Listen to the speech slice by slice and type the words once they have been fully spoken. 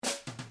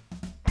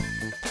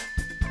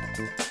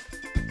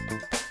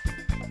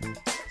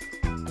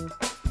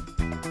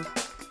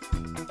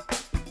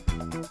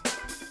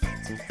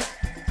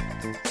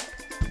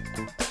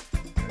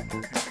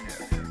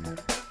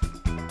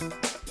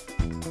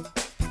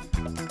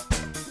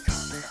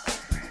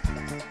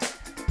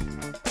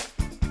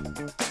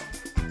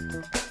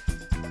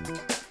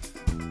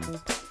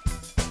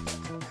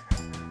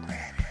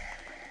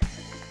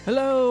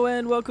Hello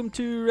and welcome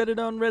to Reddit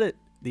on Reddit,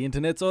 the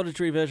internet's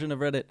auditory version of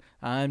Reddit.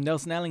 I'm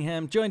Nelson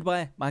Allingham, joined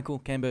by Michael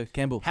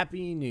Campbell.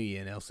 Happy New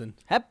Year, Nelson.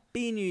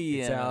 Happy New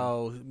Year. It's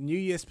our New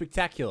Year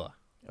spectacular.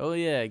 Oh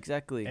yeah,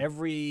 exactly.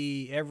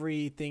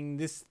 Everything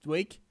this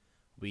week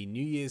will be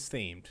New Year's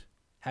themed.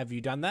 Have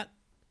you done that?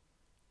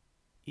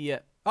 Yeah.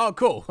 Oh,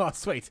 cool. Oh,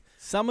 sweet.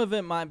 Some of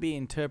it might be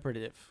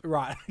interpretive,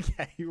 Right.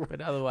 Okay.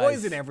 but otherwise... Well,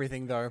 isn't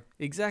everything, though?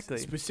 Exactly.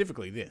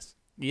 Specifically this.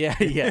 Yeah.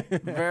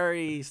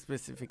 Very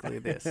specifically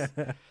this. So,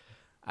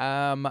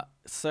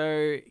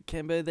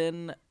 Cambo,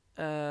 then,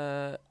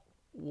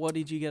 what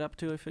did you get up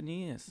to for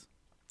New Year's?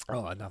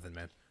 Oh, nothing,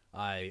 man.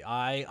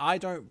 I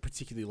don't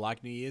particularly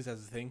like New Year's as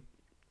a thing.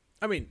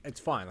 I mean, it's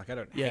fine. Like, I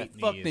don't hate New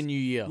fuck Year's. the New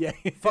Year. Yeah.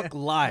 Fuck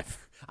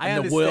life I and the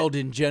understand- world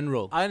in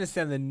general. I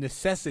understand the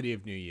necessity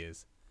of New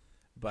Year's,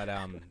 but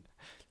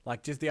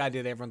like just the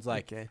idea that everyone's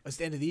like, Okay. it's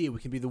the end of the year, we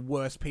can be the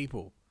worst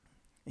people.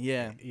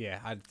 Yeah. Yeah.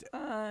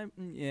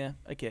 Yeah.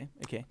 Okay.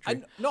 True.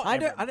 Not I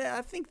everyone.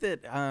 I think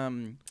that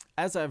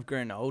as I've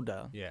grown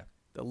older, Yeah.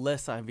 the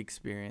less I've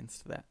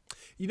experienced that.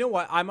 You know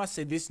what? I must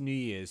say this New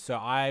Year's. So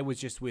I was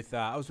just with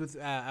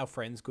our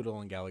friends Goodall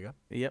and Gallagher,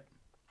 Yep.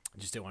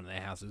 just at one of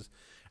their houses,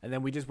 and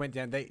then we just went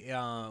down.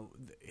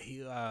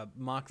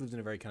 Mark lives in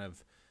a very kind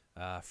of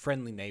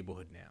friendly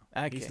neighborhood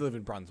now. Okay. He used to live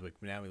in Brunswick,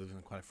 but now he lives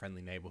in quite a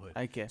friendly neighborhood.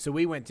 Okay. So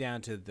we went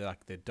down to the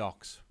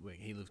docks. Where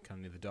he lives kind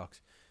of near the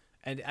docks,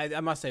 and I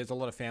must say there's a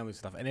lot of family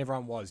stuff, and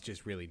everyone was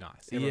just really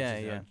nice. Everyone was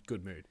just in a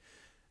good mood.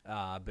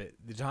 But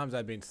the times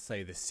I've been to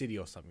say the city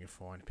or something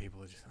before, and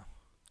people are just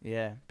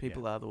Yeah.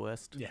 People are the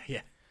worst. yeah.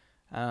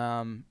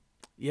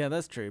 Yeah,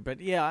 that's true. But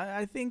yeah,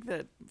 I think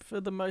that for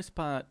the most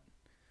part,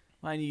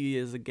 my New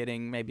Year's are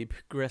getting maybe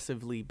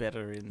progressively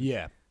better in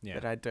Yeah.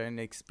 that I don't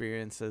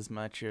experience as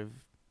much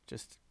of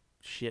just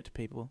shit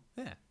people.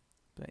 Yeah.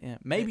 But yeah,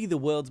 maybe the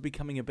world's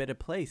becoming a better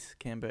place,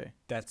 Cambo.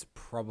 That's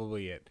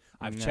probably it.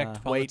 I've Nah.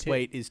 checked politics.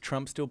 Wait, is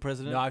Trump still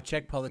president? No, I've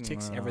checked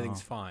politics. No.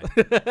 Everything's fine.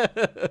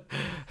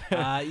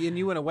 And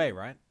you went away,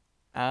 right?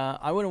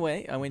 I went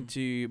away. I went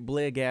to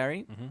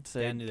Blairgowrie,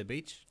 so Down to the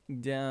beach.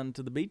 down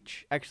to the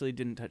beach. Actually,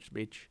 didn't touch the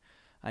beach.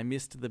 I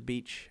missed the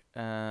beach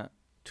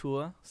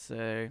tour.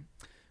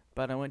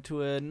 But I went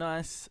to a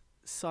nice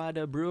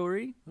cider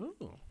brewery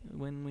Ooh.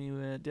 when we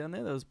were down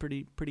there. That was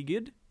pretty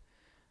good.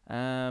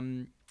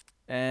 And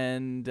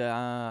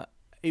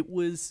it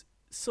was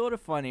sort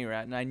of funny,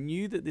 right? And I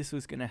knew that this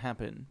was going to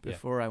happen Yeah.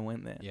 before I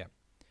went there. Yeah.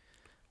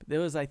 But there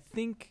was, I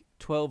think,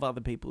 12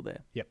 other people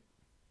there. Yep.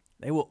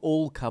 They were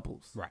all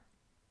couples. Right.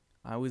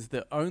 I was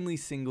the only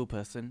single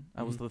person.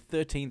 I was the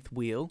 13th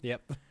wheel.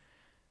 Yep.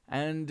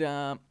 And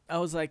I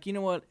was like, you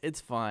know what? It's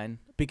fine.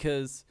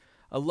 Because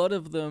a lot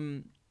of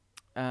them,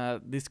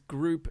 this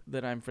group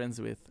that I'm friends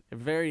with, are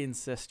very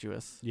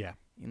incestuous. Yeah.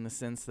 In the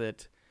sense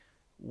that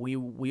we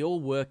all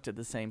worked at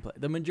the same place.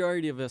 The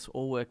majority of us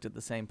all worked at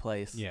the same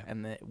place. Yeah.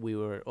 And that we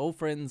were all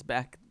friends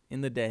back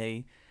in the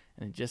day.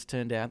 And it just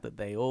turned out that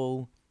they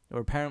all were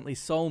apparently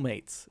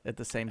soulmates at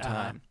the same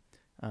time.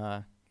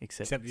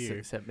 Except you.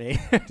 Except me.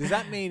 Does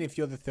that mean if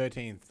you're the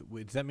 13th,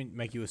 does that mean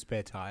make you a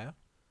spare tire?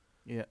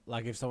 Yeah.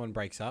 Like if someone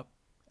breaks up?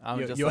 I'm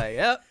You're- just you're- like,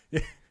 yep.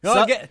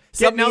 Oh, get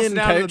Sub me Nelson in,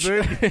 out of coach.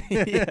 the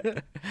boot. Yeah,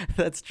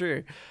 that's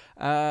true.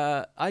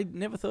 I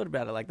never thought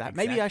about it like that.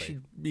 Maybe I Exactly.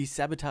 should be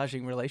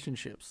sabotaging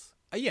relationships.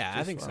 Yeah, I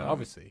Just think so. fine.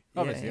 Obviously.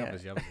 Yeah, Obviously.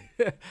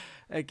 yeah.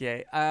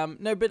 Okay.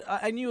 No, but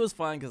I knew it was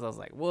fine because I was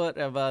like,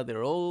 whatever.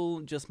 They're all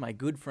just my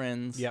good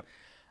friends. Yep.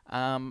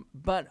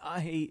 But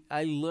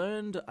I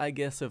learned, I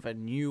guess, of a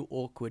new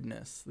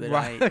awkwardness that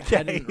Right, I okay.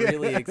 hadn't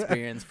really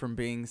experienced from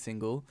being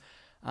single.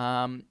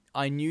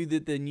 I knew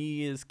that the New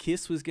Year's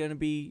kiss was going to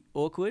be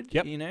awkward,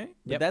 Yep. you know?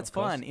 But Yep, that's of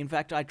course. fine. In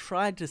fact, I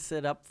tried to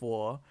set up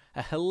for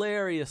a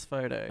hilarious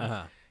photo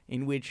Uh-huh.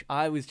 in which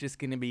I was just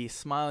going to be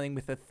smiling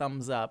with a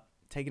thumbs up,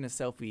 taking a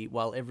selfie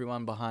while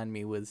everyone behind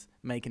me was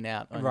making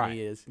out on Right. New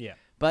Year's. Yeah.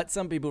 But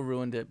some people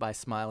ruined it by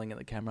smiling at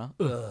the camera.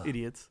 Ugh,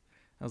 idiots.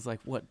 I was like,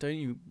 what, don't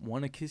you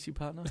want to kiss your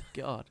partner?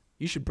 God,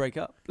 you should break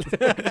up.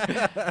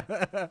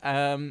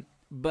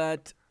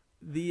 But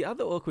the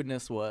other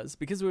awkwardness was,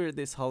 because we were at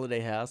this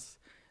holiday house,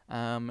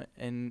 and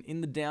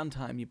in the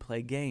downtime you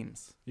play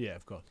games. Yeah,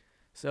 of course.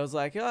 So I was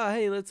like, oh,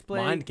 hey, let's play...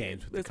 Mind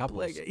games with the let's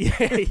couples.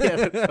 play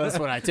yeah, that's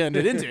what I turned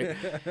it into.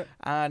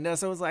 No,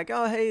 so I was like,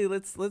 oh, hey,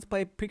 let's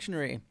play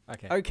Pictionary.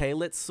 Okay. Okay,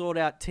 let's sort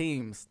out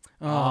teams.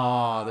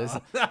 Oh,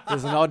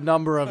 there's an odd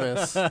number of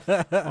us.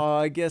 Oh,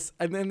 I guess.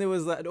 And then there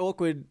was that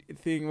awkward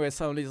thing where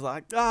somebody's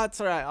like, it's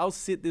all right, I'll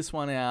sit this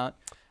one out.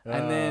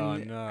 And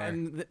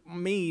then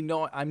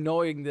no. I'm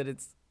knowing that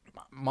it's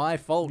my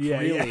fault, Yeah,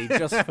 really, yeah.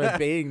 just for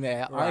being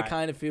there. I Right.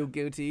 kind of feel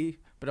guilty.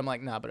 But I'm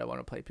like, nah, but I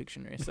want to play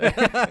Pictionary. So,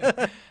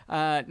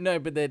 no,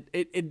 but that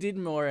it did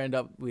more end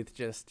up with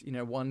just,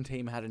 one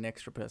team had an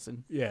extra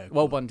person. Yeah.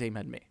 Well, one team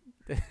had me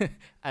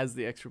as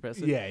the extra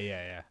person.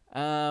 Yeah.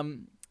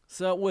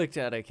 So it worked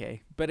out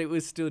okay, but it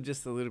was still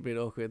just a little bit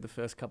awkward the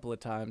first couple of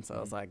times. I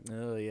was like,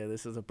 oh yeah,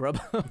 this is a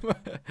problem.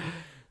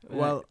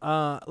 Well,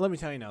 let me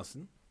tell you,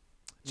 Nelson.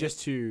 I'm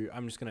just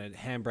going to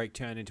handbrake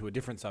turn into a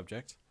different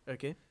subject.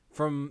 Okay.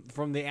 From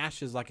the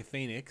ashes like a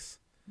phoenix,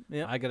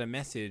 Yeah. I got a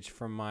message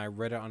from my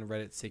Reddit on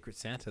Reddit Secret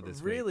Santa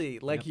this week. Really?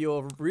 Like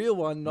your real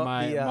one, not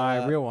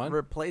my real one.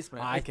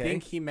 Replacement. I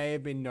think he may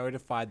have been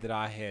notified that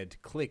I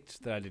had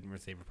clicked that I didn't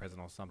receive a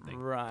present or something.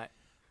 Right.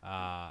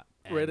 And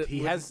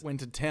Reddit went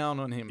to town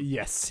on him.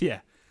 Yes, yeah.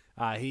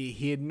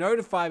 He had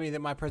notified me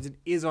that my present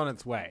is on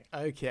its way.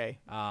 Okay.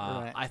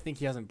 Right. I think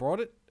he hasn't brought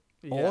it,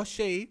 Yeah. or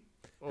she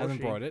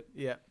hasn't brought it.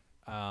 Yeah.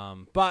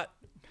 But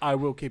I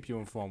will keep you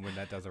informed when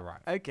that does arrive.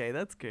 Okay,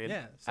 that's good.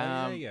 Yeah, so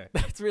there you go.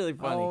 That's really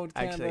funny. Old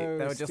Actually, Cambo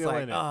they were just still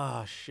like, in it.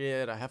 oh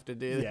shit, I have to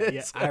do Yeah,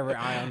 this. I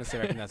honestly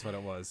reckon that's what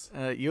it was.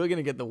 You were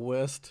gonna get the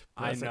worst.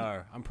 I present.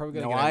 know. I'm probably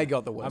gonna. No, I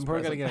got the worst. I'm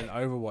probably present. gonna get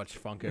an Overwatch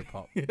Funko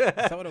Pop. Is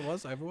that what it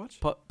was? Overwatch?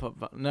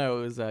 Pop. No,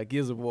 it was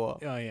Gears of War.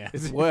 Oh yeah.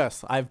 It's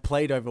worse. I've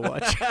played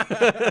Overwatch.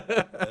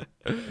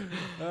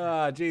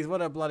 Geez,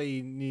 what a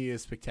bloody New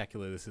Year's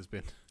spectacular this has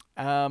been.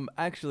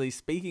 Actually,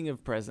 speaking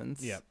of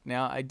presents, Yep.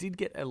 now I did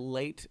get a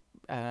late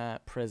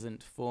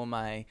present for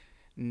my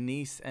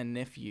niece and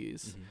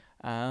nephews.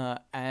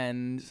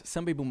 And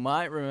some people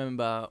might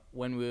remember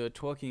when we were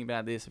talking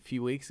about this a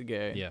few weeks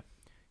ago, Yeah.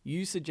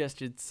 you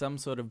suggested some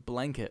sort of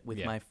blanket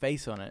with my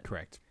face on it.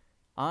 Correct.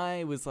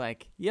 I was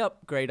like,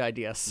 yep, great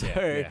idea.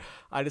 So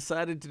I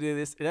decided to do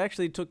this. It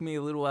actually took me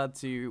a little while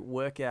to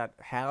work out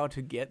how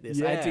to get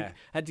this. I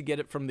had to get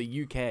it from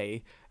the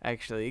UK,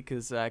 actually,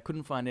 because I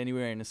couldn't find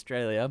anywhere in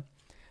Australia.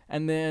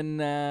 And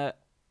then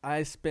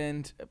I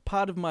spent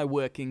part of my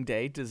working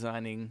day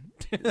designing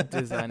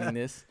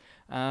this.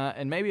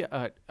 And maybe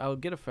I'll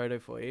get a photo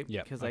for you,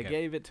 because I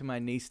gave it to my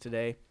niece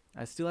today.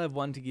 I still have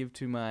one to give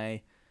to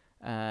my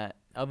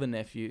other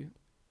nephew.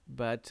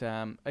 But,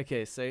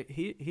 okay, so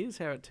here's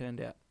how it turned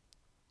out.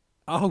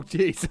 Oh,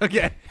 jeez.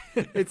 Okay.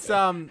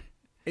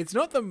 It's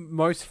not the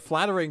most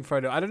flattering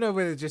photo. I don't know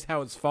whether it's just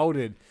how it's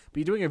folded, but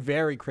you're doing a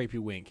very creepy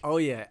wink. Oh,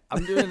 yeah.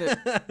 I'm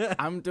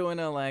doing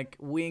a, like,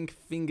 wink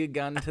finger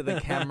gun to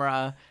the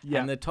camera.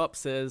 And the top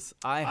says,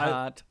 I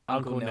heart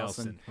Uncle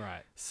Nelson.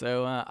 Right.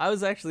 So I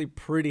was actually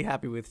pretty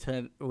happy with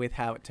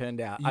how it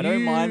turned out. I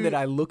don't mind that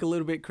I look a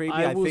little bit creepy.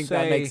 I think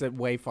that makes it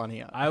way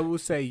funnier. I will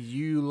say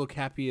you look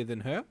happier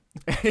than her.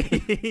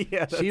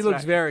 Yeah, she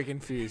looks very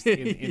confused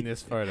in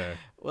this photo.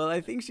 Well, I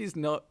think she's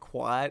not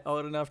quite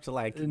old enough to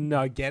like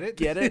get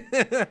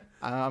it.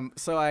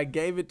 So I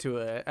gave it to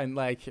her, and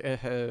like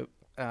her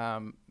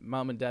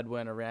mum and dad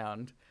weren't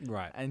around.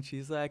 Right. And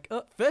she's like,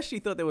 oh, first she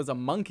thought there was a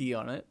monkey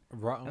on it.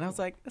 Right. And I was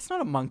like, that's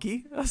not a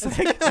monkey. I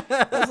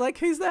was like,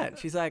 who's that?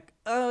 She's like,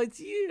 oh,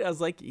 it's you. I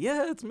was like,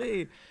 yeah, it's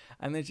me.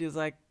 And then she was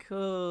like,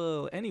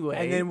 cool. Anyway.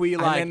 And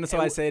then so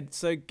I said,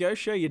 so go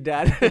show your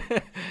dad.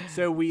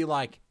 So we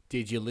like,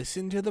 did you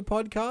listen to the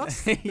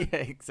podcast? Yeah,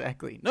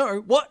 exactly. No,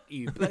 what?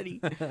 You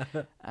bloody.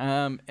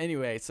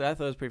 Anyway, so I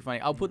thought it was pretty funny.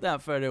 I'll put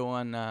that photo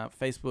on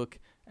Facebook,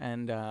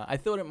 and I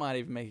thought it might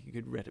even make a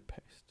good Reddit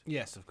post.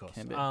 Yes, of course.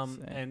 So.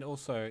 And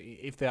also,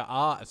 if there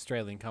are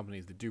Australian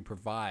companies that do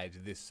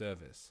provide this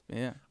service,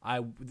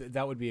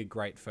 that would be a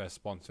great first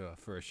sponsor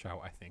for a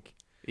show, I think.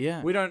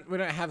 Yeah. We don't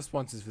have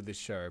sponsors for this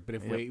show, but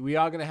if we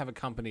are going to have a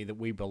company that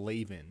we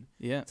believe in,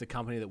 it's a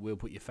company that will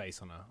put your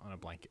face on a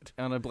blanket.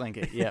 On a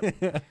blanket, yeah.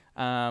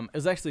 It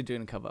was actually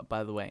doing a cover,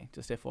 by the way,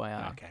 just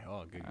FYI. Okay.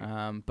 Oh,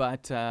 good.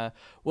 But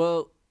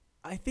well,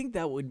 I think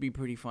that would be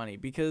pretty funny,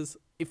 because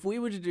if we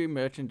were to do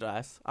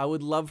merchandise, I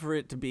would love for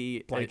it to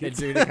be a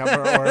Duna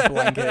cover or a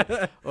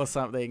blanket or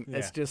something. Yeah.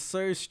 It's just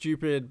so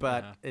stupid,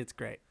 but it's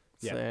great.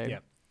 Yeah.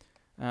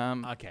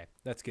 Okay,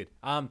 that's good.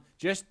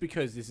 Just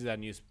because this is our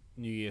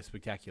New Year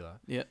spectacular,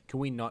 can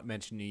we not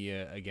mention New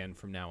Year again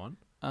from now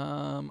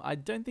on? I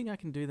don't think I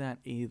can do that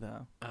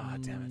either. Ah,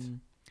 damn it.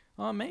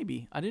 Oh,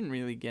 maybe. I didn't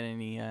really get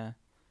any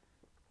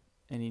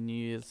New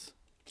Year's.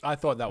 I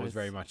thought that was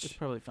very much. It's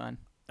probably fine.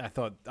 I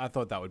thought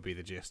that would be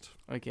the gist.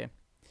 Okay.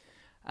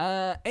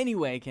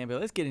 Anyway, Campbell,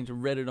 let's get into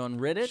Reddit on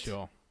Reddit.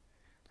 Sure.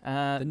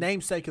 The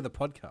namesake of the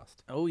podcast.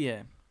 Oh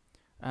yeah.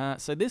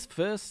 So this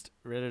first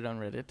Reddit on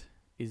Reddit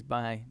is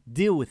by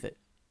Deal With It.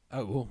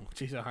 Oh,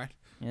 geez, all right.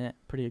 Yeah,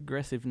 pretty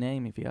aggressive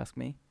name if you ask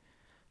me.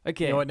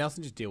 Okay. You know what,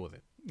 Nelson? Just deal with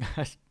it.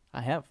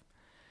 I have.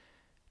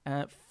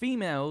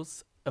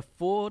 Females are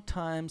 4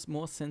 times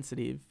more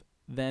sensitive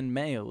than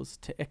males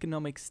to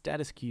economic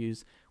status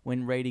cues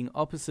when rating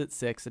opposite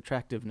sex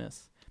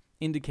attractiveness,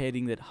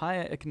 indicating that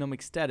higher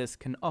economic status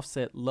can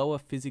offset lower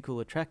physical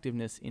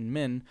attractiveness in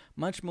men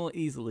much more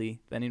easily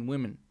than in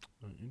women.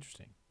 Oh,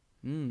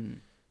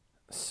 interesting.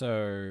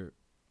 So,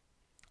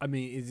 I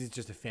mean, is this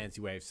just a fancy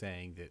way of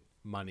saying that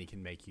money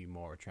can make you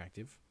more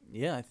attractive?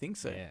 Yeah, I think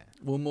so. Yeah.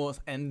 Well, more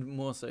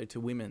so to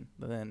women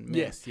than men.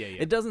 Yes, yeah.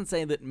 It doesn't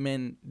say that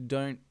men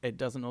don't. It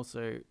doesn't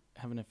also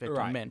have an effect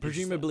Right. on men. It's just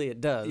Presumably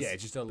it does. Yeah,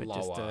 just a but lower,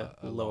 just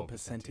a lower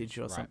percentage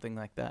or right. something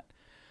like that.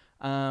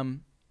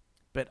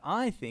 But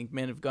I think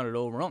men have got it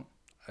all wrong.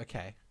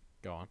 Okay,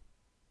 go on.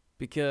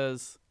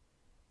 Because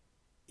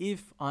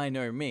if I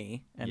know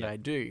me, and I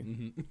do,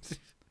 Mm-hmm.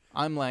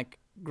 I'm like,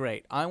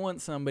 great, I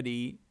want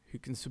somebody who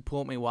can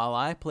support me while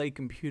I play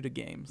computer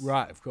games.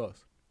 Right, of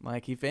course.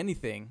 Like, if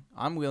anything,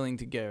 I'm willing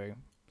to go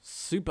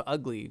super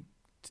ugly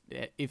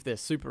if they're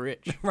super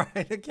rich.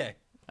 Right, okay.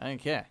 I don't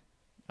care.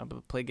 I'll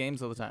play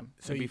games all the time.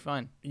 So It'll be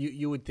fine.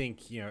 You would think,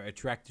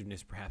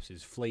 attractiveness perhaps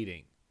is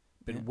fleeting,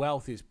 but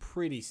wealth is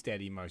pretty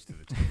steady most of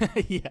the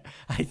time. Yeah,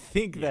 I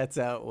think that's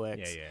how it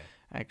works. Yeah.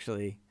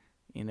 Actually,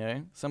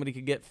 somebody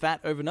could get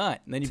fat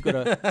overnight, and then you've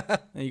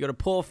got a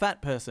poor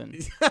fat person.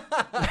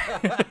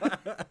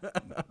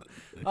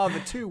 Oh,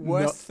 the two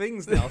worst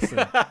things, Nelson.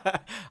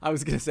 I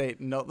was going to say,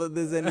 not that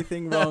there's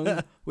anything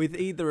wrong with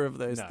either of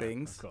those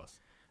things. Of course.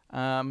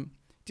 Do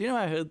you know,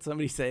 I heard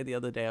somebody say the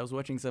other day, I was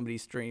watching somebody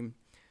stream,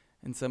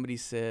 and somebody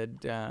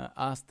said,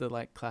 asked the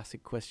like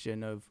classic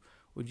question of,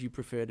 would you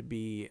prefer to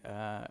be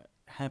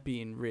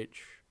happy and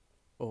rich,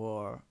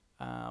 or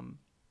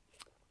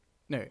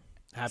no,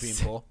 Happy and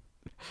poor.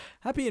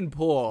 happy and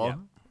poor, Yeah.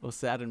 or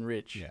sad and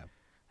rich? Yeah.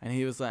 And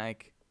he was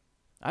like,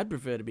 I'd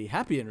prefer to be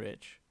happy and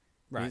rich.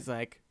 Right. He's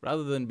like,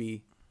 rather than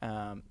be,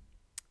 he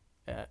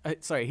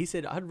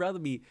said, I'd rather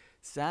be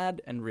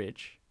sad and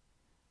rich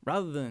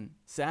rather than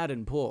sad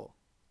and poor.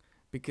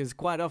 Because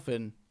quite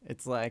often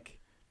it's like,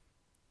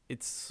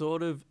 it's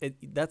sort of,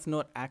 that's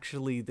not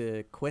actually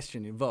the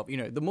question involved.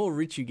 The more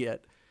rich you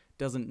get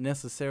doesn't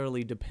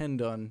necessarily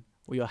depend on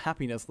your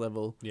happiness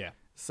level. Yeah.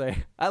 So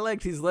I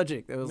liked his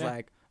logic. It was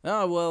like,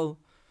 oh, well,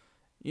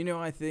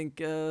 I think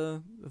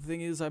the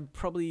thing is I'm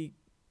probably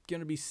going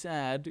to be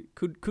sad,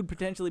 could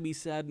potentially be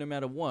sad no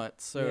matter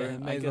what. So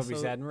may I as well guess be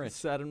I'll- sad and rich.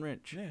 Sad and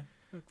rich. Yeah,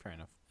 fair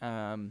enough.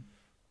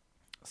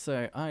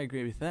 So I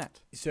agree with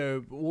that.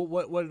 So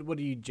what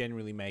do you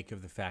generally make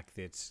of the fact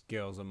that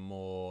girls are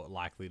more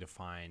likely to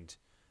find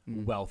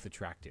wealth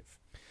attractive?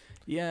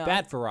 Yeah.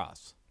 Bad for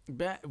us.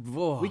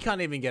 Whoa. We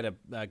can't even get a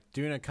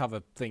Duna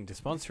cover thing to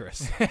sponsor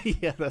us.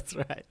 Yeah, that's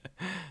right.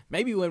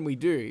 Maybe when we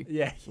do,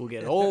 Yeah. we'll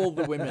get all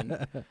the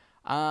women.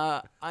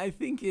 I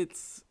think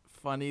it's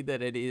funny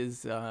that it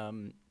is,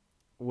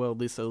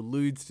 this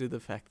alludes to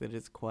the fact that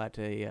it's quite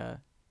a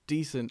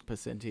decent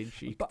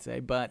percentage, you could say,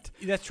 but...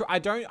 That's true. I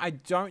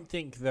don't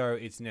think, though,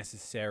 it's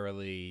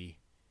necessarily...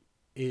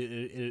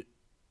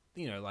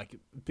 like,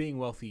 being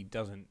wealthy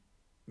doesn't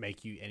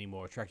make you any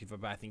more attractive,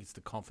 but I think it's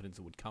the confidence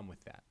that would come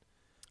with that.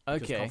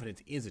 Because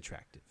confidence is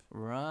attractive.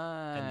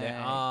 Right. And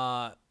there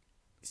are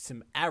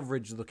some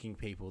average-looking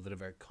people that are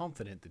very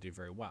confident that do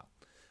very well.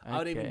 I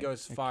would even go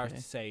as far as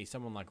to say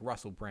someone like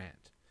Russell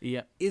Brand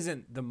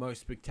isn't the most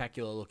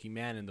spectacular-looking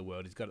man in the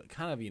world. He's got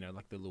kind of,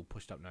 like the little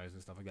pushed-up nose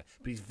and stuff like that.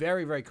 But he's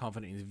very, very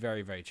confident. He's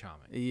very, very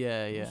charming.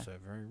 Yeah. Also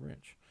very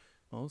rich.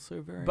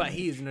 But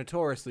he is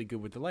notoriously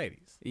good with the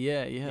ladies.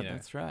 Yeah,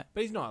 that's right.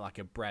 But he's not like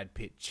a Brad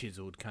Pitt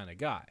chiseled kind of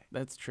guy.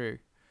 That's true.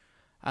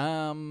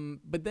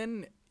 But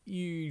then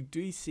you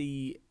do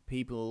see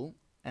people,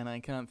 and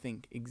I can't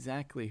think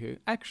exactly who.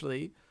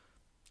 Actually,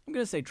 I'm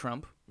going to say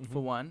Trump,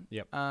 for one.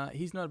 Yep.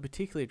 He's not a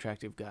particularly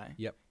attractive guy.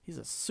 Yep. He's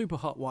a super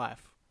hot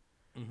wife.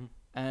 Mm-hmm.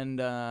 And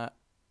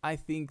I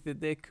think that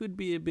there could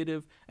be a bit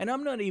of... And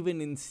I'm not even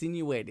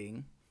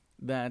insinuating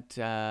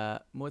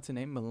that... what's her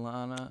name?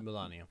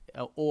 Melania.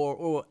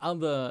 Or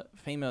other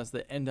females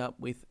that end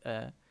up with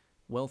a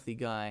wealthy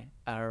guy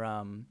are...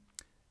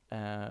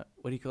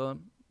 what do you call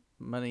them?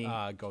 Money...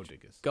 Gold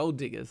diggers. Gold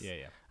diggers.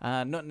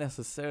 Yeah. Not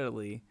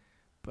necessarily,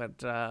 but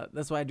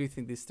that's why I do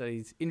think this study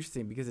is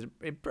interesting, because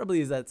it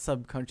probably is that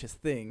subconscious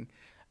thing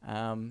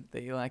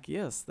that you're like,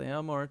 yes, they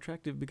are more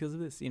attractive because of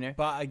this,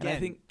 But again, I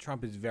think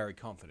Trump is very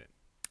confident.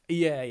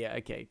 Yeah,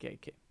 okay,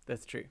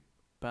 that's true.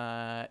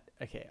 But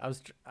okay, I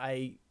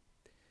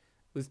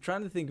was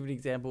trying to think of an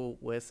example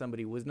where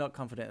somebody was not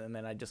confident, and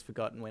then I just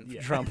forgot and went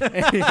for Trump.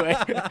 Anyway,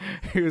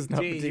 he was not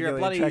particularly you're a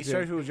bloody attractive.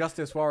 social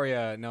justice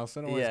warrior,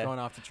 Nelson. Always going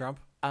after Trump.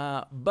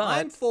 But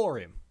I'm for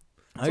him.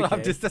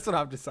 That's what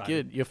I've decided.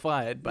 Good, you're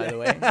fired, by the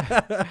way.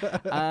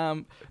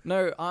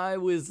 No, I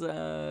was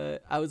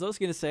also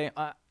going to say,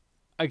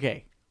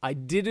 I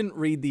didn't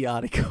read the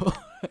article.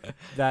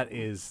 That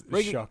is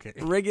shocking.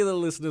 Regular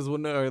listeners will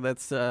know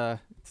that's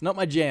it's not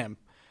my jam,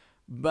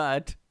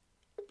 but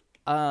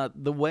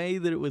the way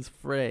that it was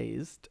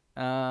phrased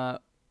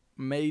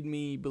made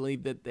me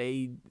believe that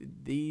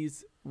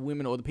these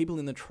women, or the people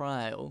in the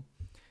trial,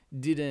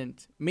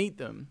 didn't meet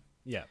them.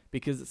 Yeah.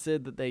 Because it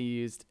said that they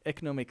used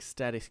economic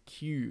status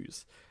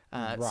cues.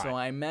 Right. So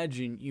I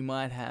imagine you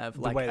might have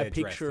The like way a they're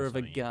dressed picture or of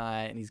a something,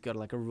 guy and he's got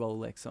like a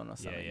Rolex on or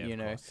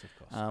something, Of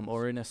course.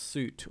 or in a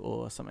suit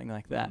or something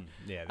like that.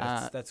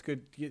 Yeah, that's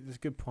good. That's a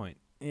good point.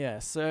 Yeah,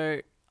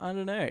 so I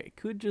don't know. It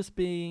could just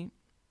be,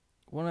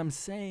 what I'm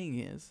saying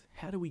is,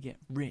 how do we get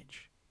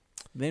rich?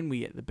 Then we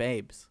get the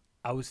babes.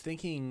 I was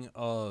thinking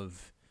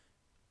of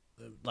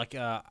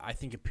I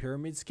think a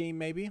pyramid scheme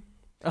maybe.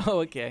 Oh,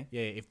 okay.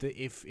 Yeah,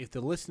 if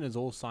the listeners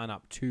all sign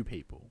up 2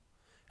 people,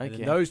 And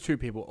then those 2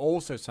 people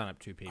also sign up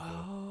 2 people.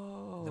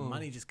 Oh. The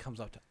money just comes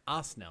up to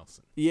us,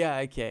 Nelson. Yeah,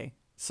 okay.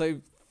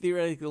 So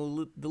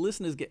theoretically, the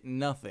listeners get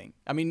nothing.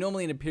 I mean,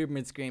 normally in a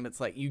pyramid scheme, it's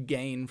like you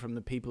gain from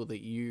the people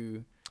that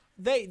you...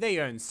 They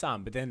earn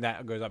some, but then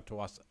that goes up to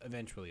us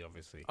eventually,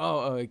 obviously.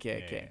 Oh,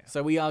 okay. Yeah.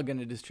 So we are going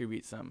to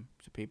distribute some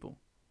to people.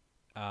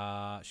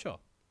 Sure.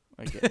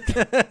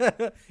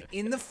 Okay.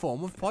 In the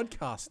form of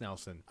podcasts,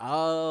 Nelson.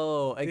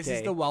 Oh, okay. This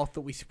is the wealth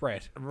that we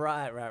spread.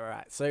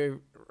 Right.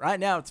 So right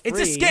now it's free. It's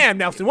a scam,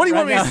 Nelson. What do you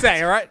want me to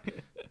say, all right?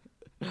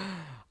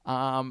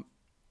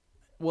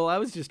 Well, I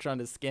was just trying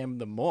to scam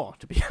them more,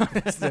 to be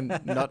honest,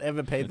 and not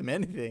ever pay them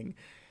anything.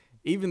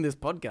 Even this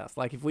podcast,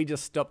 like if we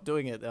just stop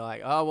doing it, they're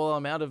like, oh, well,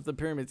 I'm out of the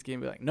pyramid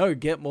scheme. Be like, no,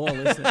 get more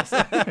listeners.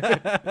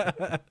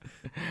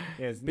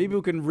 Yes.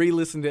 People can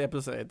re-listen to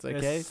episodes, okay?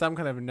 There's some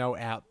kind of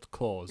no-out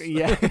clause.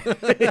 Yeah,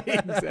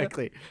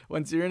 exactly.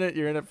 Once you're in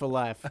it for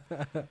life.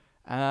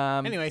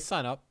 Anyway,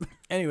 sign up.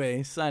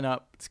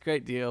 It's a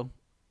great deal.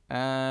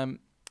 Okay,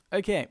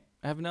 I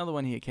have another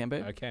one here,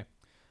 Cambo. Okay.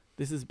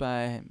 This is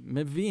by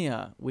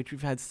Mavia, which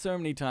we've had so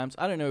many times.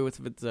 I don't know if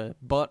it's a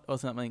bot or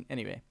something.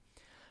 Anyway.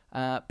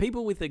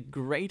 People with a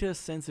greater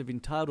sense of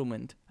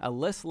entitlement are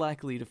less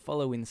likely to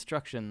follow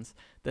instructions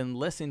than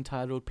less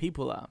entitled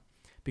people are,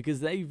 because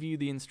they view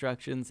the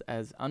instructions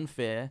as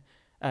unfair,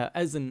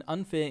 as an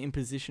unfair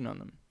imposition on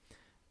them.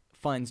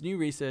 Finds new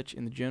research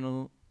in the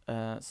journal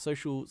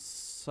Social,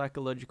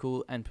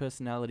 Psychological, and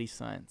Personality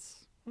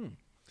Science.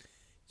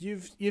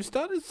 You've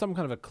started some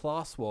kind of a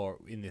class war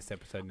in this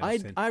episode,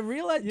 Nelson. I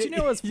realized. Do you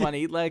know what's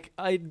funny? Like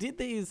I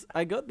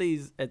got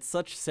these at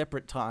such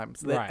separate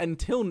times that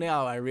until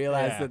now I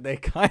realized that there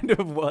kind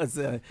of was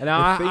a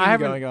theme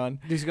going on.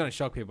 This is going to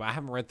shock people. I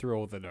haven't read through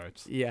all the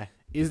notes. Yeah.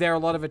 Is there a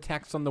lot of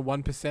attacks on the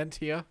 1%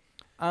 here?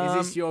 Is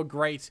this your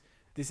great?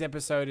 This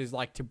episode is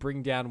like to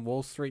bring down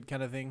Wall Street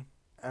kind of thing.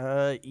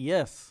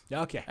 Yes.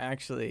 Okay.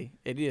 Actually,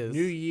 it is.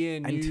 New year,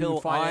 new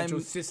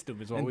financial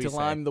system is what we say. Until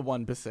I'm the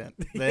 1%,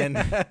 then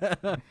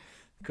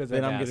because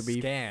then I'm going to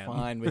be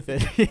fine with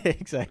it.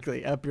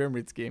 Exactly, a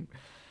pyramid scheme.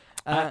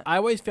 I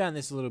always found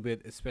this a little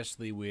bit,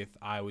 especially with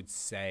I would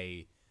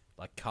say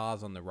like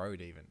cars on the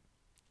road. Even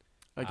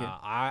okay,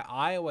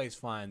 I always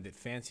find that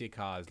fancier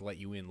cars let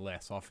you in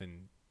less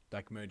often,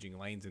 like merging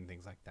lanes and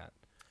things like that.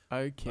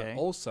 Okay. But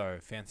also,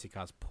 fancy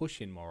cars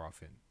push in more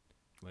often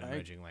when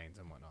merging lanes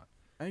and whatnot.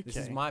 Okay. This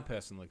is my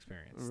personal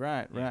experience.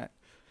 Right.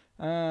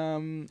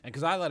 And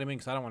because I let him in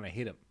because I don't want to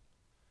hit him.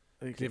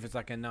 Okay. If it's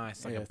like a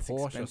nice, like a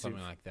Porsche expensive. Or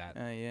something like that.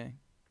 Yeah.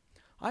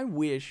 I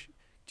wish,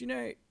 do you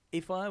know,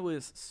 if I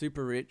was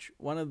super rich,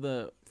 one of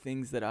the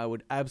things that I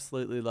would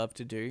absolutely love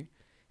to do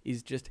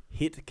is just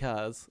hit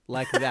cars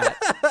like that,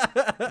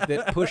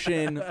 that push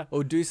in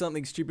or do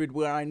something stupid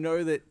where I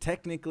know that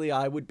technically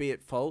I would be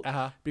at fault.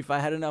 But if I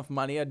had enough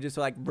money, I'd just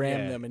like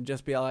ram them and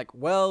just be like,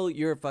 well,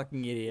 you're a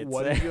fucking idiot.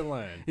 What did you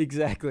learn?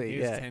 Exactly.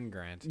 Here's 10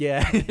 grand.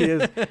 Yeah.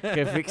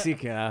 Go fix your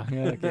car.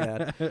 Oh,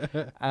 God.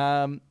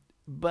 I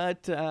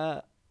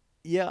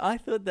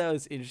thought that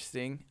was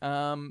interesting.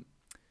 I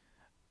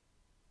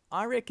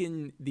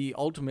reckon the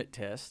ultimate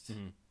test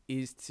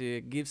is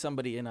to give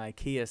somebody an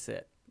IKEA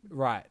set.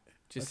 Right.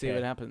 Just see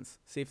what happens.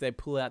 See if they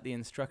pull out the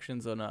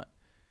instructions or not.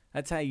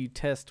 That's how you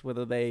test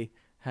whether they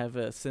have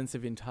a sense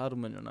of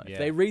entitlement or not. Yeah. If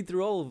they read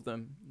through all of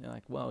them, they're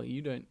like, well,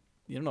 you're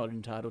not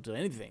entitled to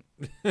anything.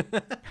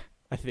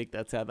 I think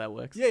that's how that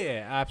works.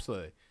 Yeah,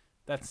 absolutely.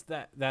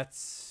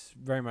 That's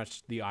very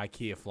much the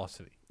IKEA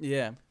philosophy.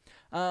 Yeah.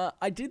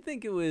 I did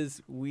think it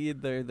was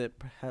weird, though, that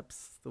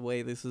perhaps the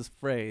way this is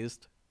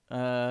phrased,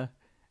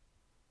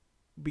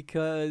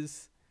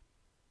 because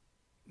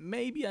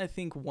maybe I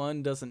think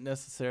one doesn't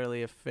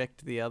necessarily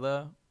affect the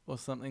other or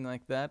something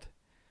like that.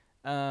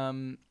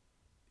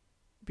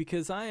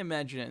 Because I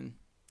imagine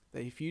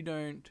that if you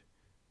don't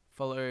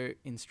follow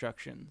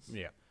instructions,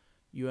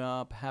 you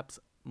are perhaps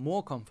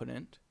more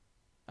confident,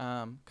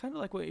 kind of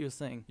like what you were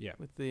saying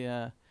with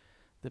the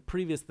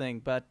previous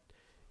thing, but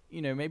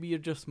maybe you're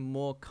just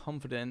more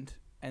confident,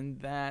 and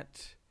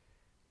that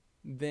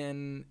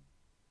then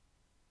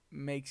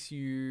makes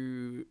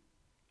you,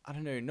 I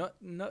don't know, not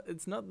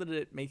it's not that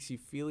it makes you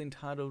feel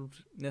entitled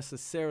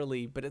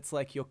necessarily, but it's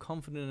like you're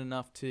confident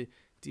enough to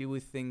deal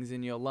with things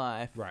in your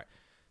life, right?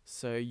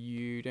 So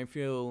you don't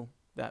feel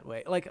that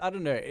way. Like, I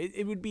don't know,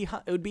 it would be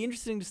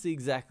interesting to see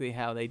exactly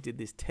how they did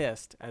this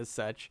test as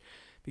such,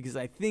 because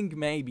I think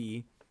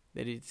maybe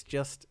that it's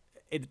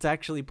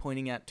actually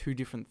pointing out two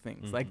different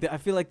things. Mm-hmm. Like I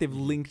feel like they've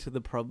linked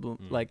the problem,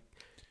 like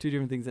two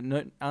different things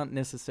that aren't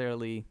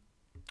necessarily.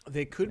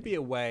 There could be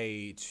a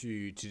way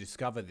to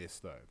discover this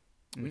though,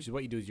 which is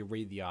what you do is you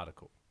read the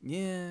article.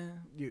 Yeah.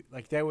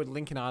 They would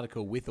link an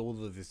article with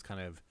all of this kind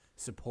of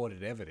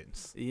supported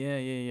evidence.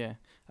 Yeah.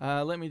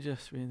 Let me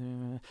just read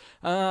through.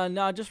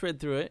 No, I just read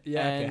through it.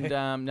 Yeah.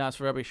 And no, it's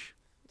rubbish.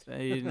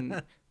 They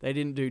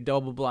didn't do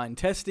double-blind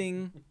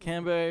testing,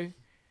 Cambo.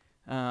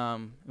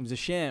 It was a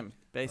sham,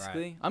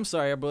 basically. Right. I'm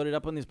sorry I brought it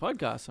up on this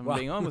podcast. I'm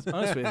being honest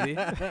with you.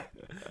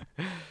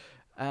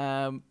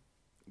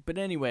 But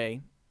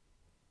anyway,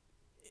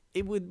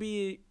 it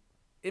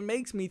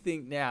makes me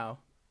think now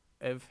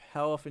of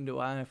how often do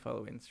I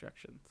follow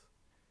instructions.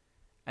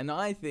 And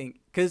I think,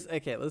 because,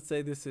 okay, let's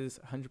say this is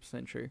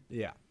 100% true.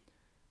 Yeah.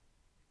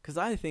 Because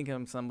I think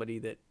I'm somebody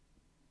that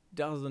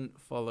doesn't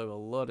follow a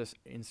lot of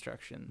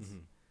instructions.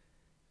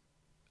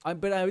 Mm-hmm.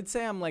 But I would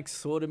say I'm like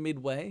sort of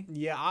midway.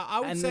 Yeah,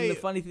 I would and say... then the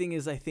funny thing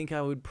is I think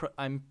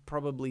I'm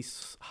probably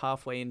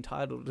halfway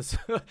entitled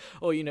to,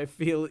 or,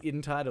 feel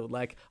entitled.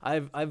 Like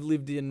I've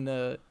lived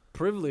in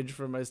privilege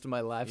for most of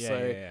my life.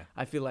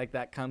 I feel like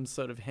that comes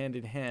sort of hand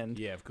in hand.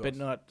 Yeah, of course. But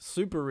not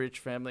super rich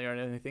family or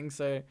anything.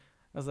 So I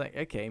was like,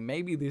 okay,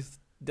 maybe this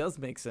does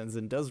make sense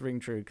and does ring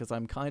true because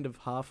I'm kind of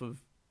half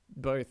of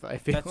both, I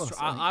feel. That's true.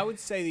 I would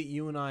say that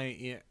you and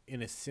I are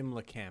in a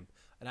similar camp.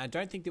 And I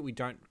don't think that we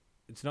don't...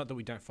 It's not that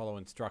we don't follow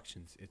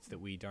instructions. It's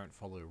that we don't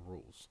follow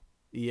rules.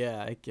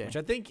 Yeah, okay. Which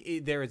I think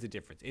there is a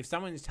difference. If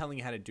someone is telling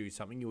you how to do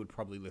something, you would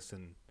probably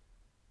listen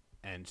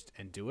and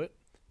do it.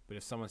 But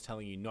if someone's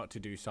telling you not to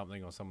do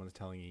something or someone's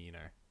telling you,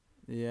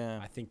 Yeah.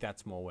 I think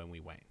that's more when we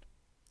wane.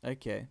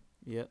 Okay.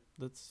 Yeah,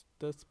 that's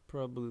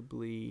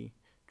probably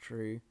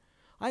true.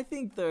 I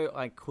think though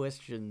I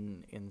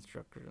question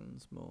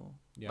instructions more.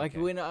 Yeah, like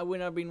when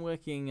I've been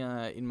working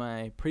in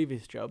my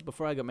previous job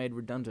before I got made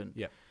redundant.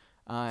 Yeah.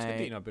 It's good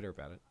that you're not bitter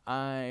about it.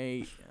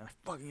 I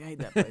fucking hate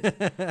that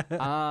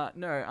place.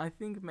 No, I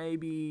think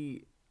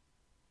maybe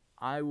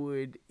I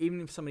would,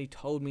 even if somebody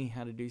told me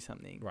how to do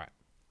something, right,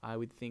 I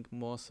would think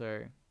more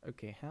so,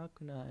 okay, how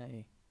can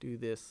I do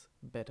this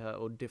better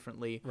or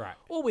differently, right,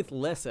 or with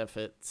less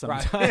effort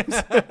sometimes.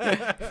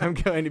 If I'm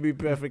going to be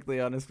perfectly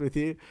honest with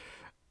you.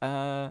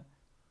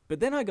 But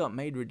then I got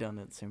made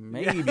redundant, so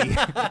maybe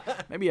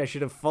I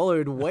should have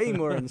followed way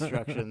more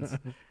instructions.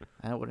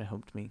 That would have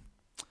helped me.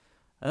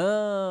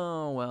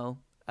 Oh, well.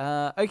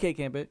 Okay,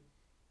 Camper.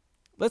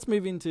 Let's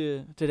move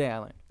into Today I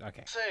Learned.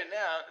 Okay. So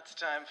now it's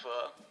time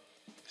for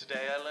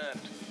Today I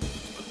Learned.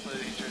 Let's play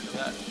the intro to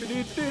that.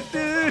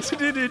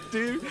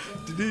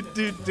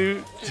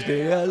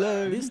 Today I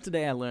Learned. This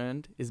Today I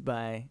Learned is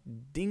by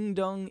Ding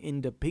Dong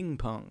in the Ping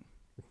Pong.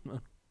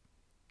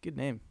 Good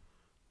name.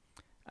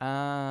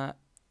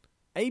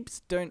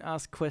 Apes don't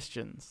ask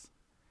questions.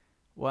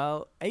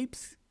 While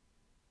apes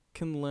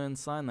can learn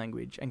sign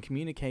language and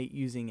communicate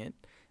using it,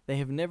 they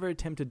have never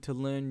attempted to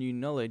learn new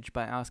knowledge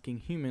by asking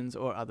humans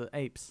or other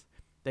apes.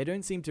 They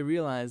don't seem to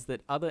realize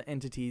that other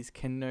entities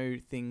can know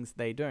things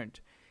they don't.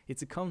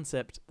 It's a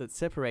concept that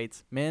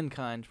separates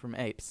mankind from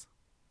apes.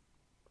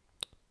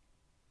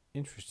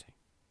 Interesting.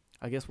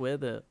 I guess we're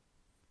the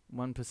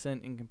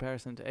 1% in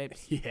comparison to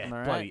apes. Yeah, Am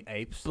I bloody right?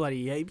 apes.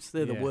 Bloody apes,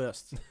 they're the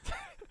worst.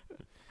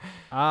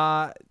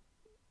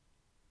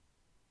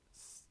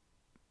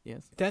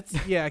 Yes.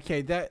 That's yeah.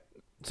 Okay.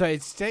 So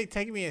it's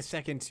taking me a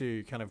second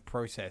to kind of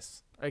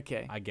process.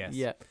 Okay. I guess.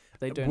 Yeah.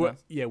 They don't.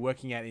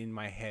 Working out in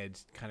my head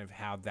kind of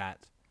how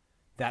that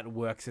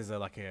works as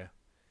a.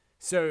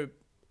 So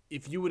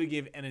if you were to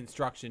give an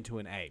instruction to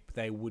an ape,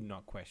 they would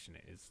not question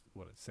it. Is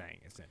what it's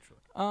saying essentially.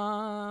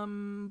 I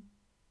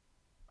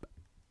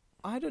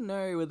don't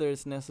know whether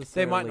it's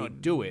necessarily. They might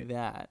not do it.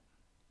 That.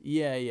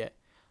 Yeah.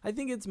 I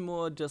think it's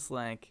more just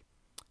like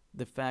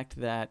the fact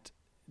that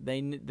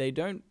they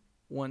don't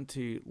want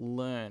to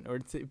learn, or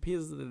it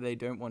appears that they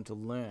don't want to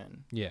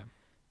learn. Yeah.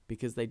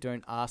 Because they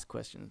don't ask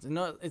questions.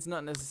 It's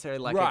not necessarily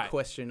like right. a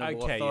question of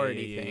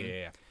authority thing.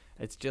 Yeah.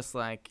 It's just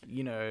like,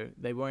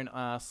 they won't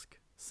ask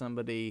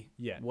somebody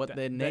what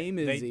their name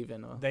is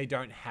even. Or they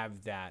don't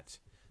have that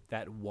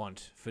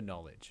want for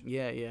knowledge.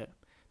 Yeah.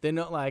 They're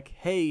not like,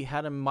 hey,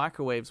 how do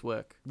microwaves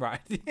work?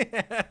 Right.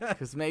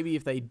 Because maybe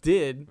if they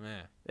did,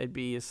 they'd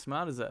be as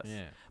smart as us.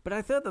 Yeah. But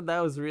I thought that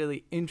was a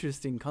really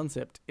interesting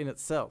concept in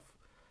itself,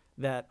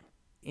 that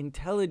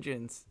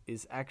intelligence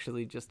is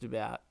actually just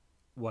about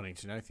wanting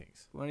to know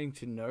things.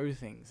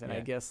 And I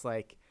guess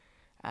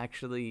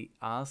actually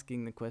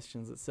asking the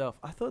questions itself.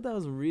 I thought that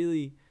was a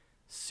really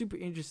super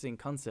interesting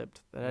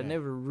concept that I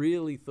never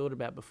really thought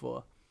about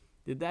before.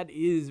 That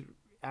is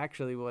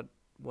actually what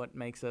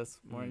makes us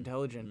more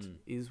intelligent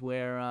is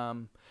where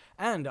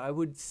and I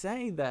would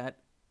say that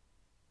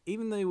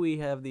even though we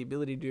have the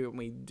ability to do what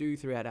we do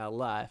throughout our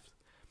life,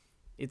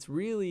 it's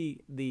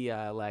really the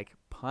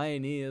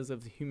pioneers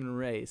of the human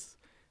race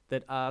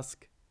that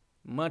ask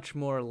much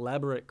more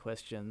elaborate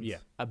questions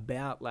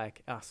about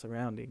our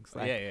surroundings.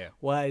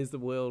 Why is the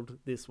world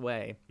this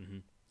way? Mm-hmm.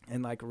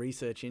 And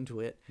research into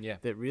it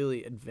that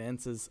really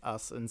advances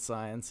us in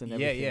science and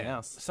everything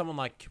else. Someone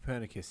like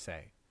Copernicus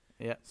said,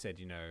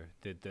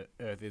 that the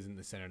Earth isn't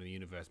the center of the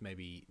universe.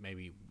 Maybe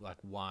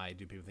why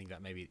do people think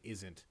that? Maybe it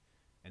isn't.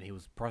 And he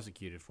was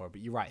prosecuted for it.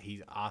 But you're right,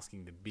 he's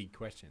asking the big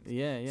questions.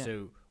 Yeah.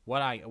 So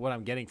what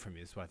I'm getting from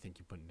this, what I think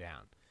you're putting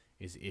down,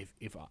 is if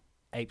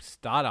apes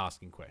start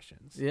asking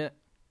questions, then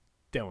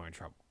we're in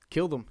trouble.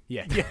 Kill them.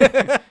 Yeah.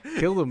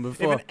 Kill them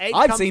before.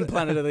 I've seen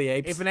Planet of the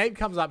Apes. If an ape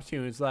comes up to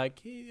you and is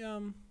like, hey,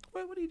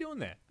 what are you doing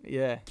there?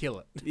 Yeah. Kill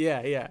it.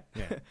 Yeah.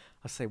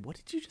 I say, what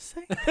did you just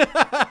say?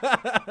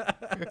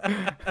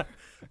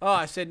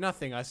 I said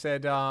nothing. I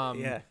said,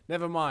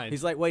 never mind.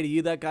 He's like, wait, are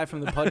you that guy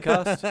from the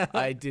podcast?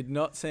 I did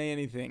not say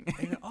anything.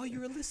 Oh,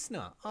 you're a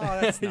listener. Oh,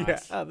 that's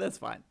nice. Oh, that's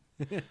fine.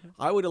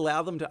 I would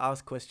allow them to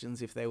ask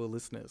questions if they were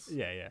listeners.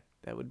 Yeah.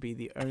 That would be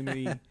the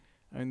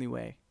only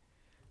way.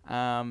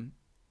 But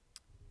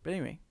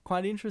anyway,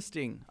 quite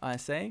interesting, I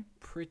say.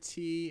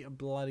 Pretty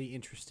bloody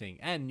interesting.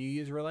 And New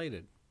Year's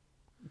related.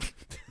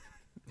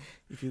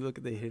 If you look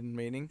at the hidden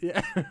meaning.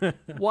 Yeah.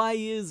 Why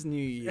is New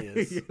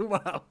Year's?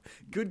 Wow.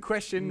 Good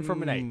question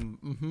from an ape.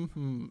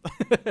 Mm-hmm.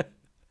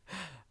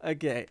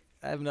 Okay,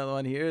 I have another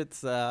one here.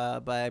 It's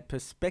by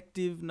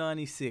Perspective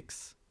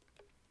 96.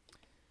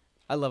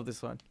 I love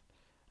this one.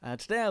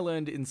 Today I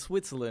learned in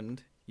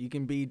Switzerland you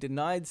can be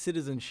denied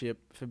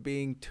citizenship for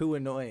being too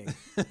annoying.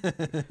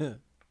 This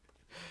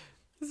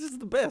is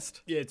the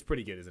best. Yeah, it's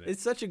pretty good, isn't it?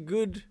 It's such a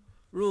good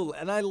rule.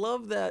 And I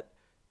love that.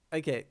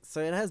 Okay,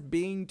 so it has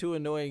being too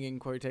annoying in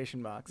quotation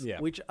marks,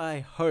 which I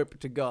hope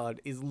to God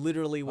is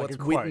literally what's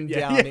written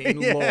down in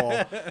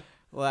law.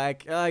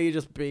 Like, you're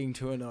just being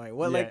too annoying.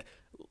 Well, like,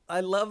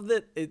 I love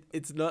that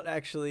it's not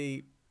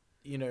actually,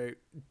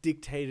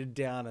 dictated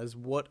down as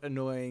what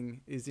annoying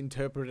is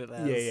interpreted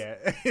as.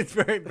 Yeah. It's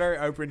very, very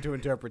open to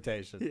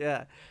interpretation.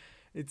 Yeah.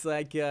 It's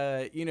like,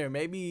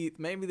 maybe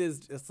there's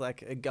just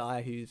like a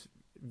guy who's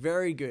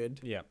very good.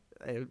 Yeah.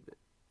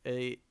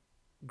 A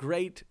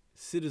great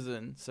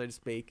citizen, so to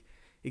speak,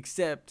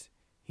 except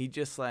he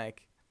just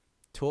like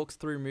talks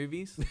through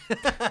movies.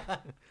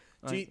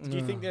 Do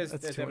you think there's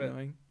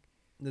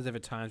ever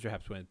times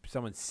perhaps when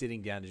someone's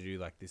sitting down to do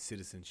like this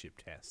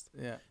citizenship test?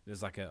 Yeah.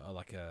 There's like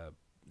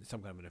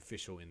some kind of an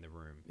official in the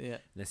room. Yeah. And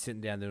they're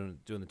sitting down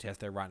doing the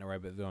test. They're writing away,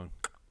 but they're going.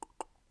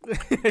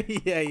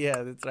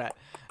 yeah, that's right.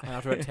 And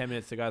after about 10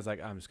 minutes, the guy's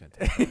like, "I'm just going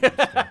to take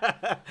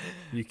it.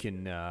 You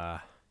can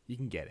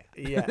get it."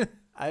 Yeah.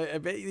 I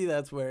bet you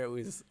that's where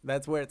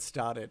it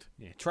started.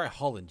 Yeah. Try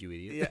Holland, you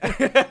idiot.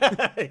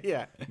 Yeah.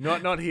 Yeah.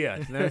 Not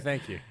here. No,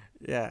 thank you.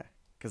 Yeah.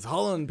 Because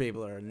Holland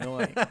people are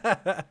annoying.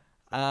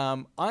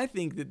 I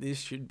think that this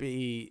should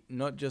be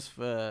not just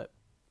for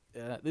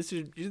this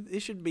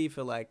should be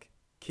for like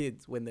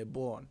kids when they're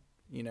born,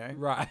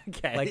 Right.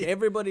 Okay. Like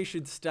everybody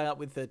should start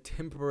with a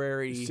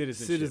temporary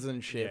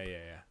citizenship.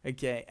 Yeah.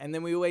 Okay, and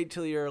then we wait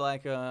till you're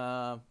like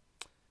I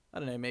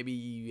don't know,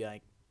 maybe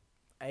like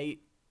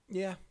 8.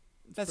 Yeah.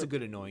 That's a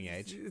good annoying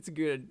age. It's a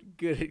good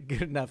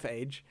enough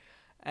age.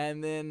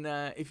 And then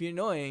if you're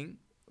annoying,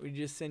 we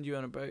just send you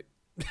on a boat.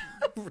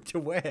 To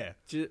where?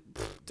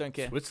 Don't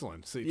care.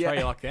 Switzerland. So you try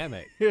your luck there,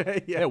 mate. Yeah.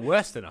 They're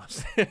worse than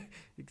us.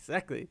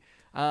 Exactly.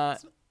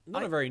 It's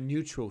not a very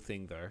neutral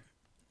thing, though.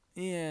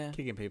 Yeah.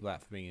 Kicking people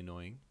out for being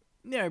annoying.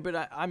 No,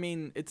 but I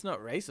mean, it's not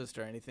racist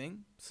or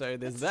anything. So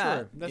there's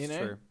That's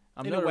true.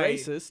 I'm not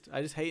racist.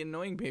 I just hate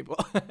annoying people.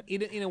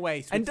 In a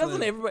way, and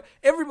doesn't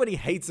everybody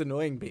hates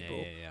annoying people?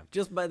 Yeah.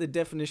 Just by the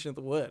definition of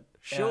the word.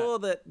 Sure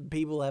that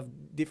people have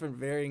different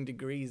varying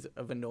degrees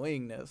of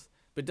annoyingness,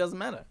 but it doesn't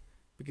matter.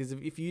 Because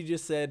if you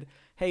just said,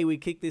 "Hey, we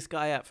kicked this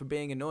guy out for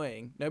being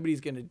annoying,"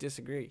 nobody's going to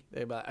disagree.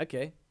 They're like,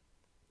 "Okay,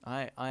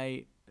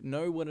 I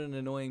know what an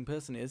annoying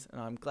person is,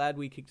 and I'm glad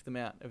we kicked them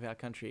out of our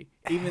country,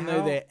 even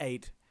though they're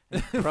 8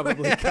 and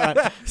probably can't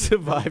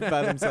survive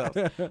by themselves."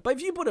 But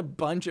if you put a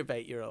bunch of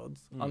 8-year-olds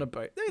on a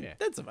boat,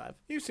 they'd survive.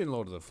 You've seen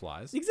Lord of the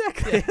Flies.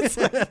 Exactly. It's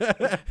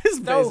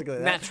basically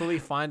that. Naturally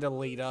find a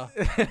leader.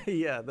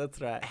 Yeah,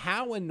 that's right.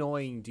 How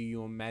annoying do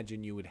you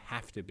imagine you would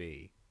have to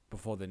be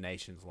before the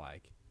nation's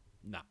like,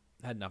 nah,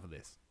 had enough of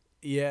this?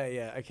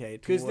 Yeah, okay.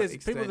 Because there's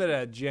people that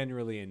are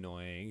generally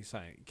annoying,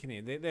 so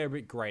they're a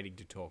bit grating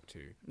to talk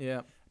to.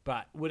 Yeah.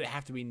 But would it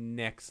have to be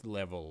next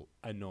level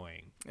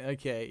annoying?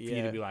 Okay, yeah. For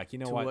you to be like, you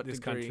know what, this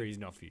country is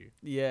not for you.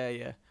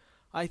 Yeah.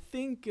 I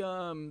think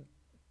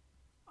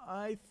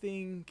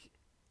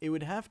it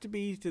would have to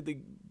be to the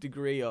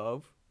degree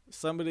of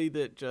somebody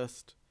that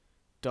just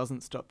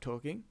doesn't stop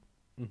talking.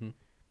 Mm-hmm.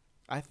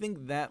 I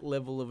think that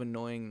level of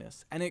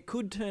annoyingness, and it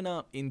could turn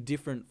up in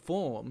different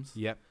forms.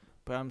 Yep.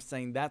 But I'm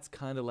saying that's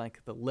kind of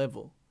like the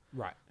level.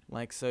 Right.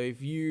 Like, so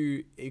if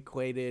you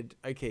equated,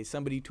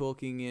 somebody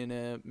talking in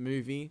a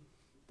movie,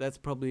 that's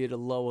probably at a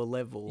lower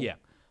level. Yeah.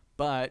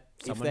 But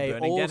Someone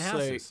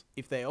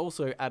if they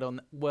also add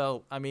on,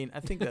 well, I mean, I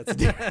think that's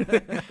different.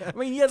 I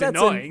mean, yeah, that's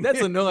annoying.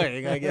 That's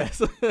annoying, I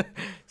guess.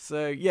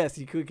 So yes,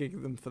 you could kick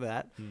them for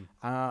that.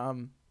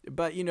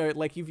 But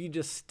like if you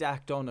just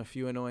stacked on a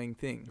few annoying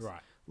things,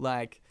 right?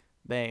 Like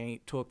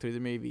they talk through the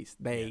movies,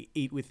 they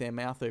eat with their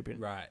mouth open,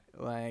 right?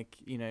 Like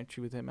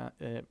chew with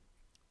their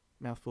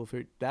mouthful of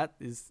food. That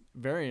is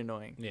very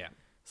annoying. Yeah.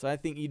 So I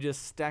think you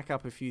just stack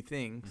up a few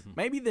things. Mm-hmm.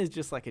 Maybe there's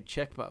just like a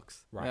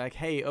checkbox. Right. Like,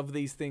 hey, of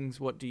these things,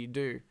 what do you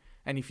do?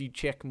 And if you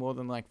check more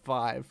than like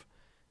 5,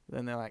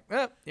 then they're like,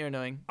 oh, you're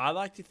annoying. I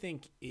like to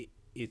think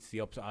it's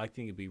the opposite. I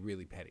think it'd be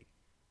really petty.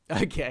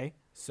 Okay.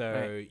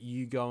 So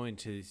you go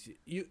into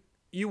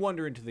you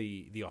wander into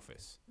the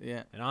office.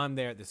 Yeah. And I'm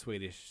there at the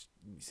Swedish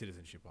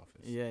citizenship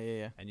office.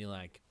 Yeah. And you're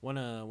like,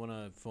 wanna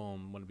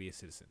be a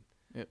citizen.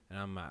 Yep. And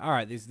I'm like, all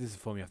right, this is a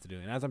form you have to do.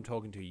 And as I'm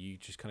talking to you, you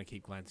just kind of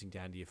keep glancing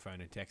down to your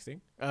phone and texting.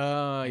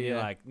 Oh, and you're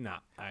like, nah,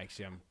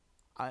 actually, I'm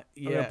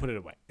going to put it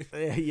away.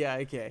 Yeah,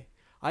 okay.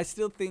 I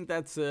still think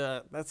that's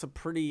a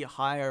pretty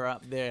higher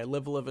up there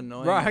level of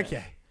annoyance. Right,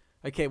 okay.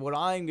 Okay, what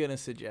I'm gonna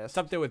suggest. It's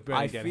up there with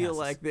burning I down feel houses.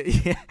 like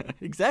that. Yeah,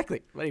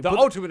 exactly. The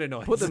ultimate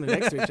annoyance. Put them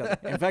next to each other.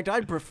 In fact,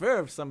 I'd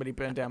prefer if somebody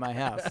burned down my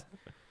house.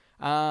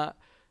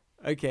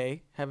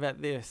 Okay, how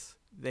about this?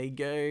 They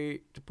go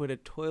to put a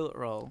toilet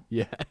roll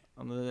Yeah.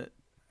 on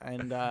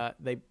and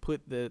they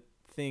put the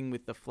thing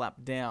with the flap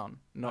down,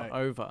 not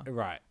over,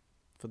 Right.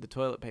 for the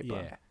toilet paper.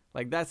 Yeah.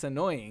 Like, that's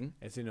annoying.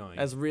 It's annoying.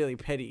 That's really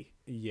petty.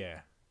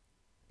 Yeah.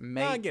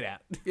 Mate. Get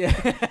out.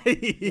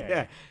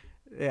 Yeah.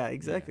 Yeah,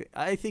 exactly.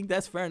 I think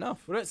that's fair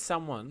enough. What about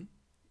someone?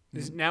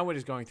 Now we're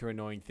just going through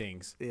annoying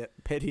things. Yeah,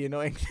 petty,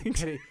 annoying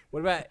things. What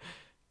about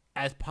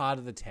as part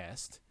of the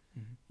test?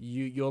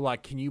 You're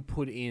like, can you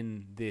put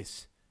in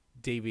this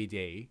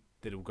DVD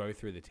that will go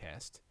through the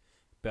test?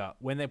 But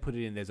when they put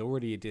it in, there's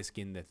already a disc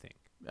in the thing.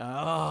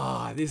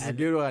 Oh, this is a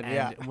good one.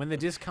 Yeah. And when the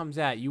disc comes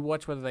out, you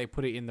watch whether they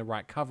put it in the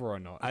right cover or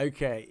not.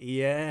 Okay.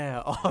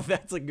 Yeah. Oh,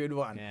 that's a good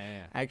one.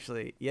 Yeah.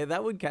 Actually, yeah,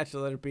 that would catch a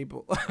lot of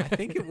people. I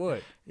think it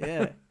would.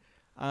 Yeah.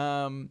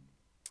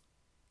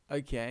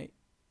 Okay.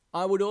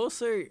 I would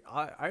also,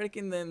 I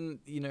reckon then,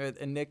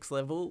 a next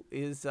level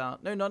is, no,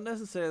 not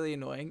necessarily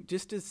annoying,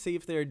 just to see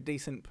if they're a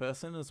decent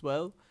person as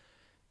well,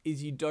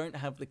 is you don't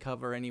have the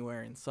cover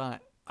anywhere in sight.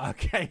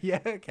 Okay, yeah,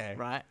 okay.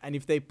 Right? And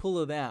if they pull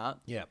it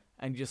out Yep.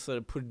 and just sort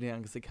of put it down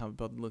because they can't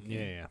bother looking,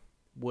 Yeah.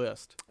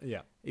 worst.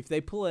 Yeah. If they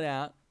pull it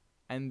out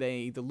and they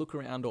either look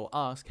around or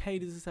ask, hey,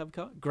 does this have a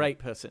cover? Great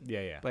person.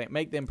 Yeah. But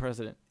make them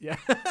president. Yeah.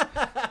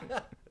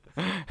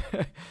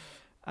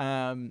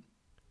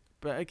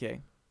 But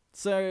okay.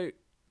 So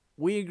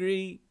we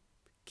agree,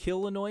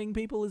 kill annoying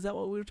people? Is that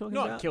what we were talking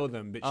about? Not kill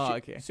them, but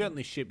okay.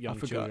 certainly ship young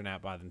forgot. children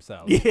out by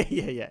themselves. Yeah.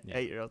 Yeah.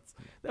 8-year-olds.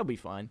 That'll be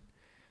fine.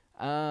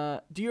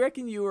 Do you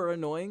reckon you were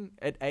annoying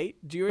at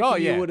 8? Do you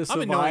reckon you would have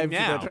I'm annoying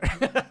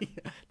survived? now.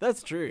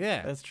 That's true.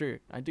 Yeah. That's true.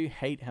 I do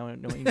hate how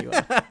annoying you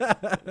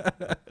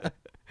are.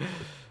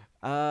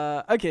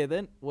 Okay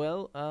then.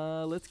 Well,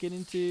 let's get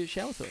into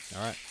shower thoughts.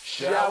 All right.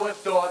 Shower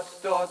thoughts,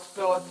 shower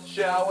thoughts,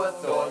 shower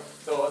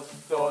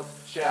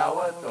thoughts,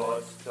 shower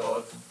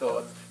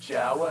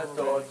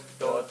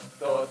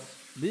thoughts.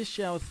 This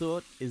shower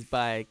thought is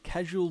by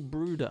Casual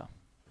Brooder.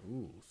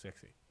 Ooh,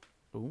 sexy.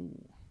 Ooh.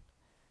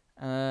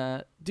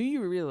 Do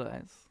you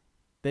realize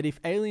that if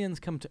aliens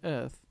come to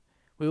Earth,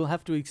 we will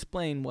have to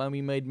explain why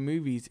we made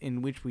movies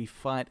in which we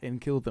fight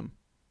and kill them?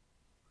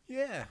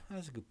 Yeah,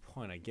 that's a good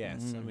point, I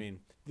guess. I mean,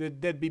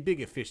 there'd be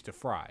bigger fish to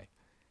fry.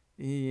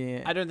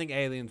 Yeah. I don't think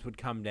aliens would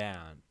come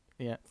down,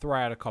 Yeah. throw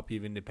out a copy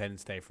of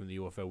Independence Day from the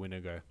UFO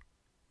window, go,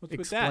 what's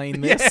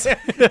Explain with this.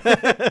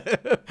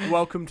 that? Yeah.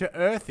 Welcome to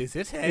Earth, is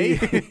it? Hey.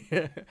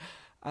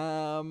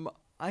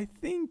 I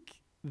think,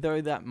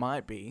 though, that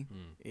might be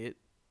it.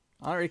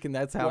 I reckon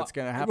that's how Well, it's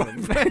going to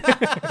happen.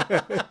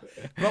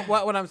 But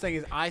what I'm saying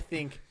is, I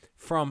think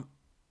from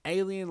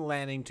alien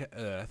landing to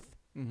Earth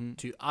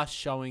to us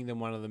showing them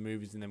one of the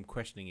movies and them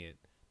questioning it,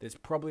 there's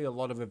probably a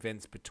lot of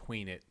events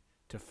between it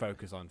to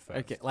focus on first.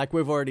 Okay, like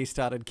we've already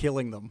started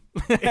killing them.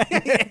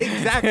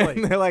 Exactly.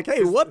 And they're like,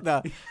 hey, what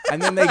the? And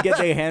then they get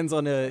their hands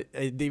on a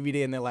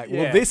DVD and they're like,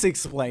 well, Yeah. this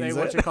explains They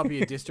watch it. a copy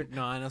of District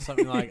 9 or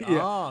something like, Yeah.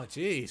 oh,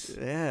 jeez.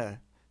 Yeah.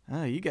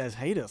 Oh, you guys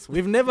hate us.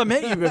 We've never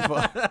met you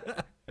before.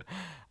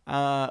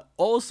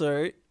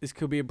 Also, this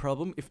could be a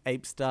problem if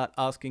apes start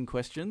asking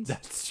questions.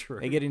 That's true.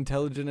 They get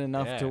intelligent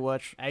enough Yeah. to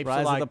watch Apes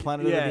Rise are of the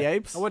Planet of the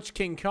Apes. I watched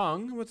King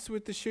Kong. What's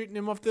with the shooting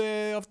him off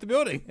the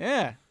building?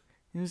 Yeah.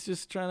 He was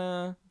just trying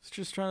to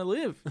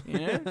live,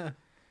 you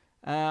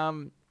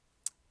know?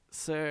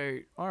 So,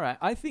 all right.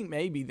 I think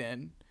maybe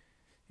then,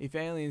 if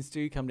aliens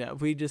do come down,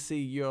 if we just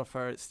see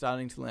UFO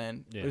starting to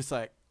land, Yeah. we're just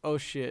like, oh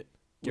shit.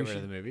 Get we rid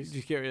of should the movies.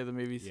 Just get rid of the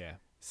movies. Yeah.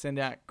 Send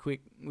out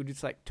quick, we'll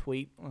just like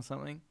tweet or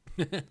something.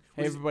 Hey,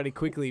 everybody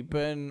quickly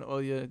burn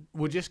all your...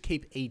 We'll just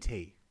keep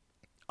E.T.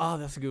 Oh,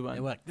 that's a good one.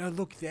 And we're like, no,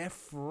 look, they're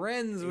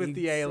friends with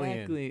the alien.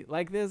 Exactly.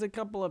 Like, there's a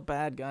couple of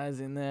bad guys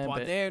in there, But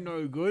but they're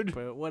no good.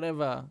 But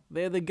whatever.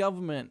 They're the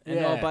government.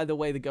 And Yeah. oh, by the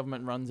way, the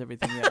government runs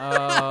everything.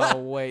 Yeah. Oh,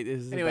 wait.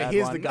 This is Anyway, a bad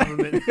here's one. the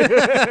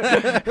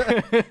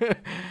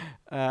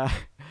government.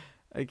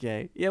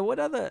 Okay. Yeah, what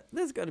other...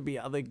 There's got to be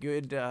other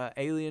good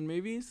alien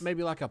movies.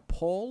 Maybe like a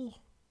Paul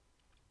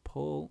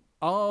Paul.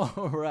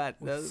 Oh, right.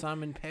 with That's-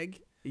 Simon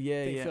Pegg.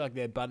 yeah, They yeah. feel like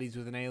they're buddies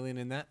with an alien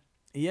in that.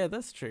 Yeah,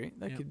 that's true.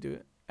 That Yep. could do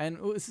it. And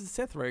was it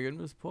Seth Rogen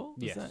was Paul?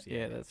 Was Yes, that? yeah,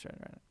 Yeah, yeah. that's right.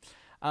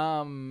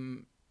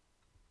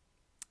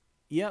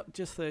 Yep,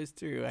 just those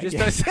two. I Just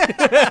guess.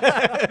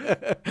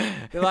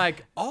 They're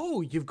like,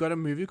 oh, you've got a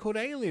movie called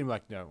Alien. I'm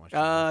like, no, watch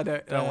that. No,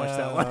 Don't watch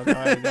that one. No,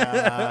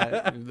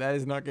 that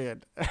is not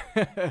good.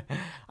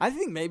 I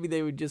think maybe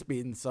they would just be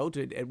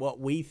insulted at what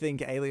we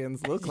think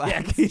aliens look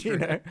like. that's you true.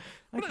 know?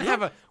 We Like,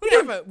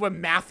 don't have a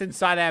mouth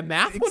inside our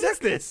mouth. What is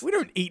this? We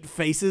don't eat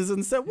faces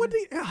and stuff. What do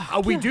you,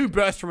 Oh, we do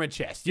burst from a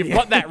chest. You've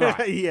got that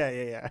right.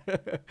 yeah.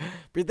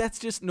 But that's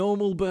just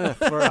normal birth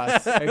for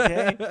us,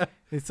 okay?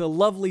 It's a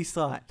lovely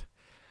sight.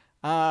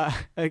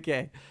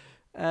 Okay.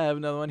 I have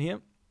another one here.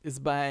 It's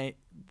by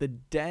the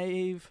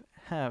Dave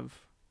Have.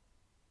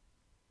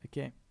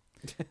 Okay.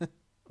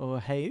 Or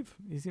Have.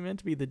 Is he meant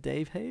to be the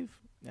Dave Have?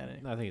 I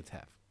don't know. I think it's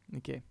half.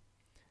 Okay.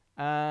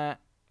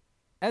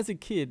 As a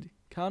kid,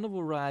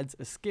 carnival rides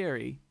are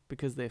scary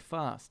because they're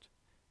fast.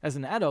 As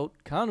an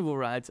adult, carnival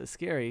rides are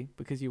scary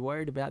because you're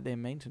worried about their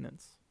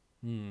maintenance.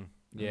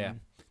 Yeah.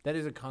 That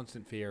is a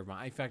constant fear of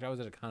mine. In fact, I was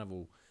at a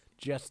carnival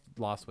just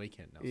last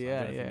weekend. So I don't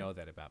know if you know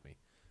that about me.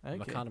 Okay.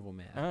 I'm a carnival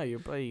man. Oh,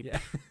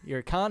 you're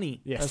a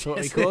carny. Yes, That's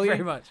what we call you.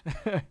 Very much.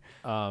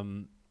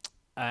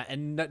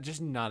 And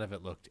just none of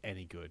it looked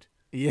any good.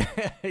 Yeah,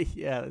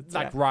 yeah. It's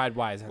like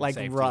ride-wise, like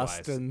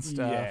rust safety-wise. and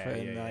stuff.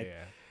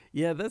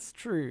 Yeah, that's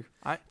true.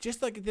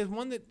 Just like there's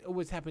one that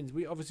always happens.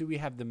 We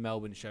have the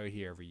Melbourne show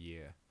here every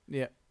year.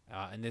 Yeah.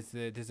 And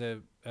there's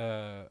a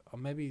or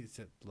maybe it's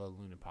at the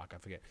Luna Park. I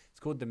forget. It's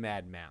called the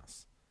Mad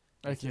Mouse.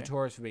 It's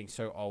notorious for being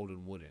so old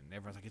and wooden.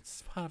 Everyone's like,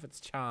 it's part of its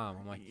charm.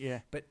 I'm like, yeah.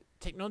 But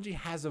technology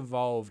has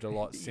evolved a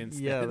lot since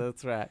then. Yeah,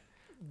 that's right.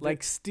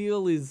 Like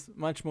steel is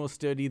much more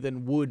sturdy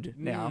than wood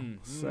now.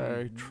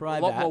 So try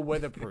that. A lot more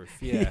weatherproof.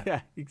 Yeah.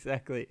 Yeah,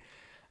 exactly.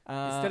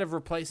 Instead of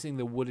replacing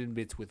the wooden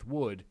bits with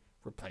wood,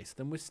 replace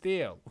them with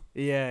steel.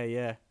 Yeah,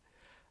 yeah.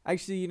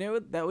 Actually, you know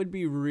what? That would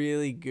be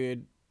really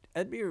good.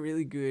 That'd be a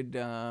really good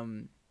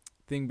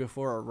thing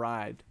before a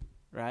ride,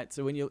 right?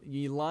 So when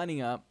you're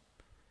lining up,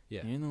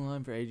 you're in the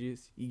line for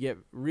ages. You get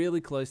really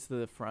close to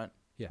the front.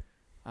 Yeah.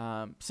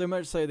 So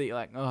much so that you're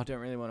like, oh, I don't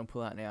really want to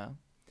pull out now.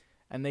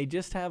 And they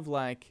just have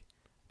like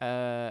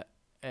a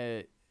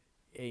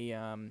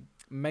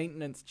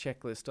maintenance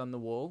checklist on the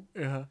wall.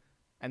 Uh-huh.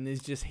 And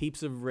there's just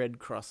heaps of red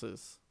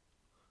crosses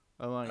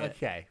along it.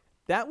 Okay.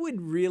 That would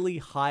really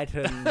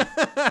heighten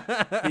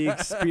the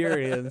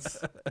experience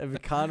of a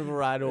carnival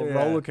ride or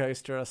roller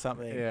coaster or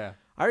something. Yeah.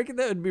 I reckon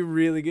that would be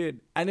really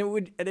good. And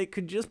it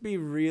could just be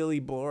really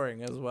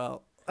boring as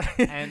well.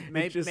 And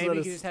maybe you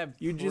could just have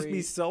you'd just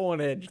be so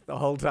on edge the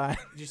whole time.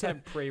 Just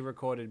have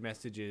pre-recorded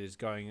messages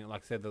going,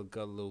 like say they've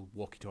got a little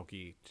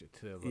walkie-talkie to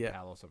the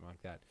lapel or something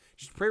like that.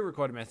 Just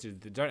pre-recorded messages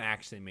that don't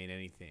actually mean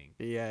anything.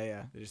 Yeah,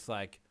 yeah. They're just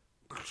like,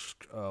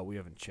 we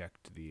haven't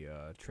checked the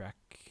track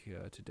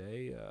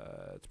today.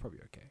 It's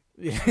probably okay.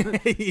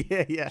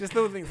 Yeah, yeah. Just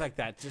little things like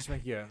that. Just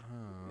make you.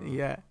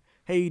 Yeah.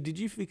 Hey, did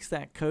you fix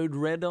that code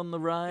red on the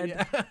ride?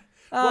 Yeah.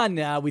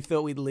 No, we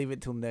thought we'd leave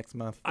it till next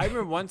month. I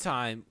remember one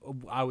time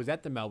I was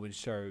at the Melbourne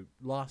show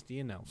last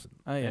year, Nelson.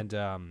 Oh,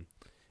 yeah.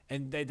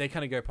 And they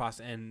kind of go past,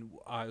 and it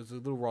was a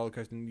little roller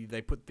coaster, and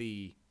they put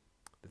the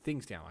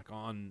things down like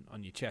on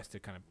your chest to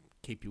kind of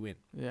keep you in.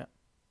 Yeah.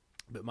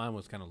 But mine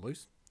was kind of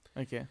loose.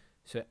 Okay.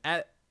 So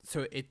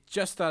it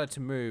just started to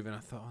move, and I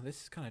thought, oh,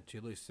 this is kind of too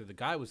loose. So the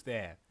guy was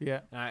there.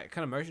 Yeah. And I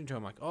kind of motioned to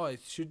him like, oh,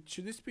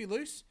 should this be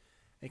loose?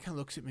 And he kind of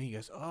looks at me. He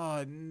goes,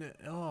 oh no.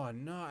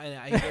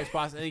 And he goes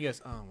past, and he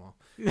goes, oh well.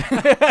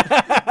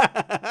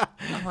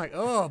 I'm like,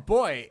 oh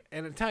boy.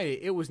 And I tell you,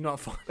 it was not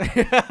fun.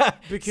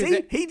 Because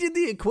he did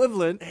the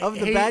equivalent of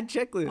the bad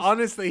checklist.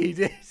 Honestly, he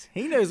did.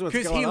 He knows what's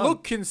going on. Because he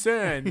looked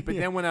concerned, but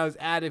then when I was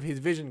out of his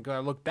vision, because I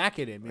looked back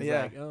at him, he's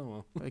like,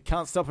 oh well. I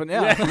can't stop it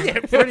now.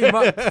 Yeah,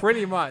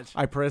 pretty much.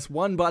 I press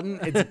one button,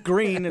 it's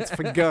green, it's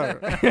for go.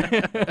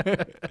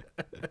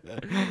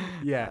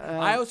 Yeah.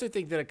 I also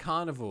think that a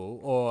carnival,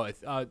 or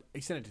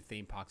extend it to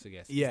theme parks, I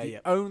guess, is the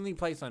only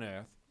place on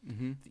earth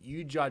that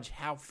you judge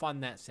how fun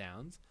that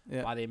sounds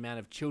by the amount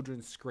of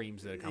children's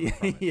screams that are coming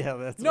from it. Yeah,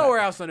 that's Nowhere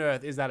else on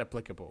earth is that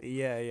applicable.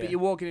 Yeah, yeah. But you're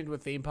walking into a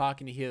theme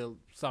park and you hear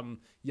some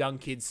young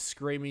kids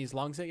screaming his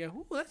lungs out. You go,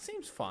 ooh, that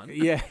seems fun.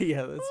 Yeah,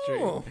 that's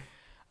true.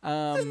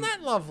 Isn't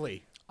that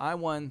lovely? I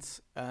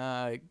once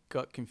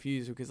got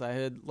confused because I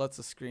heard lots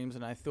of screams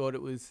and I thought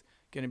it was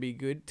going to be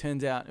good.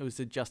 Turns out it was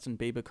a Justin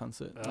Bieber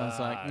concert. And I was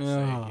like,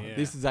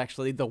 this is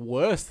actually the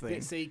worst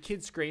thing. See,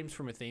 kids screams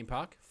from a theme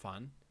park,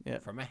 fun. Yeah.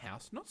 From a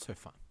house, not so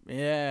fun.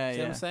 Yeah, See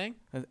what I'm saying?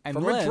 Unless,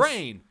 from a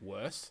drain,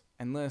 worse.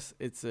 Unless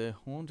it's a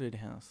haunted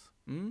house.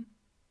 No,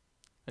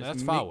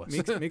 that's far worse.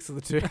 Mix of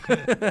the two.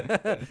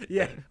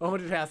 Yeah, a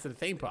haunted house at a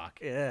theme park.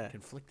 Yeah.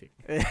 Conflicting.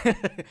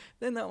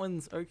 Then that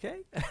one's okay.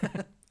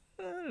 I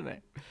don't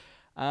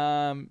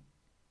know.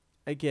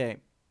 Okay,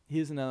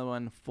 here's another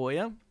one for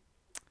you.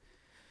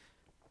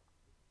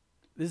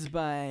 This is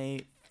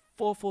by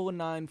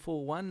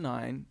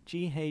 449419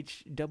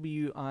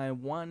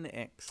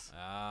 GHWI1X.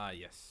 Ah,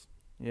 yes.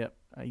 Yep.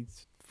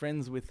 He's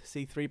friends with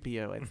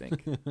C3PO, I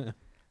think.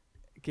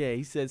 Okay,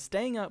 he says,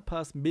 staying up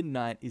past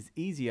midnight is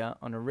easier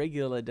on a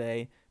regular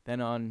day than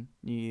on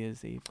New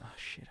Year's Eve. Oh,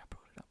 shit, I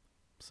brought it up.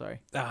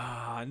 Sorry.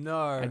 Ah, no.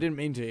 I didn't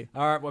mean to.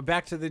 All right, we're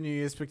back to the New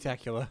Year's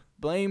Spectacular.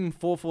 Blame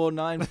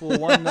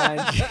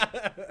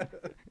 449419.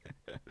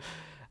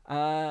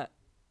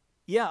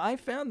 Yeah, I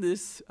found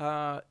this.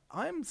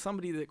 I'm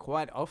somebody that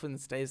quite often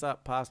stays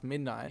up past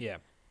midnight. Yeah.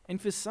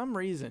 And for some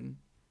reason,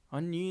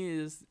 on New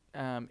Year's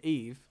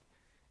Eve,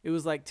 it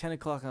was like 10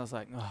 o'clock. And I was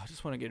like, oh, I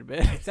just want to go to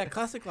bed. It's that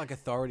classic like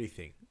authority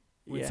thing.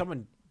 When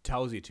someone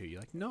tells you to, you're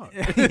like, no.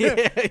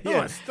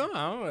 Yeah.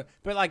 Stop.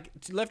 But like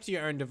left to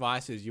your own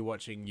devices, you're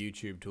watching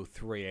YouTube till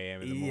 3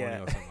 a.m. in the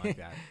morning or something like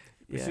that.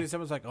 As soon as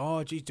someone's like,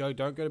 oh, geez, don't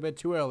go to bed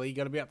too early. You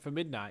got to be up for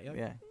midnight. You're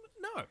like, Yeah.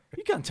 No.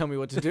 You can't tell me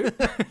what to do.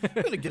 I'm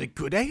going to get a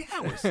good 8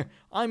 hours.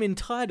 I'm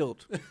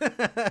entitled.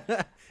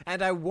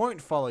 And I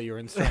won't follow your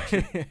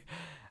instructions.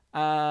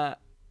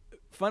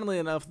 funnily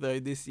enough, though,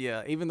 this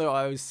year, even though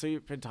I was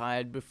super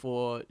tired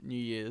before New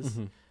Year's,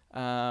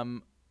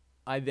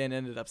 I then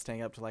ended up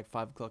staying up to like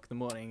 5 o'clock in the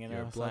morning, and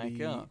You're I a was bloody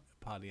like, oh,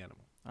 party animal.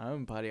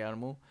 I'm a party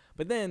animal.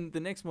 But then the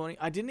next morning,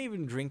 I didn't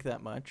even drink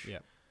that much. Yeah.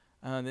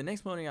 The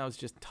next morning, I was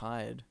just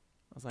tired.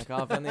 I was like, oh,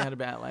 I've only had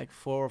about like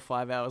 4 or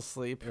 5 hours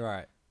sleep.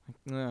 Right.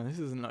 No, this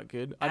is not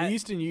good. I'm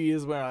used to New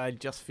Year's where I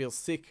just feel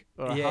sick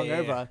or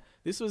hungover. Yeah.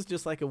 This was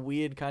just like a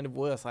weird kind of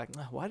worse. Like,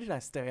 why did I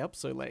stay up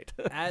so late?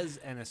 As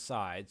an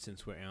aside,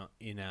 since we're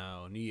in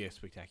our New Year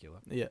spectacular,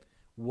 Yeah.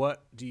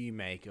 what do you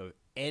make of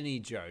any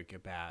joke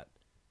about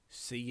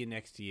see you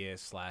next year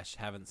 /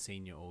 haven't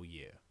seen you all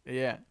year?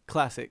 Yeah.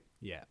 Classic.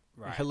 Yeah.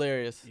 Right.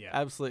 Hilarious. Yeah.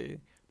 Absolutely.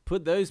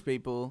 Put those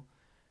people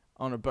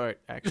on a boat,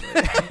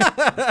 actually.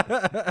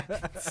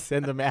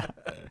 Send them out.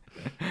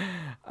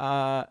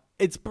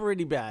 It's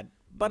pretty bad.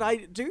 But I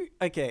do,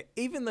 okay,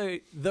 even though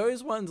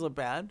those ones are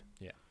bad.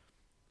 Yeah.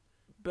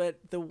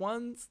 But the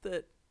ones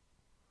that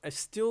are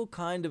still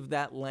kind of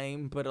that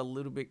lame, but a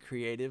little bit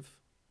creative,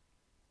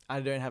 I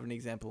don't have an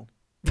example.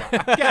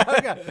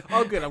 Okay.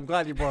 Oh, good. I'm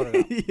glad you brought it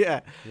up. Yeah.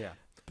 Yeah.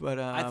 But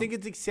I think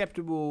it's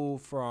acceptable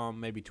from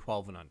maybe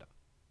 12 and under.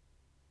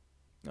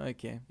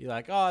 Okay. You're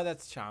like, oh,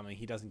 that's charming.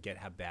 He doesn't get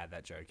how bad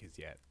that joke is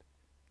yet.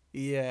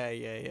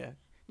 Yeah.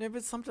 No,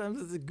 but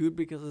sometimes it's good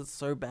because it's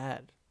so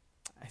bad.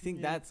 I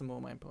think that's more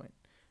my point,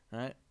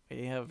 right?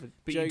 You have a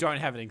But joke, you don't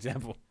have an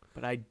example.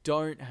 but I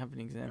don't have an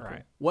example.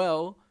 Right.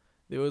 Well,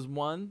 there was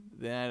one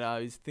that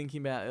I was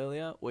thinking about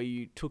earlier where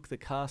you took the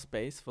car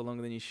space for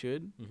longer than you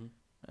should. Mm-hmm.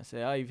 I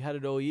say, oh, you've had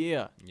it all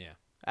year. Yeah.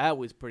 That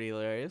was pretty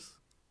hilarious,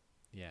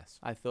 Yes.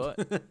 I thought.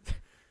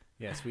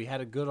 Yes, we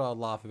had a good old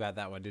laugh about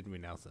that one, didn't we,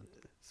 Nelson?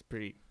 It's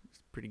pretty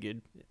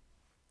good.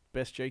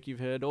 Best joke you've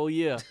heard all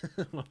year.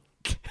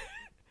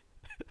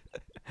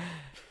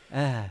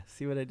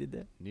 See what I did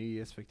there? New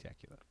Year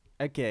spectacular.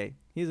 Okay,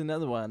 here's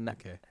another one.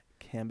 Okay.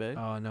 Cambo.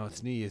 Oh, no,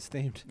 it's New Year's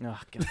themed. Oh,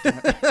 God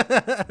damn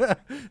it.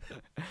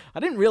 I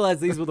didn't realize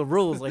these were the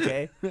rules,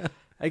 okay?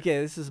 Okay,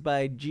 this is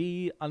by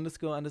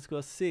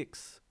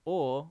G__6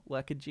 or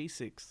like a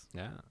G6.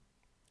 Yeah.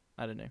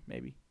 I don't know,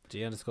 maybe.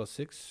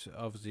 G_6,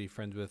 obviously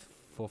friends with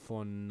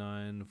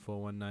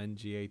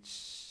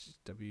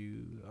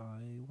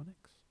 4494191GHWI1X.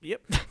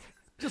 Yep.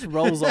 Just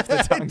rolls off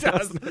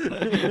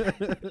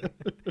the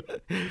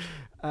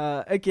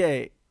tongue.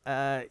 Okay.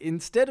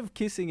 Instead of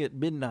kissing at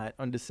midnight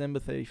on December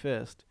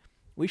 31st,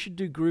 we should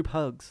do group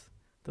hugs.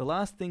 The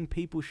last thing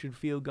people should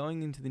feel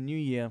going into the new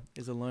year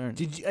is alone.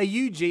 Are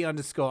you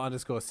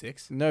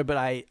G__6? No, but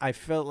I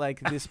felt like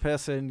this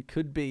person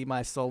could be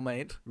my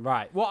soulmate.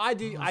 Right. Well, I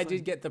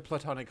did get the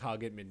platonic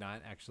hug at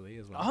midnight, actually,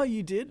 as well. Oh,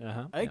 you did?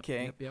 Uh-huh.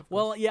 Okay. Yep,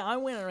 Well, yeah, I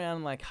went around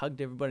and like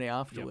hugged everybody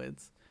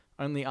afterwards.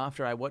 Only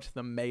after I watched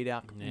them make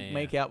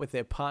out with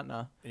their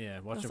partner. Yeah,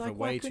 watch was it for like,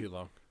 way too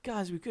long.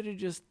 Guys, we could have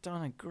just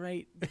done a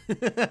great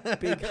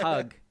big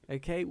hug.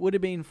 Okay, would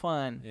have been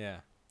fun. Yeah.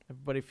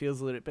 Everybody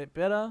feels a little bit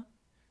better.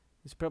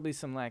 There's probably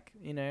some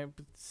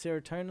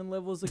serotonin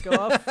levels that go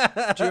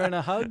off during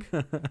a hug,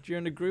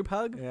 during a group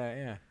hug.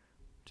 Yeah.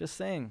 Just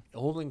saying.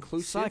 All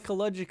inclusive.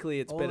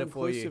 Psychologically, it's better for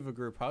you. All inclusive a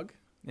group hug.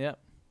 Yep,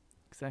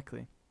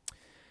 exactly.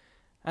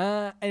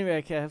 Anyway,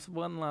 okay, I have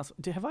one last.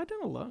 Have I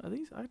done a lot of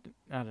these? I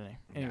don't know.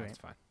 Anyway, No, it's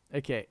fine.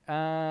 okay.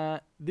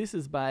 This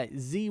is by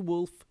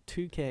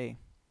ZWolf2K.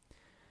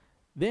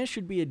 There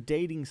should be a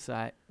dating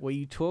site where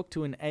you talk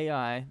to an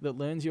AI that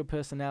learns your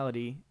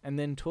personality and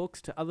then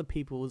talks to other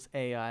people's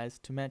AIs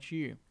to match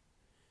you.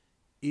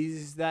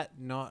 Is that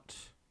not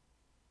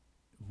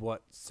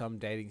what some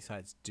dating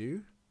sites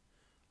do?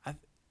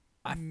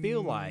 I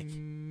feel like...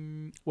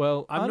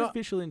 Well, I'm not-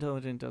 artificial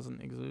intelligence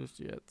doesn't exist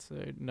yet,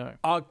 so no.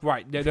 Oh,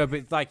 right. No,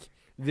 but like...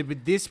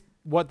 But this...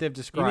 What they've You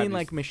described mean is-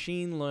 like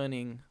machine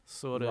learning,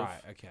 sort of, Right,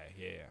 okay,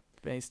 yeah.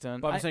 based on...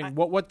 But I'm saying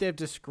what they've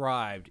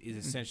described is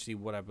essentially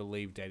what I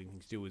believe dating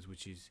things do is,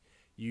 which is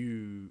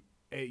you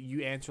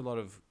answer a lot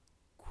of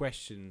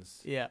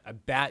questions Yeah.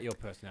 about your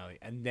personality,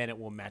 and then it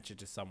will match it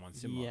to someone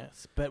similar.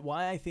 Yes, but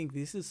why I think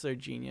this is so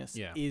genius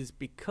Yeah. is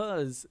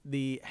because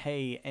the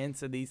hey,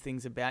 answer these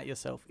things about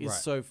yourself is Right.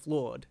 so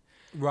flawed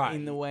Right.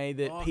 in the way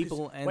that 'cause-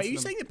 people answer Wait, are you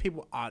them. saying that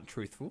people aren't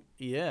truthful?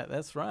 Yeah,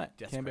 that's right.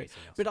 That's Can be. crazy.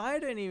 Nelson. But I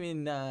don't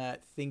even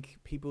think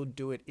people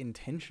do it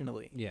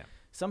intentionally. Yeah.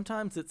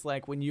 Sometimes it's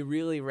like when you're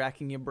really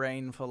racking your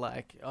brain for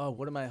like, oh,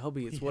 what are my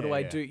hobbies? What do I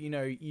Yeah. do? You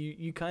know,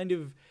 you kind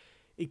of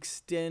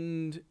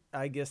extend,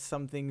 I guess,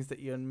 some things that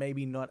you're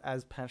maybe not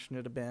as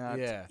passionate about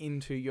Yeah.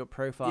 into your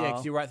profile. Yeah,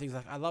 because you write things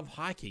like, I love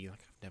hiking. You're like,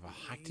 I've never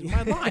hiked in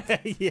my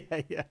life.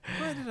 yeah.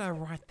 Where did I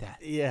write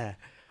that? Yeah.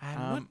 I'm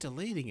not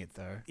deleting it,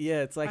 though.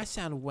 Yeah, it's like, I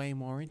sound way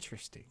more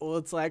interesting. well,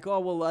 it's like, oh,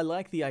 well, I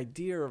like the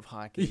idea of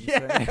hiking.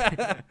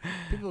 Yeah.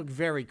 People look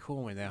very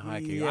cool when they're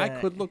hiking. I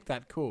Yeah. could look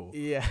that cool.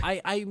 Yeah.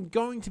 I'm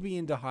going to be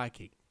into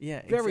hiking.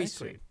 Yeah, Very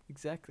exactly. soon.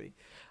 Exactly.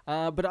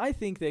 But I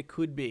think there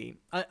could be.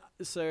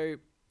 So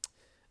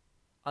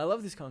I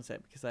love this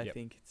concept because I Yep.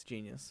 think it's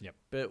genius. Yep.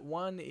 But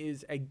one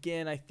is,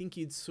 again, I think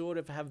you'd sort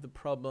of have the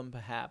problem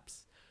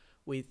perhaps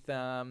with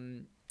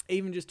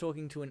even just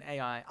talking to an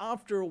AI.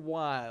 After a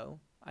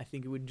while, I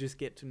think it would just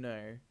get to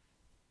know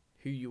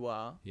who you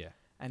are. Yeah.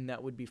 and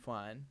that would be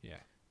fine. Yeah.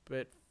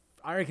 But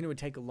I reckon it would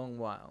take a long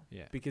while.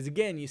 Yeah. Because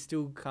again, it's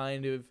still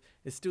kind of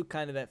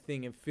that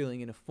thing of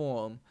filling in a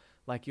form.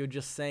 Like you're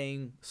just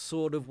saying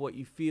sort of what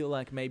you feel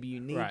like maybe you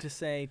need to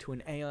say to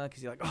an AI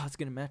because you're like, oh, it's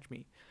going to match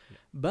me. Yeah.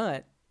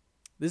 But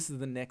this is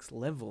the next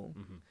level,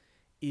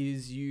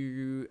 is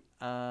you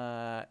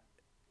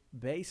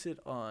base it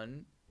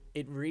on,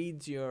 it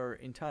reads your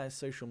entire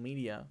social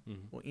media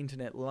or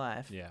internet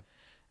life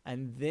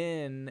and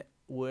then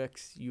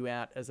works you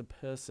out as a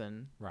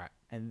person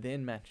and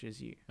then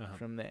matches you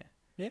from there.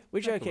 Yeah.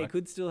 Which,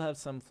 could still have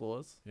some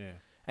flaws. Yeah.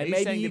 And Are you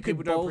maybe saying you that could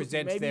people don't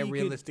present their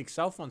realistic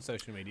self on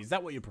social media? Is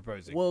that what you're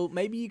proposing? Well,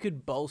 maybe you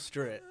could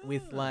bolster it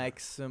with like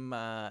some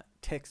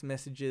text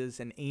messages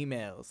and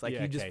emails. Like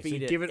you just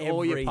feed it give it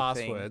all your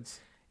passwords.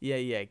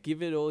 Yeah.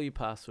 Give it all your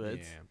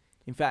passwords. Yeah.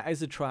 In fact,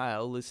 as a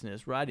trial,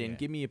 listeners, write in,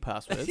 give me your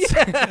passwords.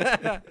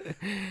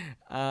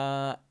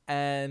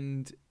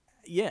 And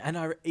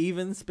our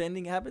even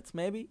spending habits,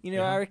 maybe.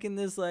 I reckon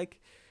there's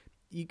like,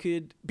 you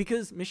could,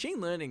 because machine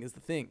learning is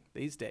the thing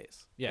these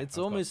days. Yeah, it's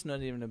almost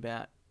not even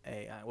about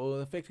AI.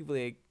 Well,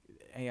 effectively,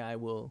 AI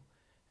will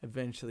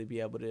eventually be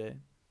able to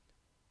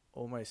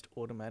almost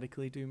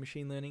automatically do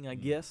machine learning, I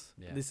guess.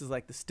 Yeah. This is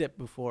like the step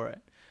before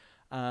it.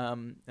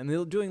 And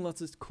they're doing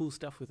lots of cool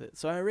stuff with it.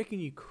 So I reckon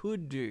you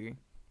could do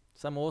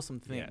some awesome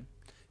thing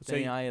with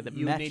AI that matches you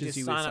with someone. You need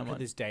to sign up to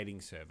this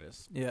dating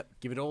service. Yeah.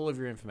 Give it all of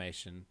your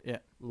information. Yeah.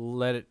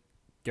 Let it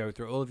go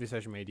through all of your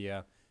social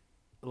media.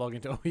 Log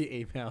into all your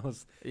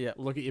emails. Yeah.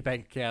 Look at your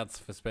bank accounts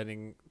for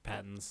spending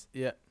patterns.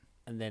 Yeah.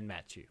 And then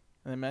match you.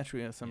 And then match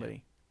you with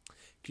somebody.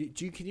 Yeah.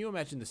 Can you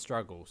imagine the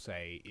struggle,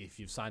 say, if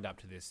you've signed up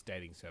to this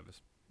dating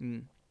service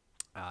and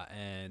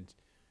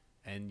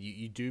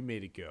you do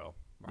meet a girl,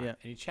 right? Yeah.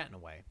 And you're chatting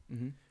away.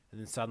 Mm-hmm. And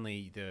then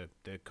suddenly the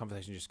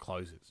conversation just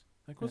closes.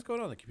 Like, what's going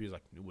on? The computer's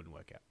like, it wouldn't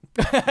work out.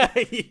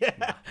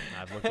 Nah,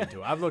 I've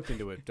looked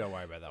into it. Don't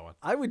worry about that one.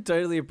 I would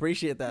totally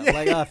appreciate that.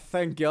 Like,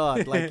 thank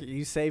God. Like,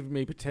 you saved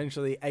me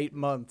potentially 8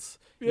 months.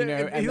 And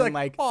then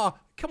like, oh,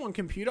 come on,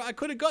 computer. I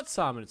could have got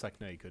some. And it's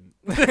like, no, you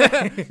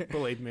couldn't.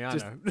 Believe me, I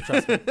know.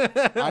 Trust me.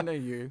 I know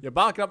you. You're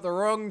barking up the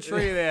wrong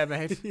tree there,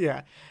 mate.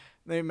 Yeah.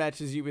 Then it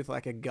matches you with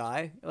like a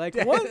guy. Like,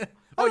 what?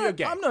 Oh, you're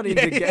gay. I'm not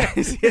into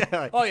gays.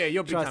 Like, oh, yeah,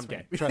 you'll become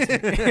gay. Trust me.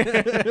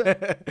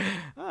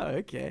 Oh,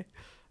 okay.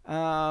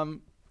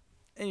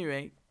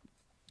 Anyway,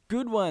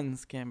 good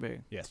ones,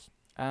 Cambo. Yes.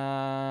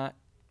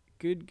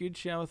 Good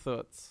shower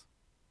thoughts.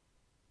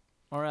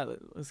 All right,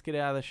 let's get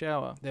out of the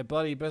shower. They're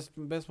bloody best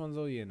ones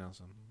all year,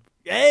 Nelson.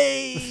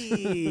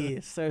 Hey,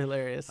 so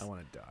hilarious. I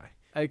want to die.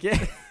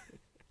 Okay.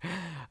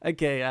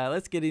 Okay,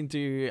 let's get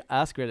into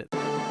Ask Reddit.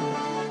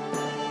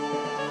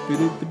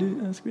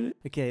 Ask Reddit.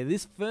 Okay,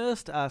 this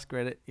first Ask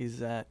Reddit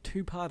is a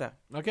two-parter.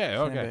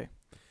 Okay.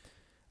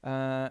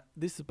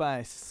 This is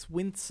by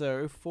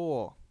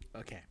Swinso4.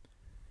 Okay.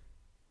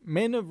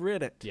 Men of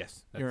Reddit.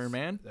 Yes. You're a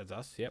man? That's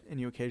us, yep. And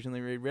you occasionally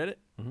read Reddit?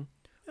 Mm-hmm.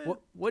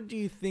 What do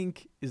you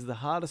think is the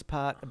hardest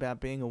part about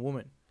being a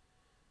woman?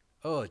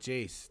 Oh,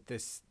 jeez.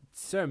 There's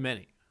so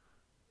many.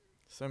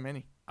 So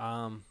many.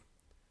 I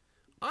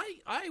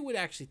would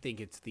actually think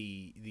it's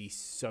the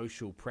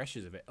social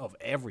pressures of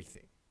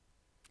everything.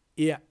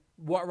 Yeah.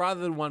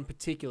 Rather than one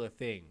particular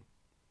thing.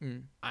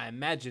 I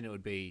imagine it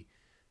would be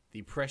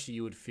the pressure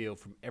you would feel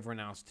from everyone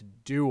else to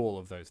do all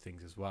of those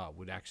things as well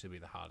would actually be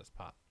the hardest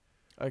part.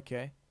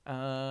 Okay.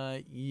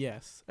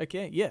 Yes.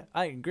 Okay. Yeah,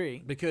 I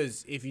agree.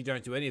 Because if you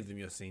don't do any of them,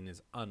 you're seen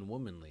as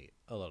unwomanly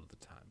a lot of the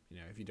time.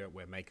 If you don't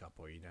wear makeup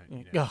or you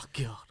don't. Oh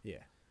God.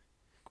 Yeah.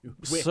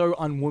 So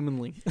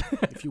unwomanly.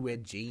 If you wear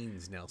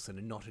jeans, Nelson,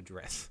 and not a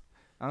dress.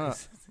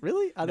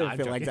 Really? I don't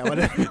feel like that one.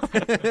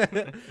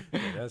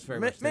 Yeah, that's very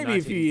much maybe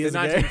a few years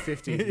ago. The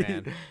 1950s,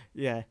 man.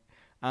 Yeah.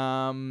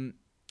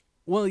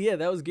 Well, yeah,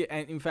 that was good.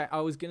 And in fact,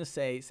 I was going to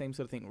say same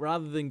sort of thing.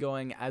 Rather than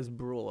going as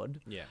broad,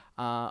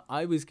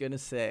 I was going to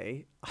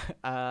say,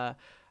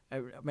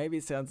 maybe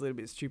it sounds a little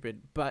bit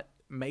stupid, but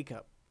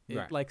makeup.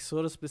 Right. Like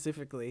sort of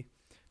specifically.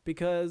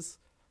 Because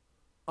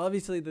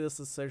obviously there's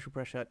the social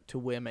pressure to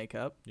wear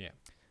makeup. Yeah.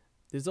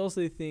 There's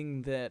also the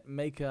thing that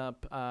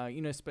makeup,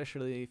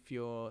 especially if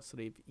you're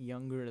sort of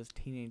younger as a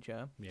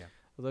teenager,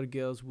 a lot of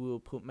girls will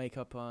put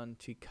makeup on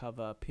to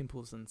cover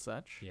pimples and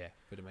such. Yeah,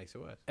 but it makes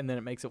it worse. And then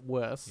it makes it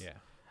worse. Yeah.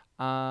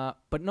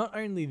 But not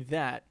only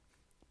that,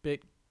 but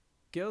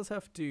girls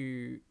have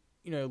to,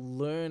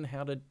 learn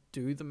how to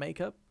do the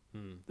makeup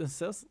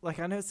themselves. Like,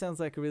 I know it sounds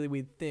like a really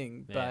weird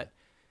thing, but...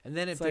 And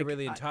then if they're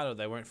really entitled,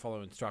 they won't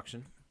follow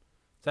instruction.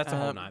 So that's a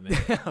whole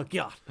nightmare. Oh,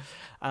 God.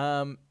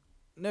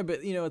 No, but,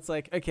 it's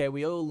like, okay,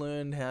 we all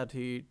learned how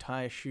to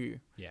tie a shoe.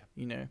 Yeah.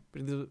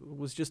 But it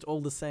was just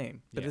all the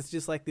same. But it's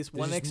just like this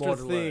one extra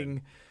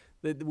thing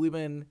that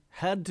women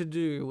had to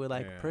do, were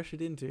like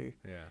pressured into.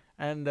 Yeah.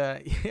 And,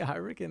 I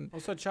reckon...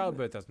 Also,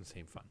 childbirth doesn't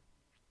seem fun.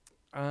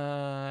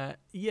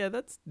 Yeah,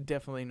 that's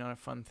definitely not a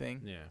fun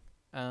thing.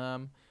 Yeah.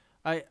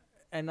 I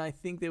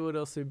think there would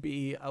also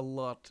be a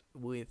lot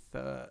with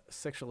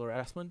sexual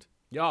harassment.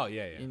 Oh,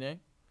 yeah.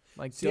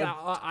 Like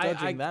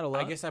dodging that a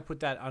lot. I guess I put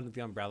that under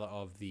the umbrella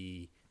of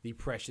the the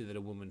pressure that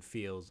a woman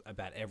feels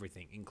about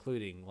everything,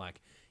 including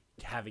like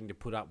having to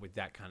put up with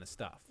that kind of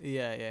stuff.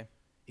 Yeah.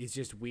 Is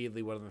just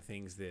weirdly one of the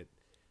things that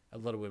a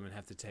lot of women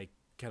have to take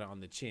kind of on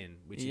the chin,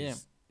 which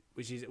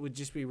would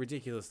just be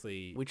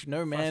ridiculously which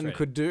no man frustrating.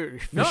 could do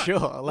for No,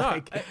 sure.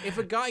 Like, no. If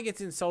a guy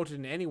gets insulted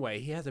in any way,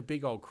 he has a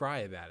big old cry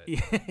about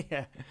it.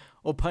 yeah,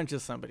 or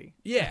punches somebody.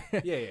 Yeah.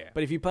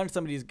 But if you punch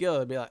somebody's girl,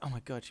 it'd be like, oh my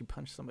god, she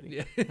punched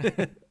somebody.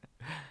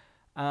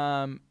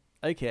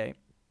 Okay.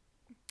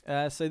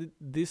 So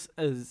this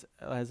is,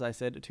 as I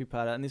said, a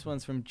two-parter, and this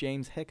one's from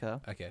James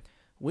Hecker. Okay.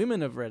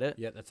 Women of Reddit.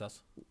 Yeah, that's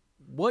us.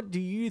 What do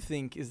you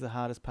think is the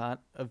hardest part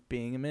of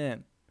being a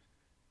man?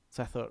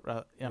 So I thought,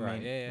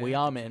 we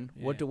are men.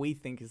 Yeah. What do we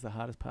think is the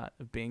hardest part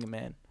of being a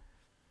man?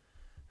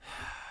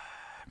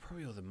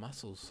 Probably all the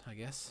muscles, I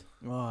guess.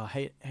 Oh, I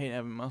hate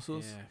having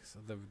muscles. Yeah, so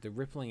the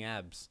rippling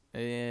abs.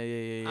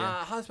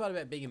 Yeah. Hardest part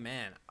about being a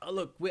man.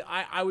 Look,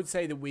 I would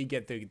say that we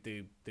get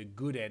the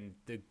good end,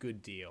 the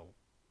good deal.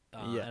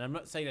 And I'm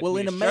not saying that to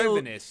be a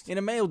chauvinist. In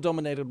a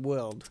male-dominated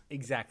world,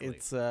 exactly,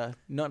 it's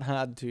not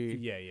hard to.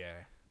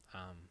 Yeah.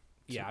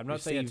 I'm not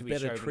saying that to be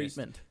better chauvinist,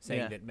 treatment.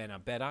 saying that men are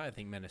better. I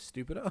think men are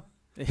stupider.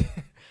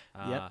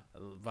 By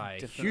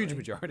a Definitely. huge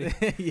majority.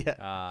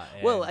 Yeah.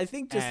 Well, I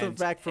think just the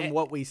fact from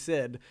what we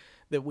said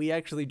that we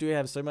actually do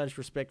have so much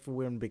respect for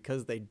women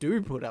because they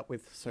do put up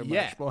with so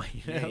much more.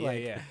 You know?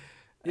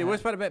 The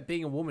worst part about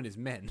being a woman is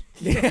men.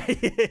 Yeah.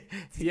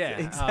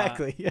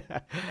 Exactly. Yeah.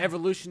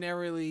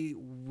 Evolutionarily,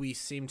 we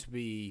seem to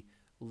be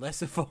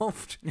less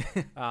evolved.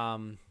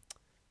 Men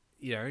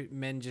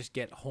just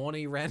get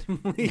horny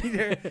randomly.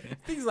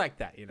 Things like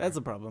that. That's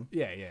a problem.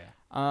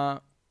 Yeah.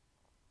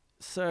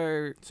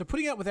 So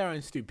putting up with our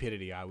own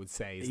stupidity, I would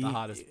say, is the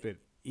hardest bit.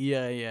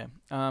 Yeah.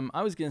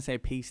 I was gonna say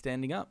pee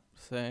standing up.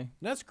 So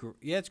That's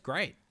it's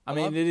great. I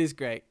mean, it is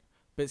great,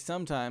 but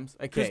sometimes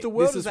because the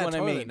world this is that what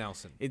toilet, I mean.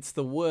 Nelson. It's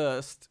the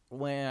worst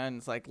when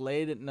it's like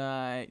late at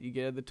night. You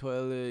go to the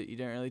toilet. You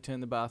don't really turn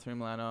the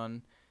bathroom light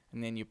on,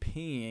 and then you're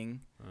peeing,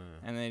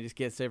 and then it just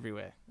gets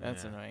everywhere.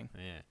 That's annoying.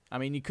 Yeah. I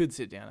mean, you could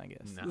sit down, I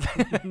guess.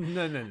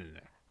 No.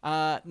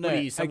 No. What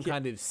are you, some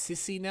kind of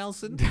sissy,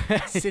 Nelson?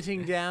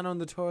 Sitting down on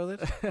the toilet?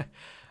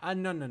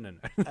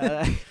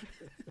 No.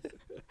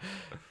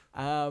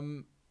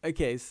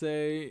 Okay,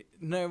 so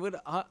no, what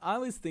I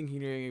was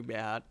thinking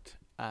about.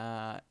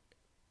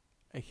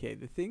 Okay,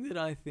 the thing that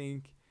I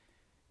think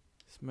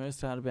is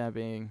most hard about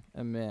being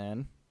a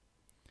man,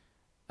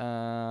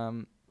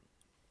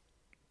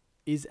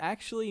 is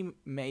actually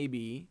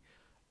maybe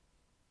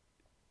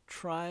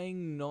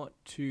trying not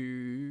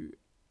to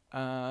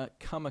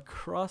come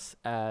across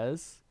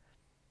as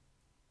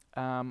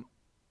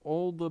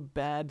all the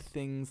bad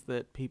things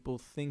that people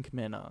think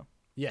men are.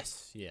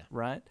 Yes, yeah.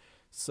 Right?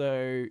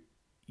 So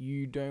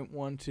you don't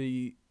want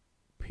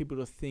people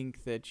to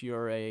think that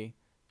you're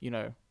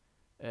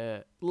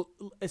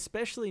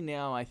especially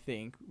now, I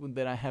think,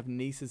 that I have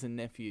nieces and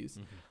nephews,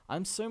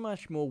 I'm so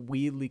much more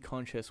weirdly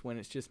conscious when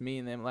it's just me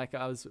and them. Like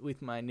I was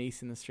with my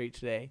niece in the street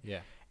today.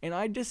 Yeah. And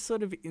I just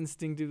sort of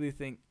instinctively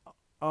think,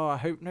 oh, I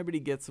hope nobody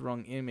gets the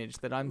wrong image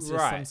that I'm just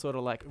some sort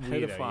of like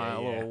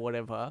pedophile or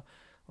whatever,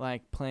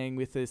 like playing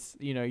with this,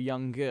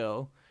 young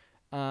girl.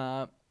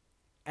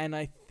 And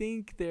I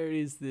think there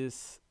is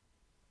this,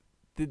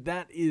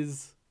 that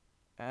is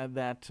I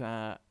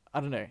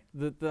don't know,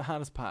 the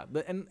hardest part.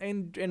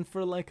 And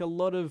for like a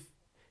lot of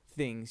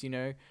things,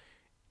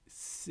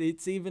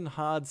 it's even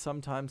hard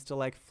sometimes to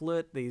like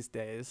flirt these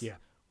days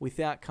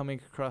without coming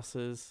across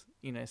as,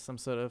 some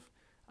sort of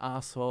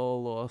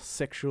asshole or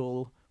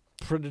sexual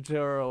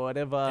predator or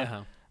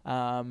whatever,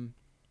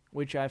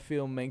 which I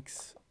feel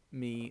makes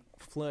me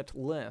flirt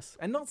less.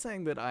 And not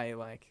saying that I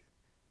like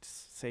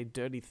say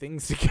dirty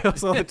things to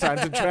girls all the time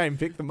to try and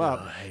pick them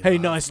up. Hey,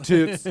 nice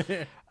tits.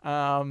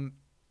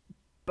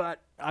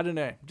 But I don't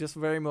know, just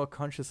very more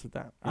conscious of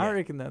that. I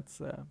reckon that's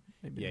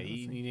maybe. Yeah,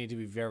 you need to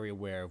be very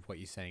aware of what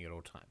you're saying at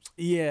all times.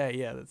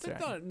 Yeah, that's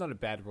right. Not a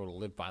bad rule to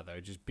live by though.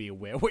 Just be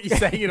aware of what you're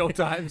saying at all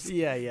times.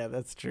 Yeah,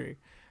 that's true.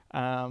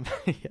 Yeah,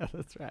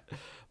 that's right.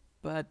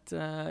 But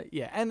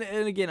and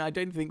again, I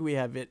don't think we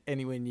have it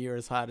anywhere near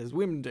as hard as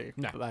women do.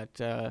 No. But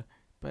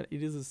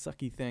it is a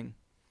sucky thing.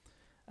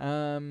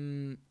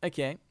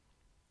 Okay.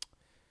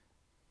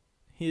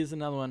 Here's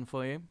another one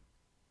for you.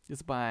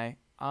 It's by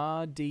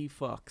R.D.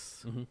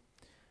 Fox. Mm-hmm.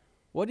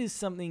 What is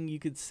something you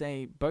could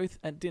say both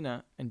at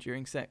dinner and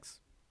during sex?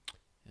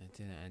 At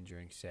dinner and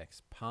during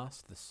sex.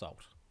 Pass the salt.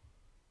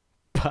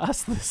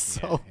 Pass the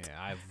salt?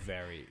 Yeah, I have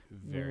very,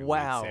 very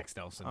wow. weird sex,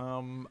 Nelson. It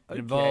Okay.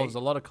 involves a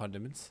lot of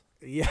condiments.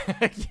 Yeah,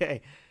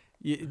 okay.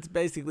 It's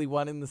basically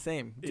one in the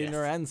same.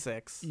 Dinner and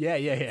sex. Yeah.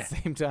 At the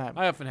same time.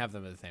 I often have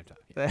them at the same time.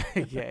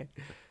 Yeah.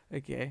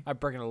 Okay. I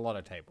break in a lot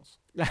of tables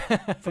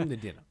from the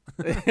dinner.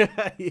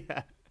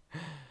 Yeah.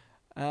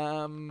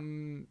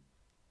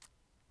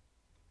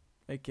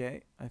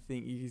 Okay. I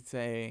think you could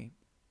say.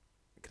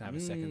 Can I have a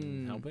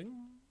second helping?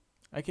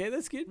 Okay,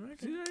 that's good.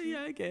 Okay.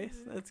 Yeah, okay,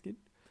 that's good.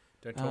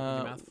 Don't talk with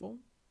your mouth full.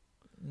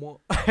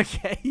 More.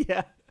 Okay,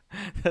 yeah,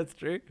 that's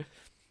true.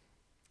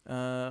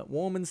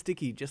 Warm and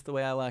sticky, just the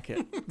way I like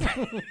it.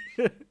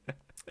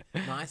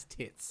 Nice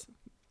tits.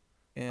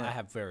 Yeah. I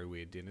have very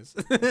weird dinners.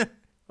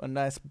 A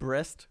nice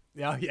breast.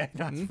 Oh yeah,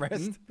 nice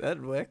breast.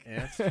 That'd work.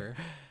 Yeah, that's true.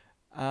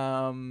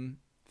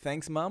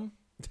 Thanks, Mum.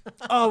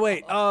 Oh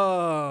wait.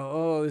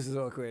 Oh, this is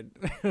awkward.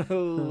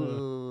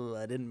 Oh,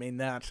 I didn't mean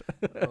that.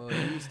 Oh, you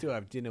used to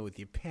have dinner with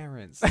your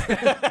parents.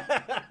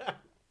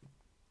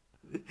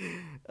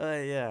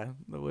 Yeah,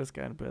 the worst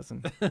kind of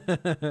person.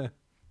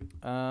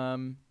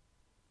 I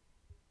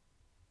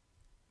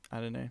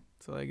don't know.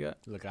 That's all I got.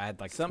 Look, I had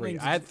like Something three.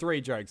 to I had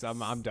 3 jokes.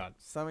 I'm done.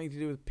 Something to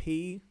do with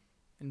pee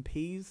and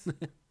peas.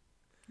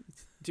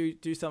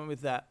 do something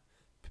with that.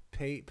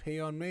 Pee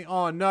on me?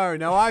 Oh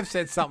no, I've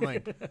said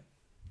something.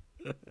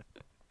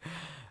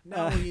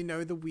 Now you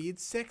know the weird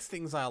sex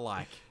things I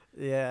like.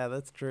 Yeah,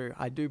 that's true.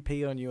 I do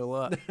pee on you a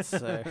lot.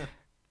 So,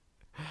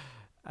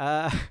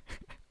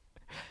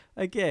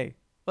 okay.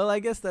 Well, I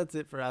guess that's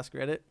it for Ask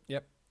Reddit.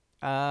 Yep.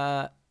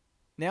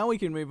 Now we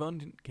can move on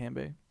to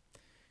Cambo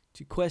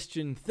to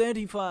question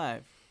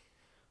 35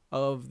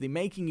 of the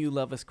Making You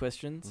Love Us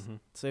questions. Mm-hmm.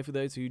 So, for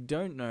those who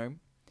don't know,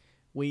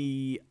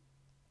 we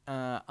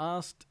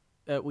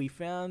we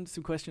found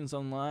some questions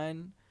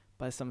online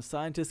by some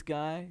scientist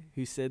guy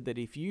who said that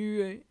if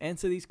you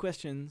answer these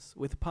questions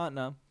with a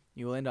partner,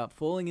 you will end up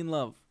falling in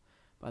love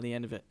by the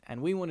end of it.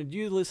 And we wanted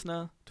you, the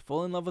listener, to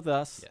fall in love with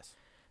us. Yes.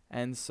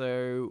 And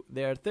so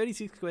there are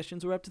 36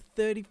 questions. We're up to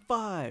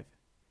 35.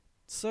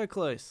 So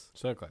close.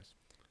 So close.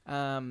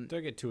 Don't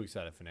get too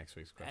excited for next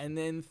week's question. And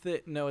then,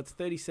 no, it's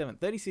 37.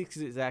 36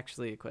 is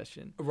actually a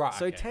question. Right.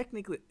 So okay.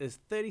 technically, there's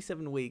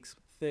 37 weeks,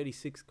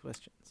 36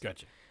 questions.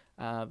 Gotcha.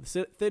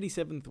 The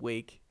 37th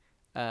week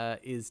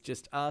is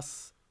just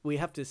us. We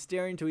have to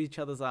stare into each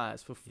other's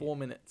eyes for 4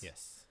 minutes.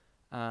 Yes.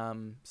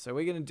 So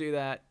we're gonna do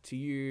that to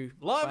you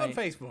Live on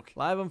Facebook.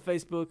 live on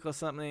Facebook or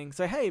something.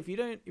 So hey, if you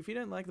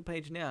don't like the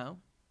page now,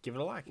 Give it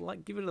a like.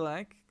 give it a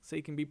like so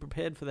you can be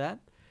prepared for that.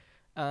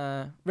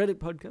 Reddit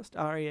podcast,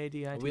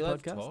 READIT Are we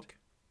allowed to podcast. talk?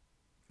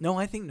 No,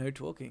 I think no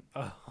talking.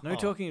 Oh. No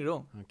talking at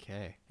all.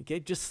 Okay. Okay,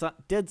 just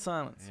dead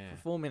silence Yeah.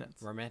 for 4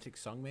 minutes. Romantic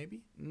song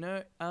maybe?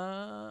 No,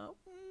 I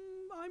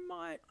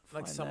might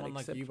Like find someone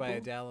that like You by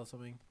acceptable. Adele or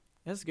something?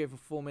 It has to go for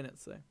 4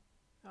 minutes though.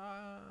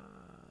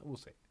 We'll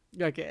see.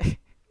 Okay.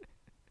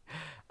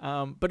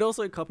 But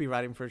also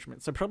copyright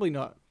infringement, so probably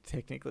not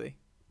technically.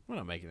 We're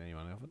not making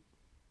anyone of it.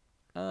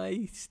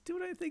 I still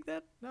don't think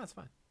that. No, it's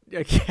fine.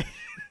 Okay.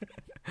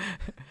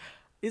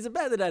 Is it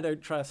bad that I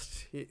don't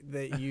trust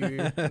that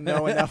you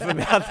know enough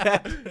about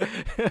that?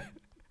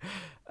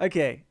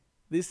 Okay,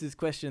 this is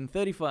question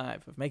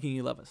 35 of Making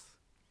You Love Us.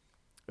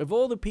 Of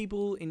all the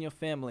people in your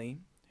family,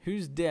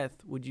 whose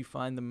death would you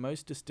find the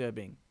most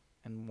disturbing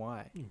and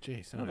why?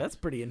 Jeez. Oh, that's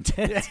pretty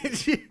intense.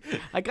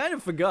 I kind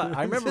of forgot.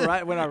 I remember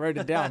right when I wrote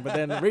it down, but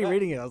then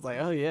rereading it, I was like,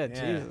 oh yeah,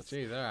 Jesus.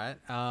 Jeez, all right.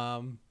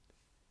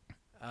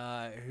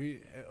 Who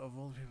of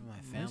all the people in my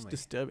family? Most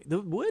disturbing.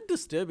 The word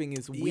disturbing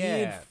is weird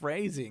Yeah.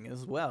 phrasing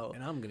as well.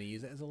 And I'm going to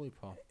use it as a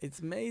loophole.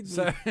 It's made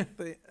So-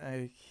 me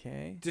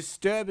okay.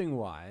 Disturbing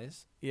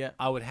wise, Yeah.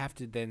 I would have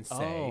to then say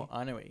Oh,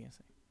 I know what you're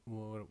saying.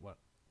 what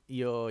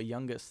Your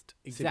youngest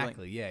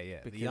exactly? Yeah, the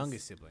Because-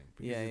 youngest sibling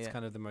because yeah, it's yeah.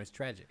 kind of the most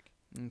tragic.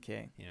 sibling.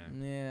 Okay. Yeah.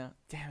 Yeah.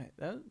 Damn it.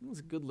 That was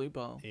a good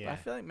loophole. But I Yeah.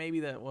 feel like maybe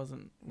that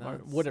wasn't No,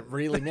 what it it's-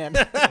 really meant.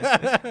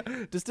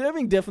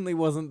 Disturbing definitely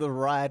wasn't the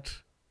right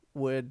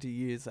word to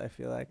use, I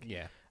feel like.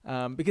 Yeah.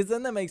 Because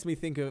then that makes me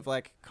think of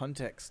like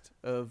context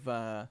of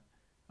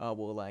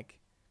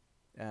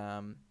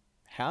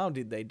how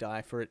did they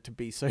die for it to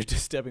be so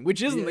disturbing?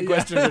 Which isn't the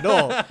question at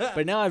all.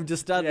 But now I've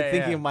just started Yeah,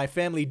 thinking yeah. of my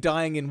family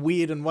dying in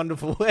weird and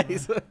wonderful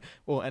ways,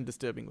 and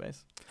disturbing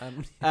ways.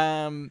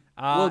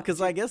 Well,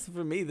 because I guess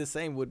for me the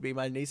same would be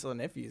my niece or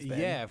nephews. Then,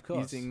 Yeah, of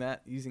course. Using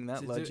that it's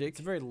logic. it's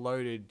a very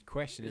loaded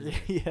question, isn't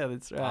it? Yeah,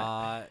 that's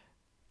right.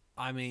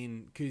 I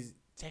mean, because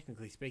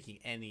technically speaking,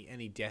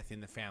 any death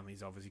in the family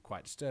is obviously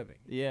quite disturbing.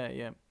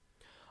 Yeah.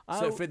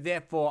 So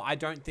therefore, I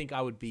don't think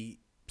I would be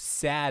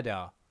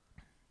sadder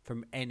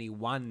from any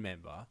one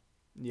member.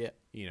 Yeah.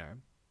 You know,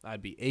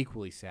 I'd be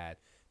equally sad.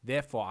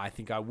 Therefore, I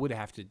think I would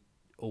have to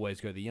always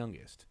go the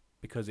youngest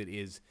because it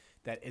is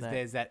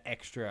there's that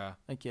extra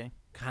Okay.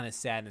 kind of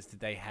sadness that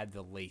they had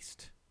the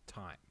least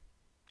time,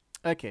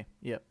 Okay.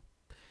 Yep.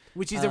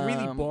 which is a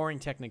really boring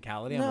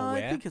technicality. I'm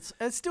aware. I think it's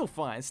still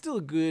fine. It's still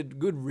a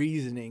good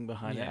reasoning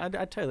behind Yeah. it.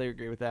 I totally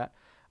agree with that.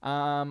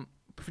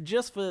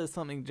 Just for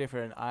something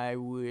different, I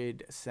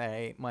would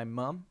say my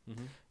mum,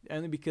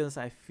 only because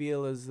I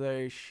feel as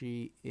though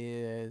she's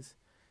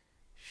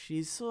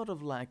sort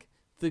of like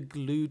the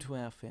glue to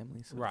our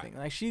family sort of thing.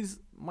 Like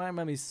my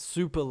mum is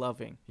super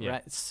loving,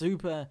 right?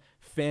 Super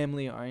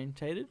family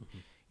orientated.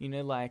 You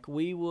know, like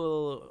we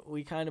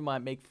kind of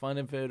might make fun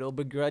of it or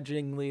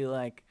begrudgingly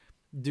like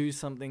do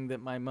something that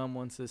my mum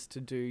wants us to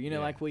do. You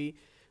know, like we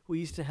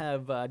used to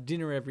have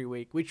dinner every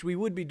week, which we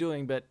would be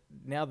doing, but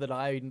now that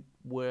I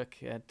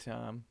work at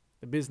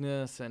the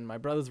business and my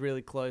brother's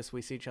really close,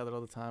 we see each other all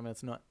the time.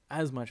 It's not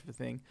as much of a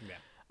thing.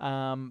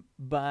 Yeah.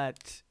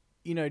 But,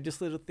 you know,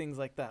 just little things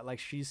like that. Like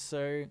she's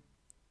so,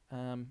 I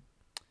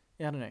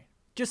don't know.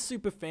 just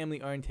super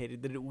family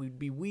orientated, that it would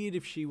be weird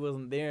if she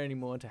wasn't there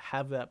anymore to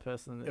have that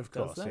person that Of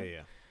does course, that.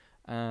 yeah.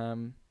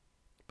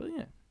 But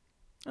yeah,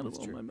 I That's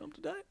love true. my mum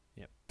today.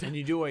 Yep. And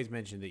you do always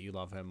mention that you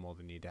love her more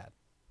than your dad.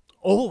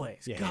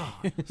 Always. Yeah.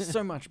 God,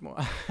 so much more.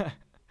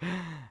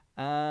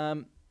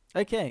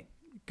 Okay,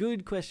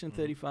 good question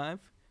 35.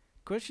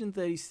 Question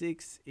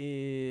 36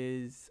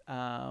 is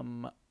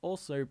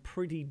also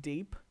pretty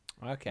deep.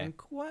 Okay. And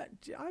quite,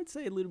 I'd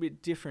say, a little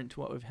bit different to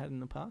what we've had in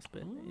the past.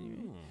 But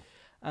anyway.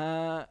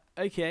 Mm.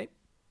 Okay.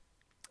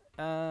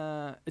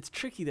 It's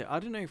tricky though. I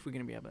don't know if we're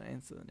going to be able to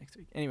answer that next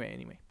week.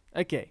 Anyway.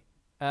 Okay.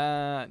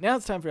 Now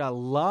it's time for our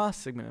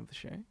last segment of the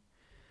show,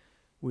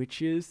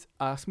 which is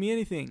Ask Me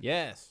Anything.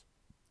 Yes.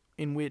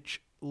 In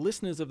which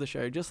listeners of the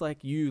show, just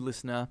like you,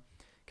 listener,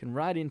 can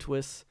write into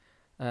us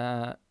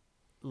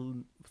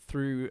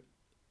through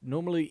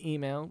normally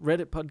email,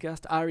 Reddit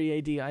podcast,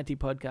 READIT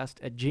podcast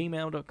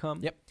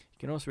 @gmail.com. Yep. You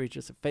can also reach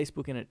us at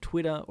Facebook and at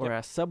Twitter or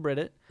our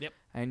subreddit. Yep.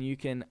 And you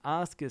can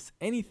ask us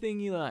anything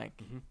you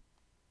like.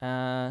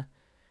 Mm-hmm.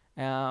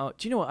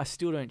 Do you know what? I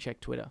still don't check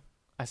Twitter.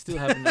 I still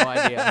have no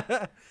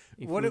idea.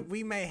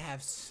 We may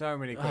have so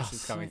many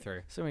questions coming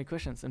through. So many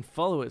questions and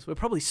followers. We're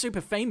probably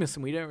super famous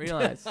and we don't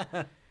realize.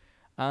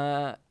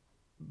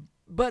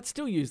 But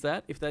still use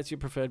that if that's your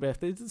preferred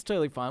method. It's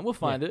totally fine. We'll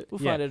find it. We'll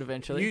find it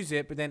eventually. Use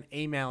it, but then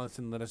email us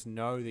and let us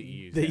know that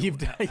you use That it. you've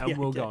done- and yeah,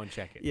 we'll okay. go and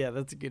check it. Yeah,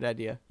 that's a good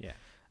idea. Yeah.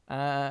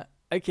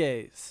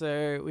 Okay,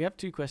 so we have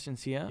 2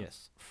 questions here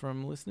Yes.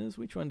 from listeners.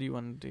 Which one do you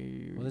want to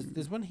do? Well,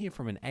 there's one here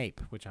from an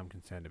ape, which I'm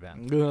concerned about.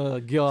 Oh,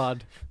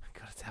 God.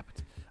 God, it's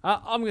happened.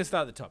 I'm going to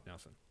start at the top,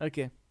 Nelson.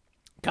 Okay.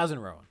 Cousin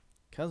Rowan.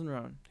 Cousin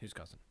Rowan. Whose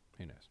cousin?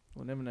 Who knows?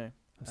 We'll never know.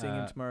 I'm seeing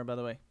him tomorrow, by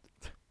the way.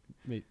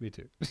 Me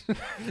too.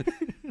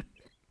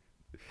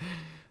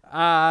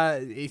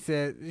 He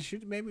said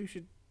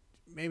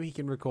maybe he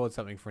can record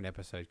something for an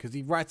episode because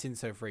he writes in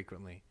so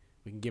frequently.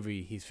 We can give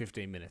you his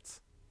 15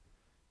 minutes.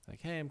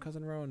 Like, hey, I'm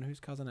Cousin Rowan. Whose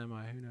cousin am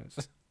I? Who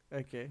knows?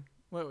 Okay.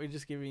 Well, we're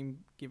just giving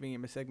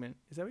him a segment.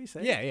 Is that what you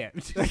said? Yeah.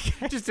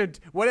 Just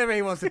whatever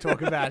he wants to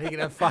talk about, he can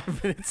have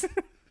 5 minutes.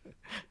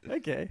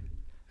 Okay.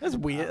 That's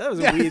weird. That was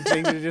a weird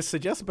thing to just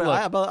suggest, but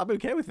Look, I'm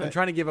okay with I'm that.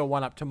 trying to give a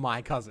one up to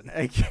my cousin.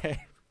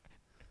 Okay.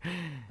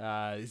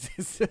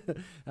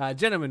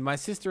 Gentlemen, my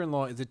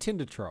sister-in-law is a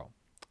Tinder troll.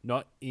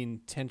 Not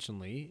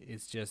intentionally.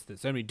 It's just that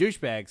so many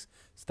douchebags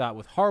start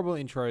with horrible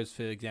intros.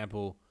 For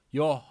example,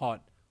 you're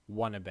hot,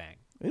 wanna bang.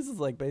 This is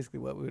like basically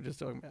what we were just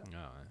talking about.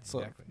 No, So,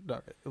 exactly.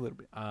 no, a little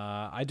bit.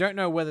 I don't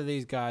know whether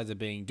these guys are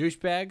being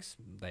douchebags,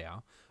 they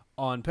are,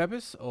 on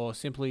purpose, or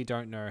simply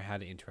don't know how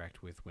to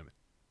interact with women.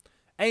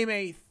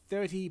 AMA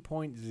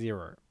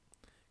 30.0.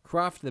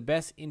 Craft the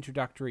best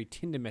introductory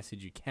Tinder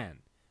message you can.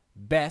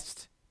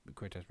 Best,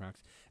 quotation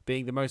marks,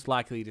 being the most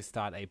likely to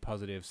start a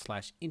positive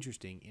 /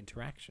 interesting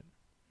interaction.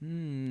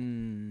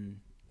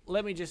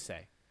 Let me just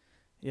say.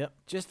 Yep.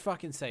 Just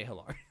fucking say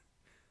hello.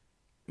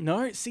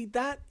 No, see,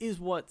 that is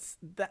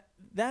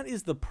that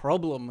is the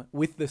problem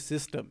with the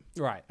system.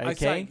 Right.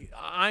 Okay.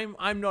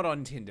 I'm not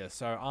on Tinder,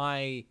 so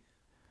I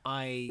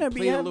No, but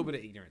plead a little bit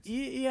of ignorance.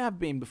 You have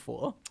been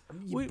before.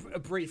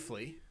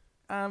 Briefly.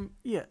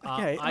 Yeah.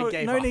 Okay. I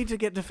gave no up. need to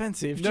get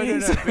defensive. No.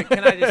 Jeez. But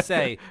can I just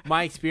say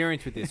my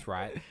experience with this?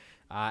 Right.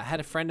 I had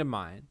a friend of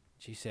mine.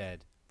 She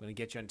said, "I'm gonna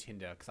get you on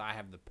Tinder because I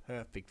have the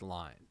perfect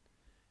line,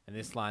 and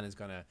this line is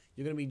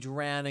you're gonna be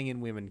drowning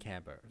in women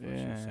camper." Is what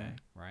she was saying,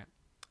 right?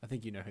 I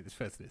think you know who this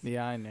person is.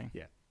 Yeah, I know.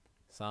 Yeah.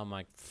 So I'm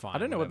like, fine. I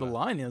don't know what the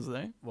whatever. line is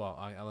though. Well,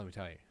 let me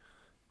tell you.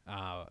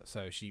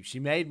 So she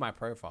made my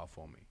profile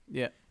for me.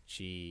 Yeah.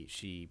 She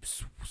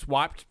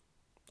swiped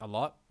a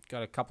lot,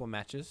 got a couple of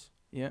matches.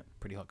 Yeah.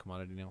 Pretty hot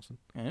commodity, Nelson.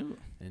 Oh.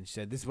 And she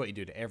said, "This is what you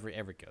do to every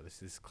girl.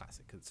 This is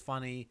classic because it's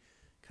funny,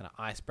 kind of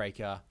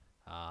icebreaker.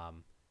 I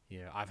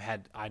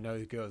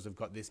know girls have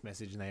got this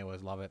message and they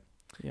always love it."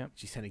 Yeah.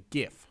 She sent a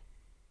GIF.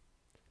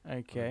 Of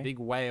Okay. a big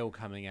whale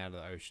coming out of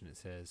the ocean. It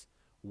says,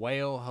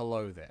 "Whale,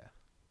 hello there."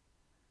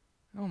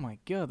 Oh my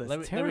god, that's Let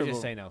me terrible.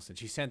 just say, Nelson.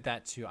 She sent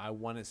that to, I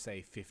want to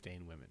say,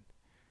 15 women.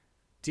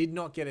 Did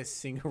not get a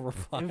single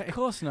reply. Of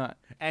course not.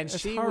 And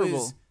That's she horrible.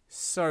 was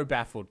so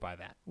baffled by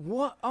that.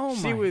 What? Oh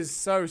my. She was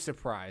so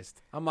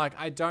surprised. I'm like,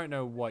 I don't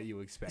know what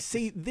you expect.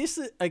 See, this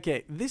is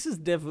okay. This is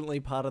definitely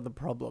part of the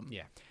problem.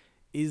 Yeah.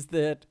 Is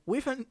that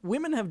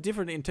women have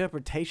different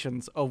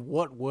interpretations of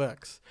what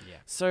works. Yeah.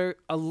 So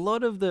a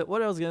lot of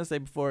what I was going to say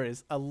before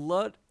is a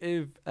lot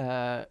of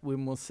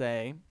women will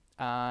say,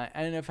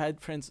 and I've had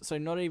friends, so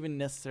not even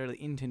necessarily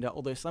in Tinder,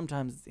 although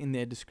sometimes it's in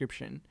their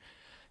description,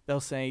 they'll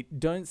say,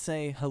 "Don't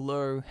say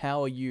hello,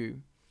 how are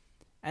you?"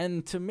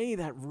 And to me,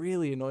 that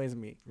really annoys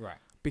me. Right.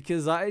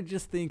 Because I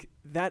just think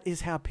that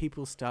is how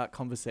people start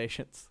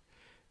conversations.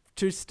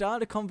 To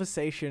start a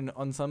conversation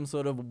on some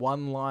sort of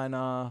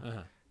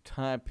one-liner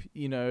type,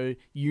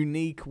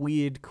 unique,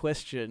 weird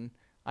question,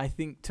 I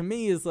think to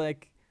me is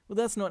like, well,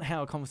 that's not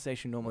how a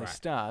conversation normally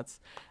starts.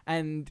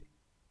 And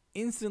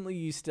instantly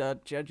you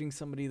start judging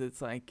somebody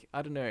that's like,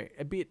 I don't know,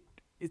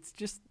 it's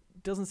just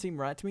doesn't seem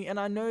right to me. And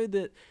I know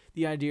that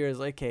the idea is,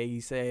 okay,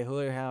 you say,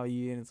 hello, how are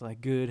you? And it's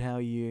like, good, how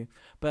are you?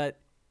 But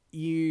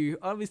you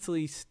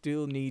obviously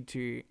still need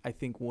to, I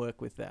think,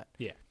 work with that.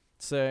 Yeah.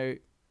 So,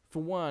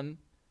 for one,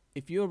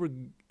 if you're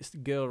a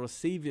girl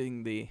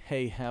receiving the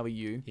 "Hey, how are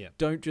you?" Yeah.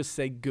 don't just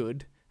say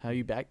 "Good, how are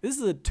you back?" This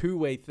is a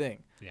two-way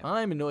thing. Yeah.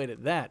 I'm annoyed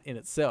at that in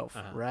itself,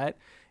 right?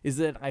 Is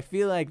that I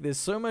feel like there's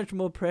so much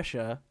more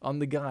pressure on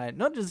the guy,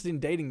 not just in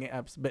dating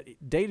apps, but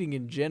dating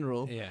in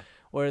general. Yeah.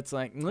 Where it's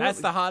like, That's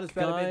the hardest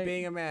part of guy- it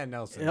being a man,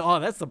 Nelson. Oh,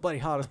 that's the bloody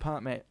hardest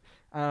part, mate.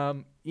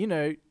 You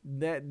know,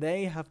 that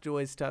they have to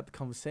always start the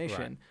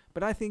conversation. Right.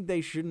 But I think they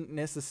shouldn't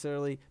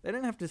necessarily, they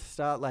don't have to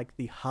start like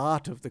the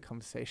heart of the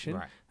conversation.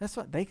 Right. That's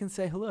what they can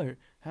say. Hello,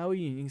 how are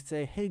you? You can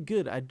say, hey,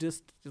 good. I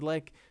just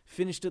like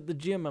finished at the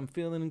gym. I'm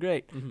feeling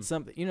great.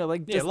 Something, you know,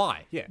 like Yeah, just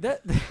lie. Yeah.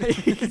 that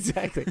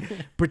exactly.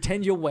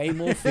 Pretend you're way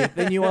more fit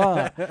than you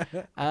are.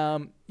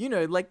 You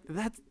know, like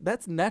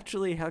that's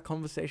naturally how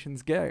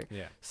conversations go.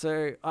 Yeah.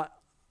 So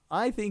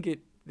I think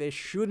there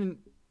shouldn't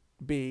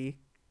be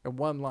a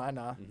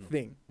one-liner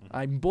thing.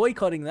 I'm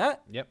boycotting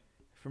that Yep.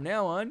 from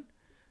now on.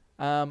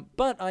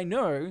 But I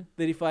know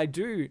that if I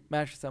do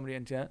match with somebody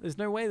on Tinder, there's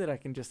no way that I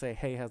can just say,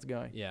 "Hey, how's it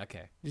going?" Yeah,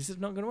 okay. This is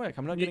not going to work.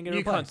 I'm not going to get a New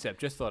reply.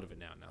 concept. Just thought of it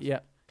now, Nelson. Yeah.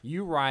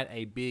 You write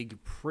a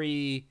big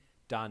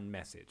pre-done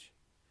message,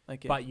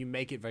 Okay. but you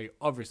make it very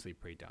obviously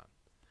pre-done.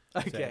 So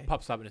okay. it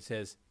pops up and it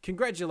says,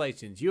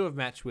 "Congratulations, you have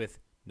matched with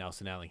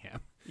Nelson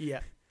Allingham.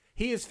 Yeah.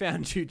 He has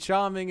found you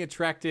charming,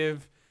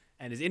 attractive,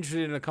 and is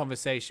interested in a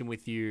conversation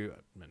with you,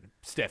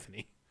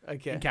 Stephanie,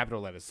 Okay. in capital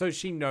letters." So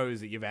she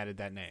knows that you've added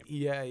that name.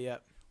 Yeah. Yeah.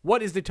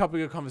 What is the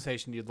topic of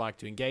conversation you'd like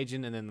to engage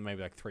in? And then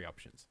maybe like 3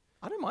 options.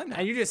 I don't mind that.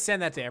 And you just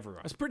send that to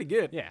everyone. That's pretty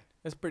good. Yeah.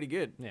 That's pretty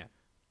good. Yeah.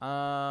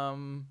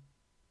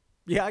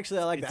 Yeah. Actually,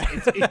 I like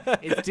that.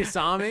 It's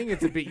disarming.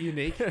 It's a bit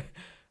unique.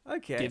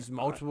 Okay. Gives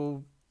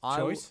multiple I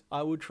choice.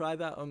 I will try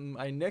that on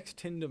my next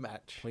Tinder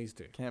match. Please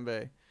do. Can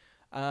be.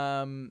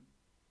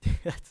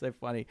 That's so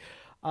funny.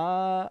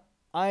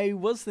 I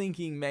was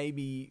thinking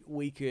maybe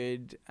we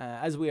could,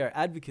 as we are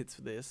advocates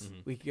for this,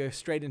 we could go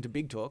straight into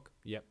big talk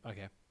Yep.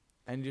 Okay.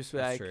 and just be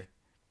That's like, true.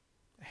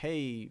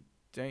 hey,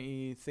 don't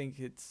you think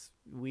it's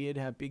weird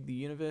how big the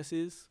universe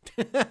is?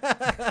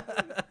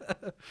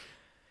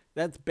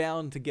 That's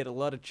bound to get a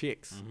lot of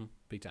chicks.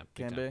 Big time.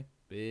 Big Can time.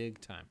 be. Big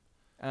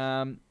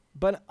time.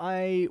 But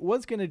I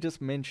was going to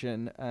just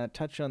mention,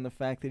 touch on the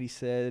fact that he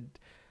said,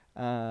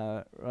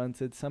 Ron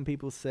said, some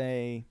people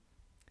say,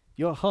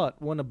 "You're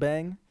hot, wanna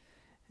bang?"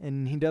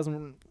 And he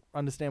doesn't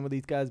understand whether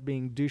these guys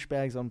being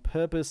douchebags on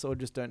purpose or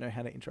just don't know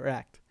how to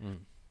interact.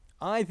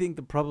 I think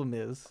the problem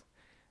is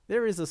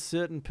there is a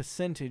certain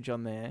percentage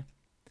on there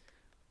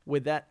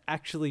where that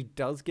actually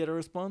does get a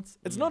response.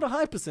 It's not a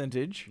high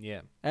percentage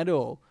Yeah. at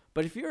all.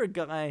 But if you're a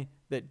guy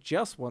that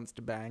just wants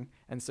to bang,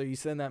 and so you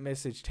send that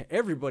message to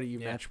everybody you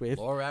match with,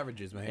 Law of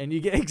averages, mate. and you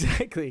get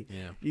exactly,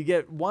 Yeah. you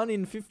get 1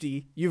 in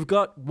 50. You've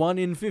got 1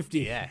 in 50.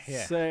 Yeah,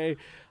 yeah. So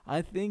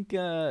I think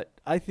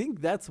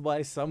that's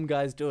why some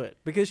guys do it,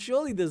 because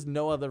surely there's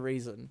no other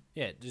reason.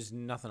 Yeah, just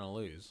nothing to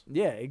lose.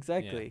 Yeah,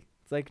 exactly.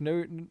 It's like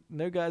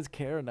no guys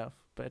care enough.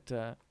 But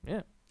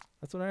yeah,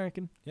 that's what I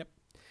reckon.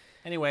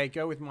 Anyway,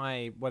 go with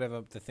my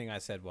whatever the thing I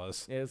said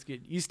was. Yeah, that's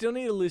good. You still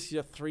need to list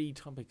your 3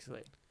 topics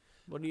then.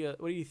 What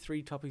are your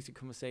 3 topics of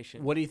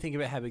conversation? What do you think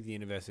about how big the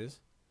universe is?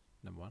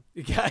 Number 1.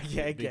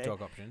 Okay. Big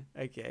talk option.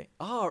 Okay.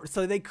 Oh,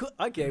 so they could.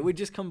 Okay, we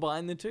just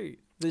combine the 2.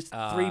 There's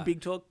 3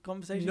 big talk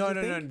conversations. No, you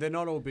no, think? no. They're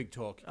not all big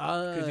talk.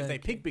 Because if they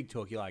pick big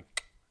talk, you're like,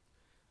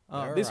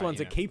 Oh, this one's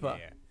a keeper.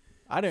 Yeah.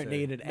 I don't So,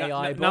 need an no-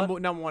 AI no-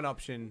 bot. number 1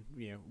 option,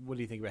 what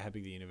do you think about how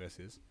big the universe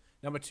is?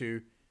 Number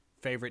 2,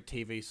 favorite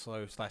TV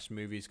 /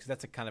 movies, because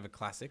that's a kind of a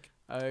classic.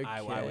 Okay.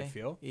 I would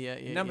feel.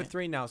 Yeah. Number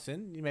 3,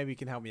 Nelson, maybe you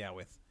can help me out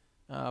with.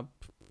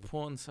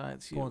 Porn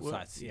sites. Porn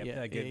sites.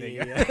 Yeah, good. There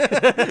you go.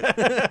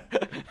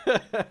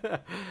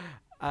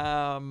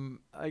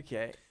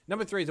 Okay.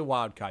 Number 3 is a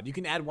wild card. You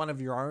can add one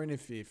of your own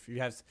if you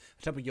have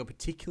a topic you're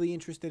particularly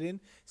interested in.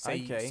 Say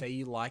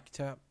you like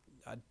to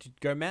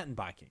go mountain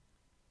biking.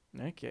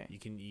 Okay. You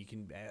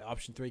can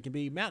option 3 can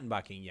be mountain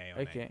biking. Yay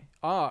or nay. Okay.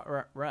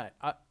 Oh, right.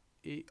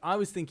 I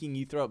was thinking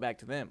you throw it back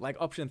to them. Like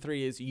option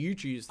 3 is you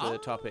choose the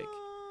topic.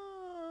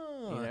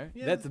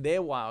 That's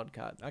their wild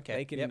card. Okay.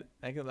 They can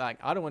like,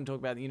 I don't want to talk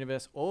about the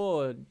universe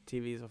or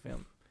TVs or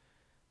film.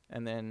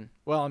 And then,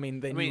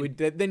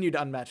 then you'd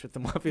unmatch with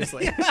them,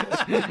 obviously.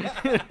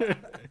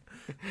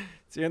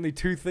 It's the only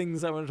 2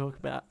 things I want to talk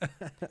about.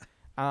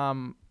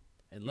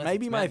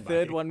 Maybe my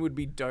third one would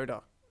be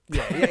Dota.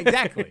 Yeah,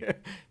 exactly.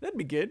 That'd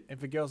be good.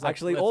 If a girl's like,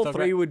 Actually, let's all talk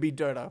 3 about- would be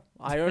Dota.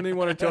 I only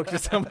want to talk to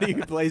somebody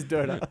who plays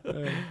Dota.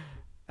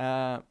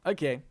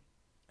 Okay.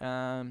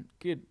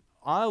 Good.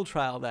 I'll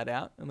trial that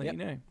out and let you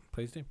know.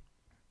 Please do.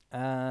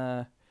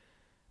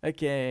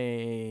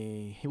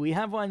 Okay. We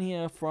have one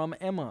here from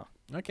Emma.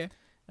 Okay.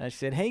 She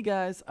said, "Hey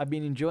guys, I've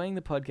been enjoying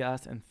the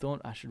podcast and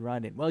thought I should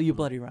write in." Well, you're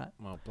bloody right.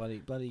 Well,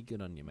 bloody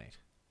good on you, mate.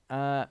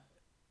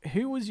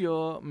 Who was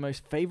your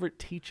most favorite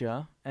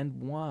teacher and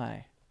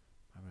why?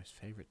 My most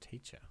favorite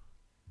teacher.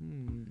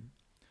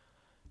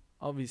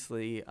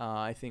 obviously,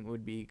 I think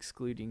would be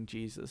excluding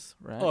Jesus,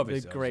 right?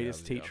 Obviously, the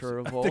greatest teacher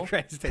of all. The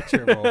greatest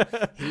teacher of all.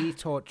 He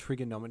taught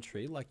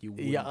trigonometry like you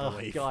wouldn't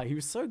believe. God, he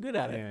was so good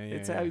at it. Yeah,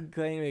 It's how he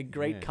became a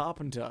great Yeah.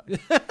 carpenter.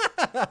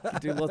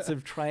 Could do lots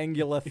of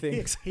triangular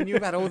things. He knew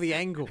about all the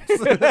angles.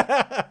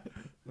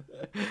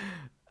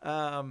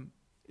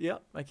 Yeah.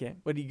 Okay.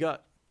 What do you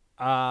got?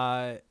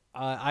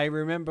 I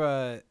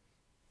remember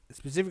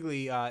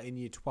specifically in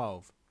year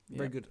 12,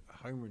 very Yeah. good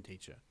homeroom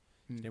teacher.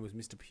 His Mm. name was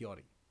Mr.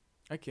 Piotti.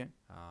 Okay.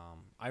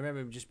 I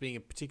remember him just being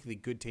a particularly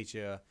good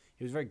teacher.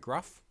 He was very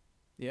gruff.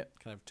 Yep.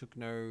 Kind of took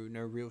no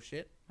real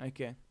shit.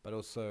 Okay. But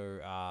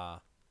also,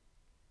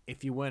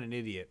 if you weren't an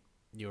idiot,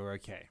 you were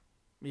okay.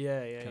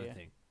 Yeah. Yeah. Kind yeah. of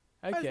thing.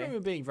 I just Okay. remember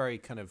being very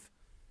kind of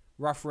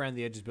rough around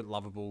the edges but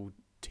lovable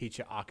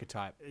teacher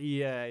archetype.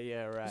 Yeah.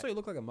 Yeah. Right. Also, he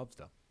looked like a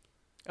mobster.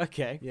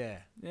 Okay. Yeah.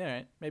 All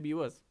right. Maybe he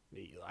was.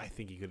 I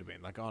think he could have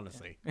been. Like,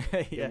 honestly,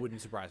 Yeah. it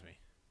wouldn't surprise me.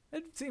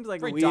 It seems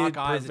like Very a weird dark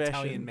eyes, profession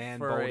Italian man,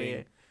 for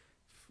balding.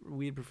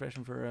 weird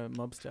profession for a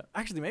mobster.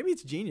 Actually, maybe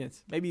it's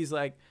genius. Maybe he's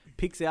like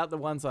picks out the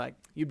ones like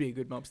you'd be a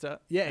good mobster.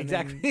 Yeah, and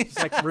then exactly. just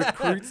like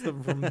recruits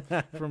them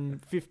from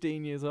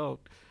 15 years old.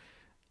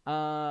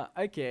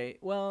 Okay.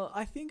 Well,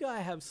 I think I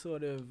have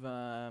sort of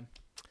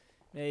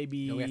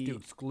maybe. No, we have to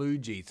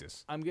exclude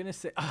Jesus. I'm gonna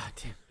say.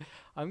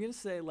 I'm gonna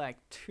say like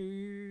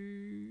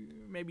 2,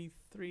 maybe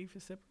 3 for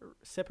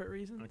separate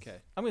reasons. Okay.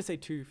 I'm gonna say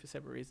 2 for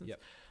separate reasons.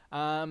 Yep.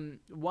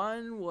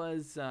 One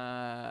was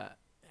a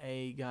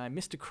guy,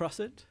 Mr.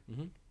 Crossett.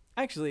 Mm-hmm.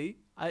 Actually,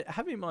 I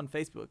have him on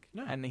Facebook,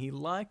 No. and he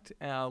liked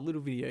our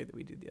little video that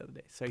we did the other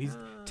day. So he's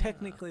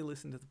technically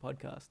listened to the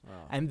podcast,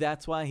 and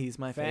that's why he's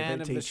my fan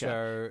favorite of teacher. the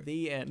show,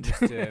 The end.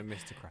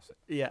 Mr. Crossett.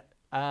 Yeah.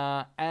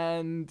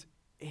 And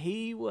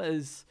he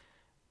was.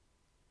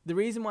 The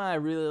reason why I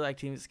really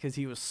liked him is because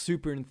he was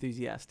super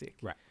enthusiastic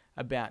Right.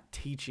 about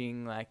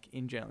teaching, like,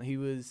 in general. He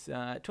was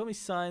taught me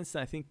science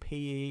and I think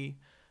PE.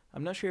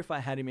 I'm not sure if I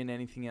had him in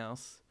anything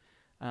else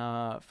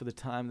for the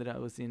time that I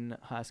was in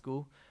high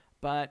school.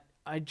 But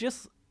I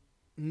just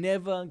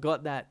never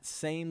got that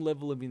same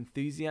level of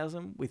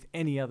enthusiasm with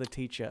any other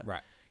teacher.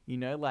 Right. You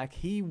know, like,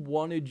 he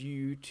wanted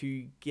you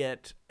to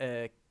get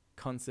a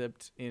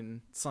concept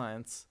in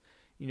science,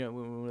 you know,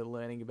 when we were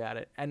learning about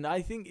it. And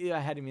I think I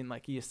had him in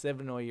like year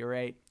 7 or year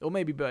 8, or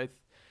maybe both.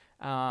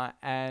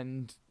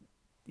 And,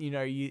 you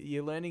know,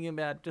 you're learning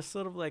about just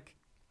sort of like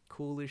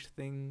coolish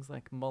things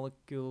like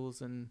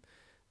molecules and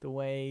the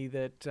way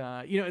that,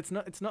 you know, it's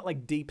not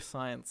like deep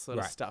science sort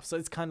of Right. stuff. So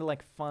it's kind of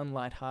like fun,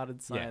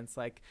 lighthearted science,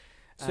 like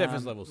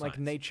Surface level like science.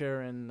 nature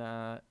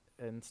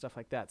and stuff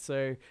like that.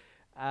 So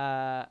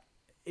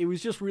it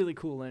was just really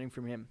cool learning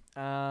from him.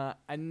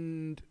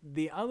 And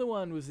the other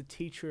one was a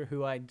teacher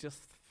who I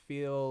just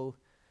feel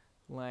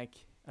like,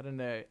 I don't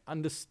know,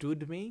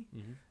 understood me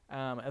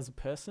as a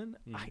person.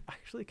 I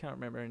actually can't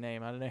remember her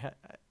name. I don't know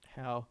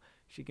how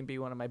she can be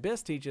one of my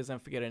best teachers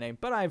and forget her name,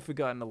 but I've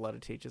forgotten a lot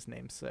of teachers'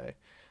 names. So,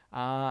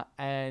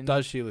 and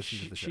Does she listen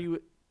to the show?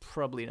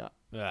 Probably not.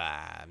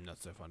 I'm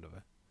not so fond of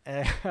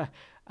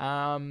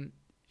her.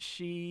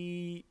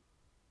 She,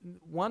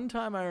 one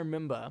time I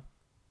remember,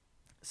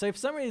 so for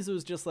some reason it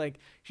was just like,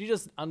 she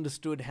just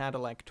understood how to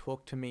like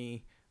talk to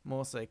me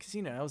more so, because,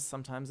 you know, I was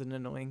sometimes an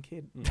annoying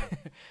kid.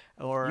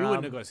 Or You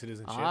wouldn't have got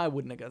citizenship. I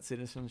wouldn't have got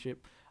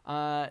citizenship.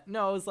 No,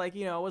 I was like,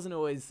 you know, I wasn't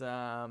always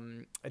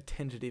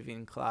attentive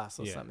in class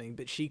or something,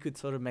 but she could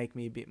sort of make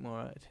me a bit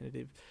more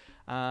attentive.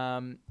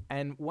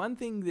 And one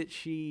thing that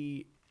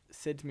she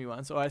said to me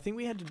once, or I think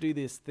we had to do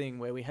this thing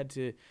where we had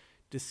to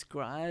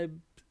describe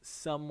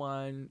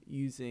someone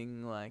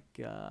using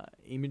like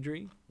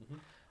imagery.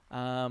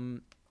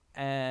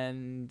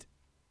 And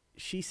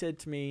she said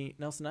to me,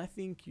 Nelson, I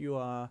think you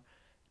are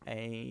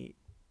a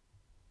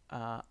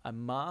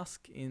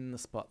mask in the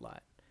spotlight.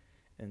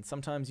 And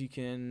sometimes you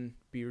can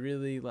be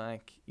really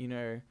like, you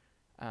know,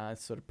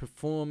 sort of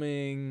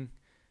performing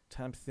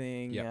type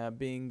thing,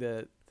 being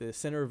the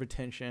center of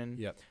attention.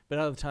 Yep. But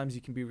other times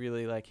you can be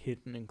really like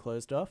hidden and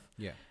closed off.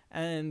 Yeah.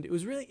 And it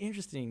was really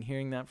interesting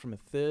hearing that from a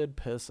third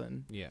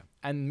person. Yeah.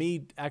 And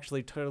me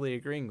actually totally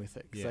agreeing with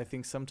it, because Yeah. I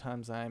think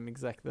sometimes I'm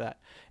exactly that.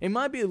 It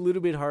might be a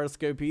little bit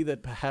horoscopy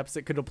that perhaps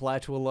it could apply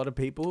to a lot of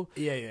people.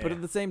 Yeah. But at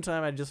the same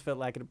time, I just felt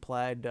like it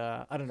applied,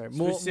 I don't know,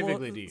 more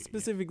Specifically to you, yeah.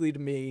 specifically to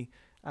me.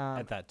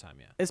 At that time,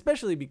 yeah.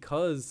 Especially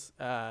because,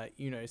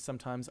 you know,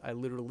 sometimes I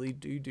literally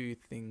do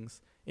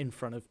things in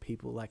front of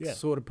people, like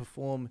sort of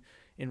perform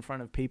in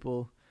front of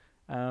people.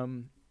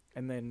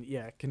 And then,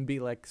 it can be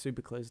like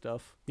super closed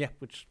off. Yeah.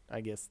 Which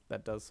I guess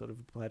that does sort of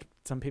apply to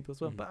some people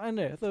as well. But I don't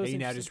know. I thought it Are was you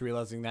now interesting. just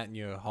realizing that and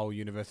your whole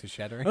universe is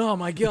shattering? Oh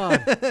my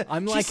God.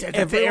 I'm She like said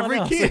that to everyone every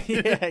else.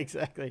 kid. Yeah,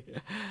 exactly.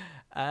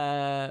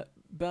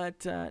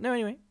 But no,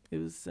 anyway, it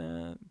was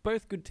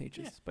both good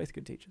teachers. Yeah. Both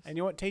good teachers. And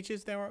you know what?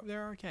 Teachers, they're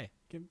okay.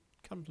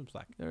 Cut them some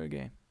slack. They're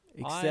okay.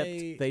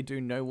 Except they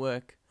do no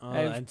work. Oh, I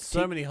have and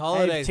so many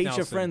holidays, I have teacher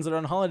Nelson. friends that are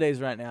on holidays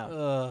right now.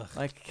 Ugh.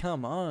 Like,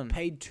 come on.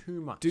 Paid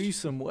too much. Do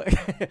some work.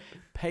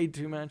 Paid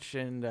too much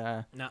and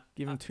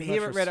give them too much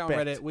Here at respect. Reddit on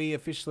Reddit, we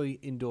officially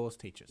endorse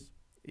teachers.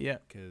 Yeah.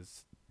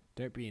 Because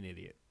don't be an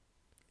idiot.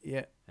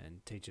 Yeah.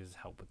 And teachers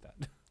help with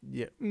that.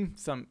 Yeah,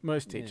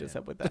 most teachers Yeah.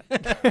 help with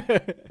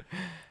that.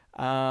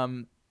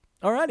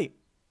 Alrighty.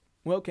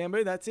 Well,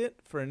 Cambo, that's it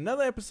for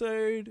another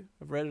episode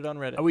of Reddit on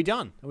Reddit. Are we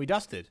done? Are we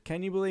dusted?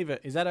 Can you believe it?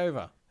 Is that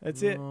over?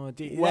 That's it. Oh,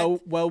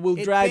 We'll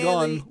it drag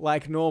barely- on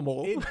like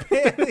normal. It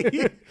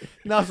barely.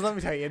 No, so let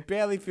me tell you, it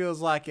barely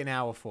feels like an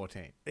hour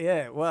 14.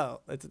 Yeah,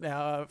 well, it's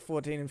now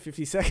 14 and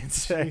 50 seconds.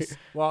 So.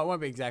 Well, it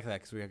won't be exactly that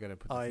because we are going to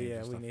put. The Oh themes yeah,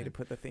 and we stuff need in. to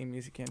put the theme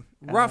music in.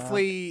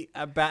 Roughly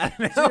about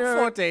an Do you hour know,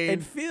 14.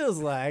 It feels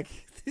like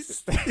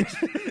This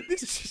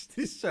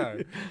show.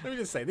 Let me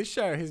just say, this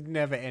show has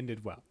never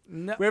ended well.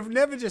 no. We've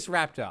never just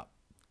wrapped up.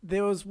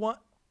 There was one.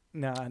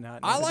 No.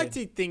 I like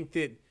to think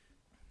that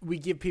we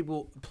give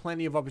people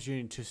plenty of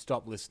opportunity to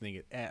stop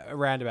listening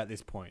around about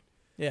this point.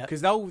 Yeah.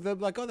 Because they'll be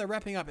like, oh, they're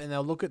wrapping up, and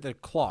they'll look at the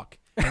clock,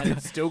 and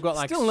it's still got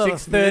like Still another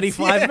 6 minutes.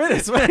 35 Yeah.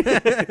 minutes.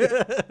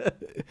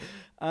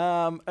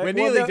 We're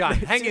nearly done.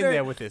 Hang in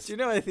there with this. Do you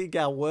know? I think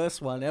our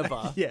worst one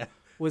ever Yeah.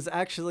 was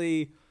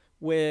actually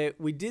where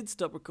we did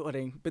stop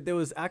recording, but there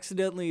was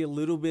accidentally a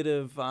little bit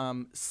of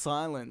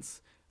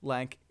silence,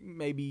 like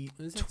maybe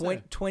Is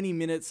that 20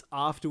 minutes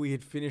after we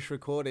had finished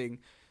recording.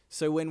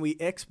 So when we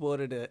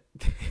exported it,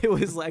 it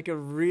was like a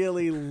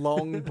really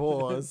long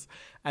pause,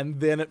 and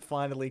then it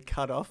finally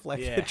cut off like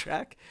Yeah. the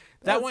track.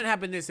 That won't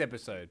happen this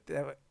episode.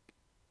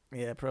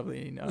 Yeah,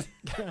 probably not.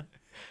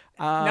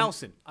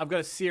 Nelson, I've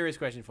got a serious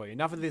question for you.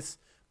 Enough of this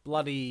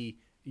bloody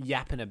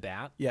yapping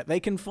about. Yeah, they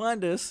can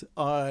find us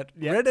on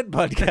Yep. Reddit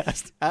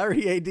podcast,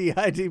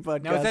 READIT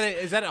podcast. Now,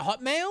 is that a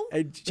Hotmail? a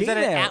Is that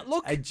an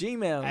Outlook? A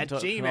Gmail. At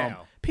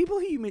Gmail. People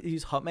who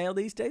use Hotmail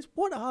these days,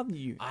 what are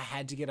you? I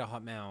had to get a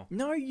Hotmail.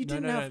 No, you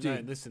didn't have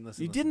to. No, listen.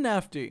 You didn't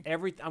have to.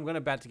 I'm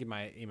about to give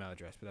my email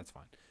address, but that's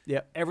fine.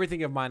 Yep.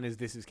 Everything of mine is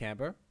This Is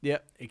Camber,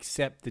 Yep.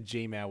 except the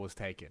Gmail was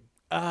taken.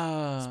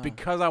 It's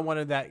Because I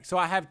wanted that. So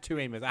I have two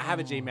emails. I have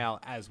a Gmail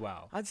as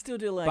well. I'd still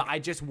do like But I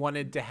just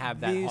wanted to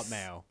have that this-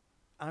 Hotmail.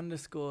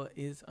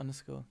 _is_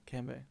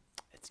 Cambo.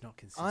 It's not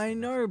consistent. I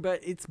know,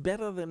 but it's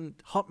better than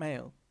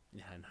Hotmail.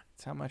 Yeah, I know.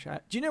 It's how much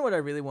I. Do you know what I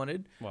really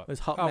wanted? What? Was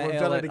Oh, Hotmail we've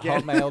done at it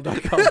again.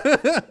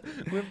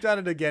 hotmail.com. We've done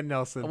it again,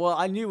 Nelson. Well,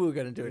 I knew we were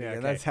going to do it Yeah, again.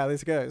 okay. That's how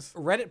this goes.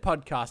 Reddit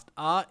podcast,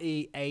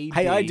 READ.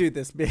 Hey, I do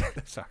this bit.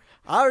 Sorry.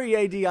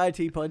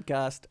 READIT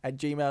podcast at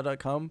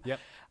gmail.com. Yep.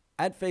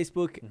 At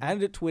Facebook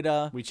and at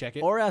Twitter. We check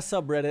it. Or our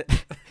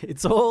subreddit.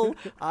 It's all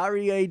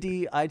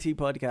READIT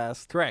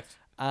podcast. Correct.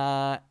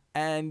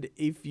 And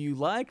if you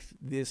liked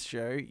this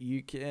show,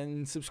 you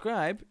can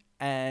subscribe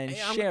and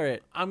Hey, share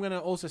it. I'm going to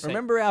also say,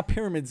 Remember our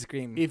pyramid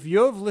scheme. if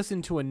you've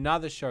listened to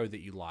another show that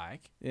you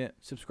like, Yeah.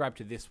 subscribe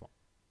to this one.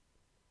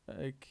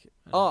 Okay.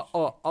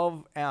 Oh,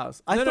 of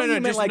ours. I thought you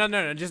meant just, like.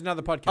 no, just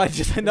another podcast. Oh,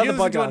 just If another you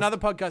listen to podcast. another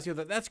podcast, you're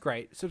like, that's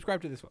great.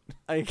 Subscribe to this one.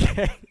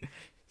 Okay.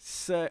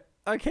 So,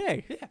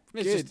 okay. Yeah,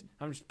 Good.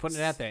 I'm just putting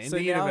it out there in So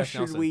the now universe. should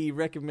Nelson. we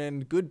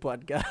recommend good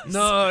podcasts?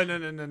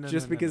 No.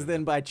 Just because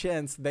then by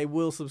chance they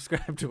will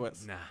subscribe to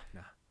us. Nah.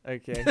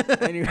 Okay.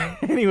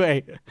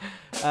 Anyway,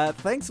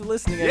 thanks for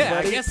listening, Yeah, I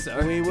everybody. guess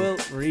so. We will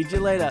read you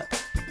later.